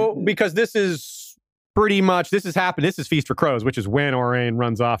 No, because this has happened. This is Feast for Crows, which is when Aurane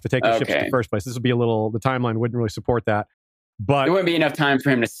runs off to take the ships in the first place. This would be the timeline wouldn't really support that. But there wouldn't be enough time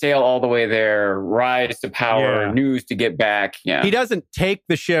for him to sail all the way there, rise to power, news to get back. Yeah. He doesn't take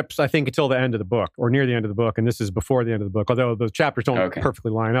the ships, I think, until the end of the book or near the end of the book. And this is before the end of the book, although the chapters don't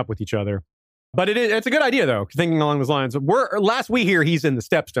perfectly line up with each other. But it's a good idea, though, thinking along those lines. Last we hear, he's in the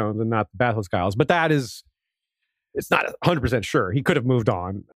Stepstones and not the Basilisk Isles. But it's not 100% sure. He could have moved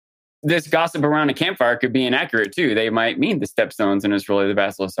on. This gossip around a campfire could be inaccurate, too. They might mean the Stepstones and it's really the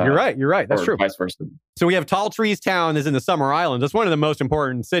Basilisk Isles. You're right. That's true. Vice versa. So we have Tall Trees Town is in the Summer Islands. That's one of the most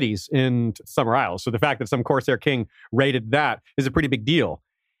important cities in Summer Isles. So the fact that some Corsair king raided that is a pretty big deal.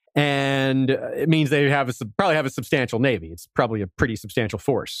 And it means they probably have a substantial navy. It's probably a pretty substantial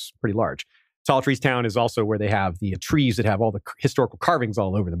force, pretty large. Tall Trees Town is also where they have the trees that have all the historical carvings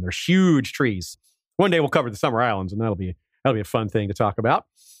all over them. They're huge trees. One day we'll cover the Summer Islands, and that'll be a fun thing to talk about.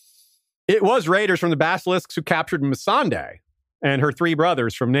 It was raiders from the Basilisks who captured Missandei and her 3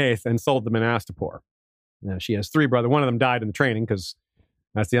 brothers from Neith and sold them in Astapor. Now, she has 3 brothers. One of them died in the training because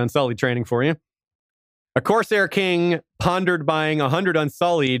that's the Unsullied training for you. A Corsair king pondered buying 100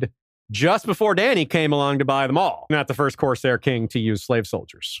 Unsullied just before Dany came along to buy them all. Not the first Corsair king to use slave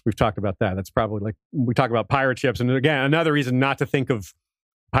soldiers. We've talked about that. That's probably like, we talk about pirate ships. And again, another reason not to think of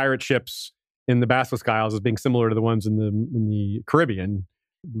pirate ships in the Basilisk Isles as being similar to the ones in the Caribbean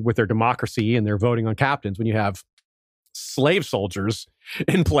with their democracy and their voting on captains when you have slave soldiers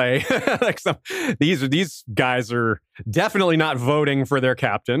in play. Like these guys are definitely not voting for their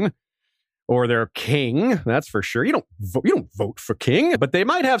captain or their king, that's for sure. You don't vote for king, but they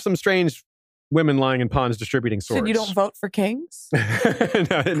might have some strange women lying in ponds distributing swords. So you don't vote for kings? No,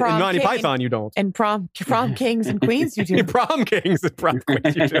 in Monty Python, you don't. And prom kings and queens, you do. Prom kings and prom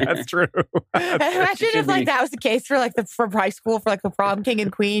queens, you do. That's true. Imagine if that was the case for from high school for the prom king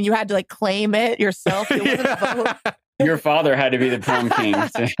and queen. You had to claim it yourself. It wasn't a vote. Your father had to be the prom king. I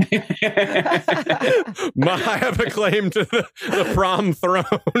have a claim to the prom throne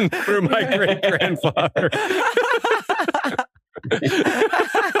through my great-grandfather.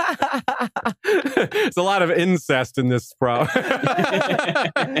 There's a lot of incest in this prom.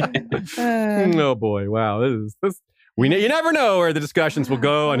 Oh boy, wow. This you never know where the discussions will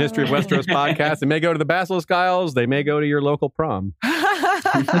go on History of Westeros podcast. They may go to the Basilisk Isles. They may go to your local prom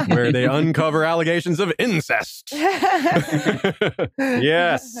where they uncover allegations of incest.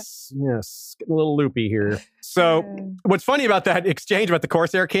 Yes. Getting a little loopy here. So what's funny about that exchange about the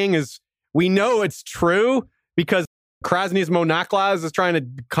Corsair King is we know it's true because Krasny's Monaklas is trying to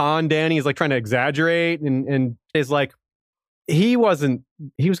con Dany. He's trying to exaggerate and is he was going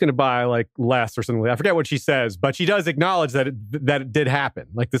to buy less or something. I forget what she says, but she does acknowledge that it did happen.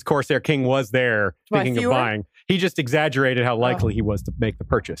 This Corsair King was there thinking of buying. He just exaggerated how likely he was to make the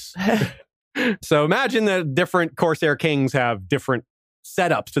purchase. So imagine that different Corsair Kings have different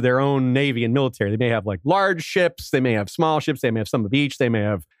setups to their own navy and military. They may have large ships. They may have small ships. They may have some of each. They may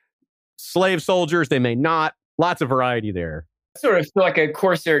have slave soldiers. They may not. Lots of variety there. I sort of feel like a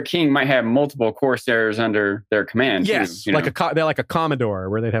Corsair king might have multiple Corsairs under their command. Yes, too, they're like a Commodore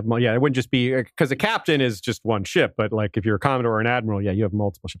where they'd have, it wouldn't just be, because a captain is just one ship, but if you're a Commodore or an Admiral, you have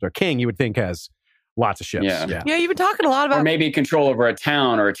multiple ships. Or a king, you would think, has lots of ships. Yeah, you've been talking a lot about... Or maybe control over a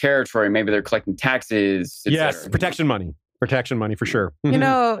town or a territory. Maybe they're collecting taxes, yes, protection money. Protection money for sure.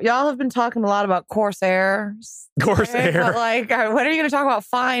 Y'all have been talking a lot about Corsairs. Corsair. But when are you going to talk about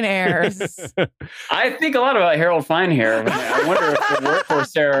fine airs? I think a lot about Harold Finehair. I wonder if the word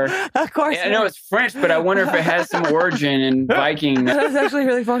Corsair... I know it's French, but I wonder if it has some origin in Viking. That's actually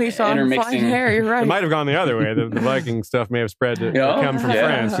really funny, Sean. Fine hair, you're right. It might have gone the other way. The Viking stuff may have spread to come from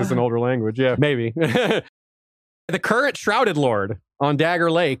France. It's an older language. Yeah, maybe. The current Shrouded Lord on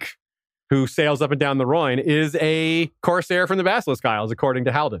Dagger Lake, who sails up and down the Rhoyne, is a Corsair from the Basilisk Isles, according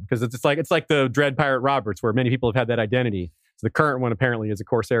to Haldon. Because it's like the Dread Pirate Roberts, where many people have had that identity. So the current one apparently is a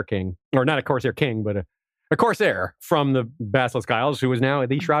Corsair king, or not a Corsair king, but a Corsair from the Basilisk Isles, who is now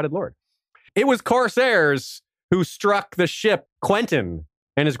the Shrouded Lord. It was Corsairs who struck the ship Quentin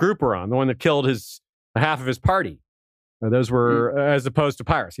and his group were on, the one that killed half of his party. Those were, as opposed to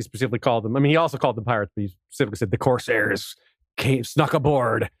pirates. He specifically called them, he also called them pirates, but he specifically said the Corsairs snuck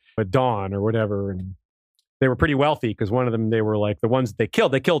aboard at dawn or whatever, and they were pretty wealthy because one of them, they were the ones that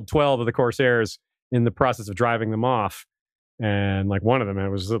they killed 12 of the Corsairs in the process of driving them off, and one of them, it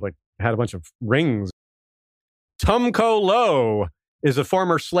was had a bunch of rings. Tumco Low is a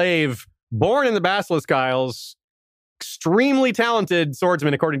former slave born in the Basilisk Isles, extremely talented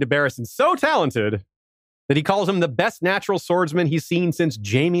swordsman according to Barristan, so talented that he calls him the best natural swordsman he's seen since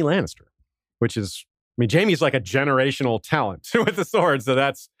Jaime Lannister, which is, Jaime's a generational talent with the sword, so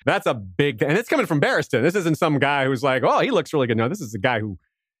that's a big thing. And it's coming from Barristan. This isn't some guy who's oh, he looks really good. No, this is a guy who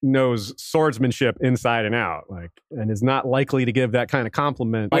knows swordsmanship inside and out, and is not likely to give that kind of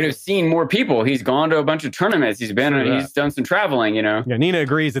compliment. Might have seen more people. He's gone to a bunch of tournaments. He's done some traveling, Yeah, Nina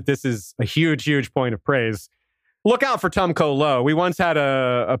agrees that this is a huge, huge point of praise. Look out for Tumco Low. We once had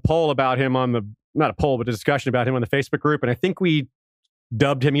a poll about him not a poll, but a discussion about him on the Facebook group, and I think we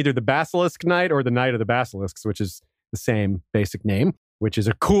dubbed him either the Basilisk Knight or the Knight of the Basilisks, which is the same basic name, which is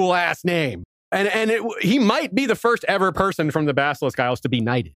a cool ass name. And he might be the first ever person from the Basilisk Isles to be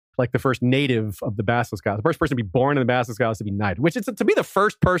knighted, like the first native of the Basilisk Isles, the first person to be born in the Basilisk Isles to be knighted, which is to be the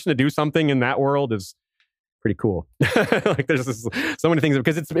first person to do something in that world is pretty cool. There's so many things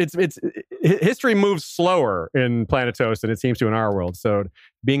because it's history moves slower in Planetos than it seems to in our world. So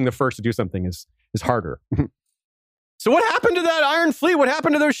being the first to do something is harder. So what happened to that Iron Fleet? What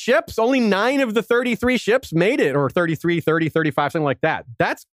happened to those ships? Only 9 of the 33 ships made it, or 33, 30, 35, something like that.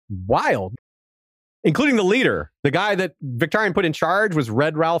 That's wild. Including the leader. The guy that Victarion put in charge was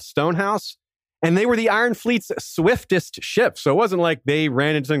Red Ralph Stonehouse. And they were the Iron Fleet's swiftest ships. So it wasn't like they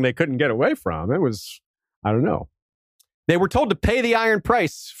ran into something they couldn't get away from. It was, I don't know. They were told to pay the iron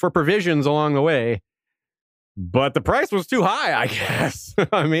price for provisions along the way. But the price was too high, I guess.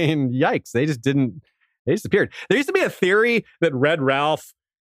 I mean, yikes. They disappeared. There used to be a theory that Red Ralph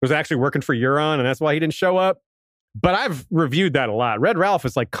was actually working for Euron, and that's why he didn't show up. But I've reviewed that a lot. Red Ralph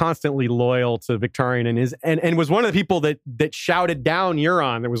is constantly loyal to Victarion and was one of the people that shouted down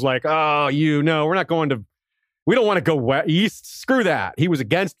Euron. That was like, oh, we're not going to, we don't want to go east. Screw that. He was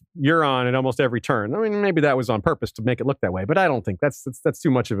against Euron at almost every turn. I mean, maybe that was on purpose to make it look that way, but I don't think that's too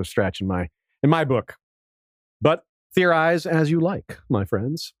much of a stretch in my book. But theorize as you like, my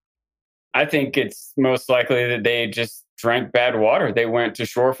friends. I think it's most likely that they just drank bad water. They went to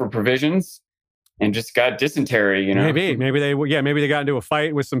shore for provisions and just got dysentery, Maybe they got into a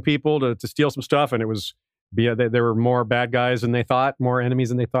fight with some people to steal some stuff, and it was there were more bad guys than they thought, more enemies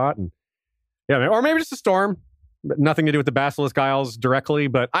than they thought, and or maybe just a storm, but nothing to do with the Basilisk Isles directly.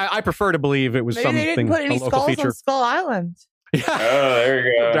 But I prefer to believe it was maybe something. They didn't put any skulls feature on Skull Island. Yeah. Oh, there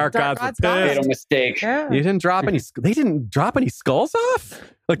you go. Dark Gods were Made pissed. a mistake. Yeah. You didn't drop any. They didn't drop any skulls off.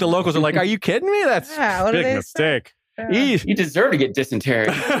 Like the locals are like, "Are you kidding me? That's what big did they mistake." say? You deserve to get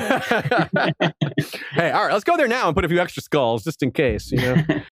dysentery. Hey, all right, let's go there now and put a few extra skulls just in case,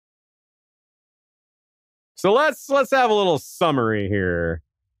 So let's have a little summary here.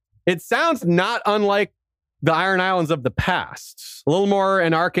 It sounds not unlike the Iron Islands of the past. A little more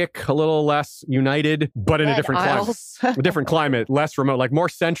anarchic, a little less united, but in a different climate. A different climate, less remote, like more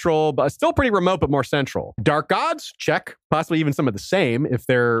central, but still pretty remote, but more central. Dark gods, check. Possibly even some of the same if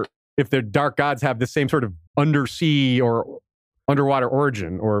the dark gods have the same sort of undersea or underwater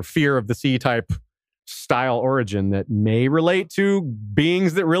origin or fear of the sea type style origin that may relate to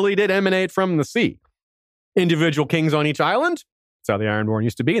beings that really did emanate from the sea. Individual kings on each island. That's how the Ironborn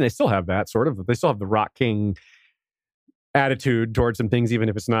used to be, and they still have that sort of. They still have the Rock King attitude towards some things, even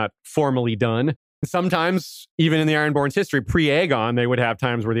if it's not formally done. Sometimes, even in the Ironborn's history, pre-Aegon, they would have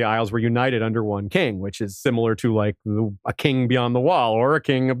times where the Isles were united under one king, which is similar to like a king beyond the wall or a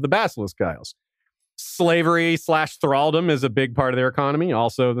king of the Basilisk Isles. Slavery / thraldom is a big part of their economy,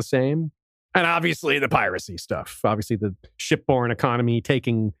 also the same. And obviously the piracy stuff. Obviously the shipborne economy,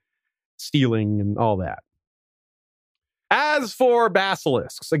 stealing, and all that. As for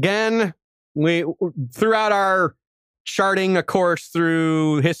basilisks, again, we throughout our charting a course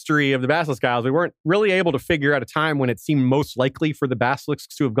through history of the Basilisk Isles, we weren't really able to figure out a time when it seemed most likely for the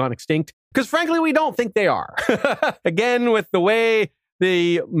basilisks to have gone extinct. Because frankly, we don't think they are. Again, with the way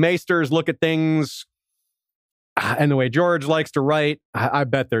the maesters look at things and the way George likes to write, I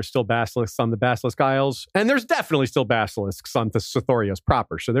bet there's still basilisks on the Basilisk Isles. And there's definitely still basilisks on the Sithorios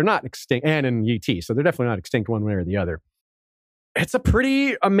proper. So they're not extinct, and in UT. So they're definitely not extinct one way or the other. It's a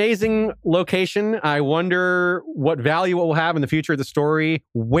pretty amazing location. I wonder what value it will have in the future of the story.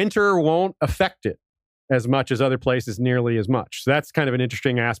 Winter won't affect it as much as other places, nearly as much. So that's kind of an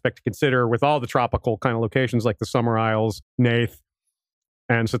interesting aspect to consider with all the tropical kind of locations like the Summer Isles, Nath,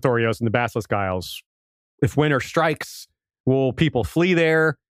 and Sithorios, and the Basilisk Isles. If winter strikes, will people flee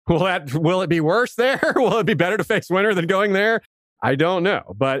there? Will it be worse there? Will it be better to face winter than going there? I don't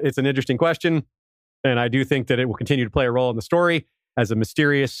know, but it's an interesting question. And I do think that it will continue to play a role in the story as a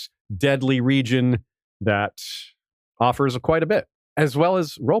mysterious, deadly region that offers quite a bit. as well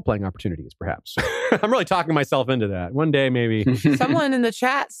as role-playing opportunities, perhaps. I'm really talking myself into that. One day, maybe. Someone in the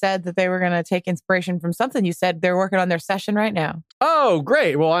chat said that they were going to take inspiration from something you said. They're working on their session right now. Oh,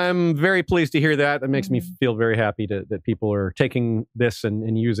 great. Well, I'm very pleased to hear that. That makes me feel very happy that people are taking this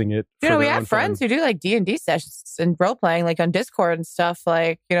and using it. You know, we have friends who do like D&D sessions and role-playing, like on Discord and stuff.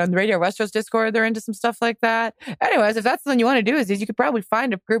 Like, you know, in the Radio Westeros Discord, they're into some stuff like that. Anyways, if that's something you want to do, is you could probably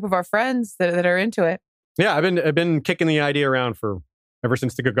find a group of our friends that are into it. Yeah, I've been kicking the idea around ever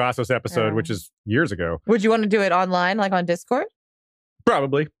since the Gagassos episode, whiach is years ago. Would you want to do it online, like on Discord?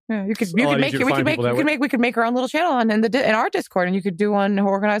 Probably. Yeah, we could make our own little channel in our Discord, and you could do one,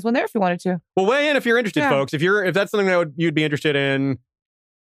 organize one there if you wanted to. Well, weigh in if you're interested, folks. If that's something that you'd be interested in,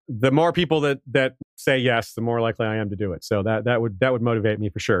 the more people that say yes, the more likely I am to do it. So that would motivate me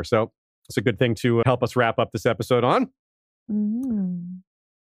for sure. So it's a good thing to help us wrap up this episode on. Mm-hmm.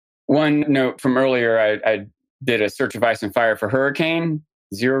 One note from earlier, I did a search of ice and fire for hurricane.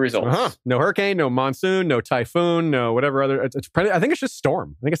 0 results. No hurricane, no monsoon, no typhoon, no whatever other. I think it's just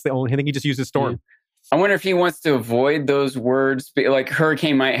storm. I think he just uses storm. I wonder if he wants to avoid those words. Like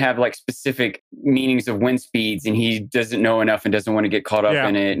hurricane might have like specific meanings of wind speeds, and he doesn't know enough and doesn't want to get caught up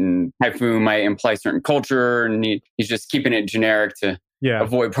in it. And typhoon might imply certain culture, and he's just keeping it generic to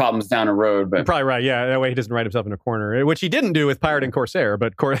avoid problems down the road. But you're probably right. Yeah, that way he doesn't write himself in a corner, which he didn't do with Pirate and Corsair.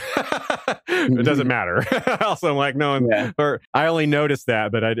 But it doesn't matter. Also, I'm like, no, or I only noticed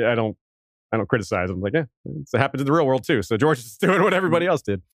that, but I don't criticize him. I'm like, it happens in the real world too. So George is doing what everybody else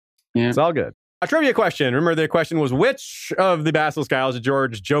did. Yeah, it's all good. A trivia question. Remember, the question was, which of the Basilisk Isles did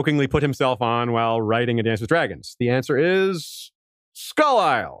George jokingly put himself on while writing A Dance with Dragons? The answer is Skull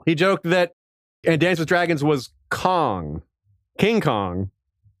Isle. He joked that A Dance with Dragons was Kong, King Kong,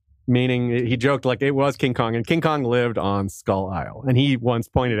 meaning he joked like it was King Kong, and King Kong lived on Skull Isle. And he once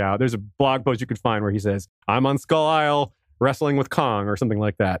pointed out, there's a blog post you could find where he says, I'm on Skull Isle wrestling with Kong or something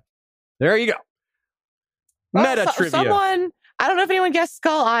like that. There you go. Meta trivia. I don't know if anyone guessed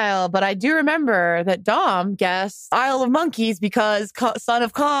Skull Isle, but I do remember that Dom guessed Isle of Monkeys because son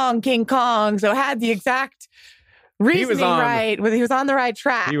of Kong, King Kong, so had the exact reasoning right. He was on the right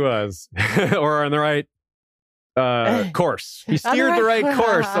track. He was. Or on the right course. He steered the right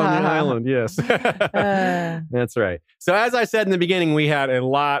course on the island. Yes. That's right. So as I said in the beginning, we had a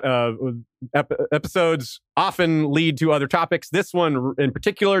lot of episodes often lead to other topics. This one in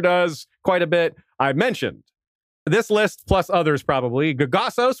particular does quite a bit. I mentioned this list, plus others probably.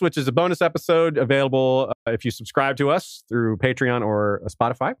 Gagassos, which is a bonus episode available if you subscribe to us through Patreon or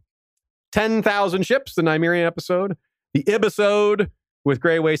Spotify. 10,000 Ships, the Nymerian episode. The Ibisode with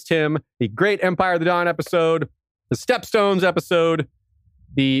Grey Waste Tim. The Great Empire of the Dawn episode. The Stepstones episode.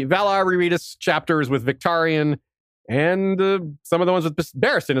 The Valar Rereadus chapters with Victarion. And some of the ones with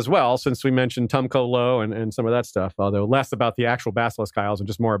Barristan as well, since we mentioned Tumco Low and some of that stuff. Although less about the actual Basilisk Isles and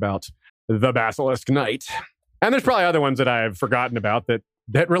just more about the Basilisk Knight. And there's probably other ones that I've forgotten about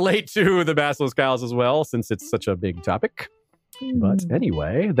that relate to the Basilisk Isles as well, since it's such a big topic. But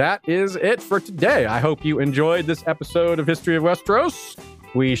anyway, that is it for today. I hope you enjoyed this episode of History of Westeros.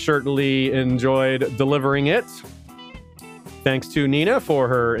 We certainly enjoyed delivering it. Thanks to Nina for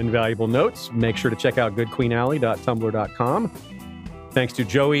her invaluable notes. Make sure to check out goodqueenalley.tumblr.com. Thanks to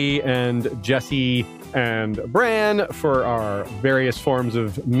Joey and Jesse and Bran for our various forms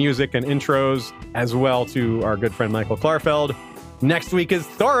of music and intros, as well to our good friend Michael Klarfeld. Next week is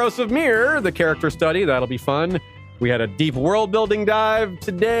Thoros of Myr, the character study. That'll be fun. We had a deep world building dive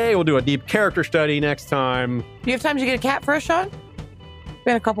today. We'll do a deep character study next time. Do you have time to get a cat for us, Sean? It's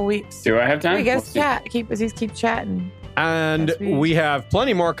been a couple weeks. Do I have time? I guess cat. Keep chatting. And we have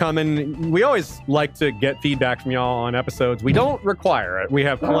plenty more coming. We always like to get feedback from y'all on episodes. We don't require it. We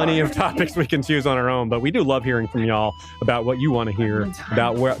have plenty of topics we can choose on our own, but we do love hearing from y'all about what you want to hear,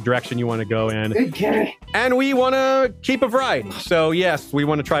 about what direction you want to go in. Okay. And we want to keep a variety. So yes, we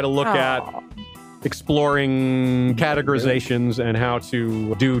want to try to look at exploring categorizations and how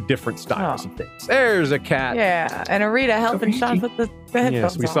to do different styles of things. There's a cat. Yeah, and Rita helping Sean put the headphones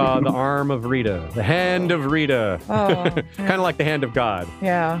Yes, we saw the arm of Rita, the hand of Rita. Oh, kind of like the hand of God.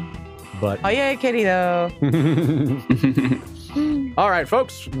 Yeah. But oh yeah, kitty though. All right,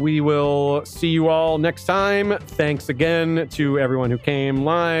 folks, we will see you all next time. Thanks again to everyone who came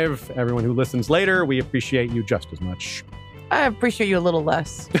live, everyone who listens later. We appreciate you just as much. I appreciate you a little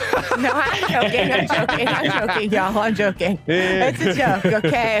less. No, I'm joking, y'all. I'm joking. It's a joke.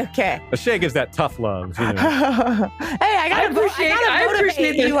 Okay. Shay gives that tough love. You know. Hey, I gotta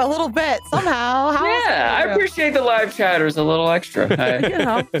motivate you a little bit somehow. I appreciate the live chatters a little extra.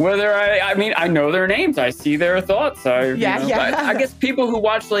 Whether I know their names, I see their thoughts. I guess people who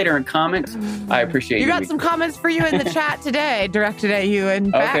watch later and comment, I appreciate you. Got some comments for you in the chat today, directed at you,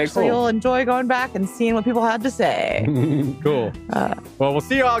 and back, so you'll enjoy going back and seeing what people had to say. Cool. Well, we'll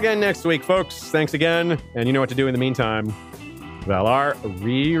see you all again next week, folks. Thanks again, and you know what to do in the meantime. Valar,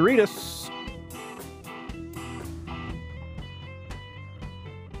 reread us.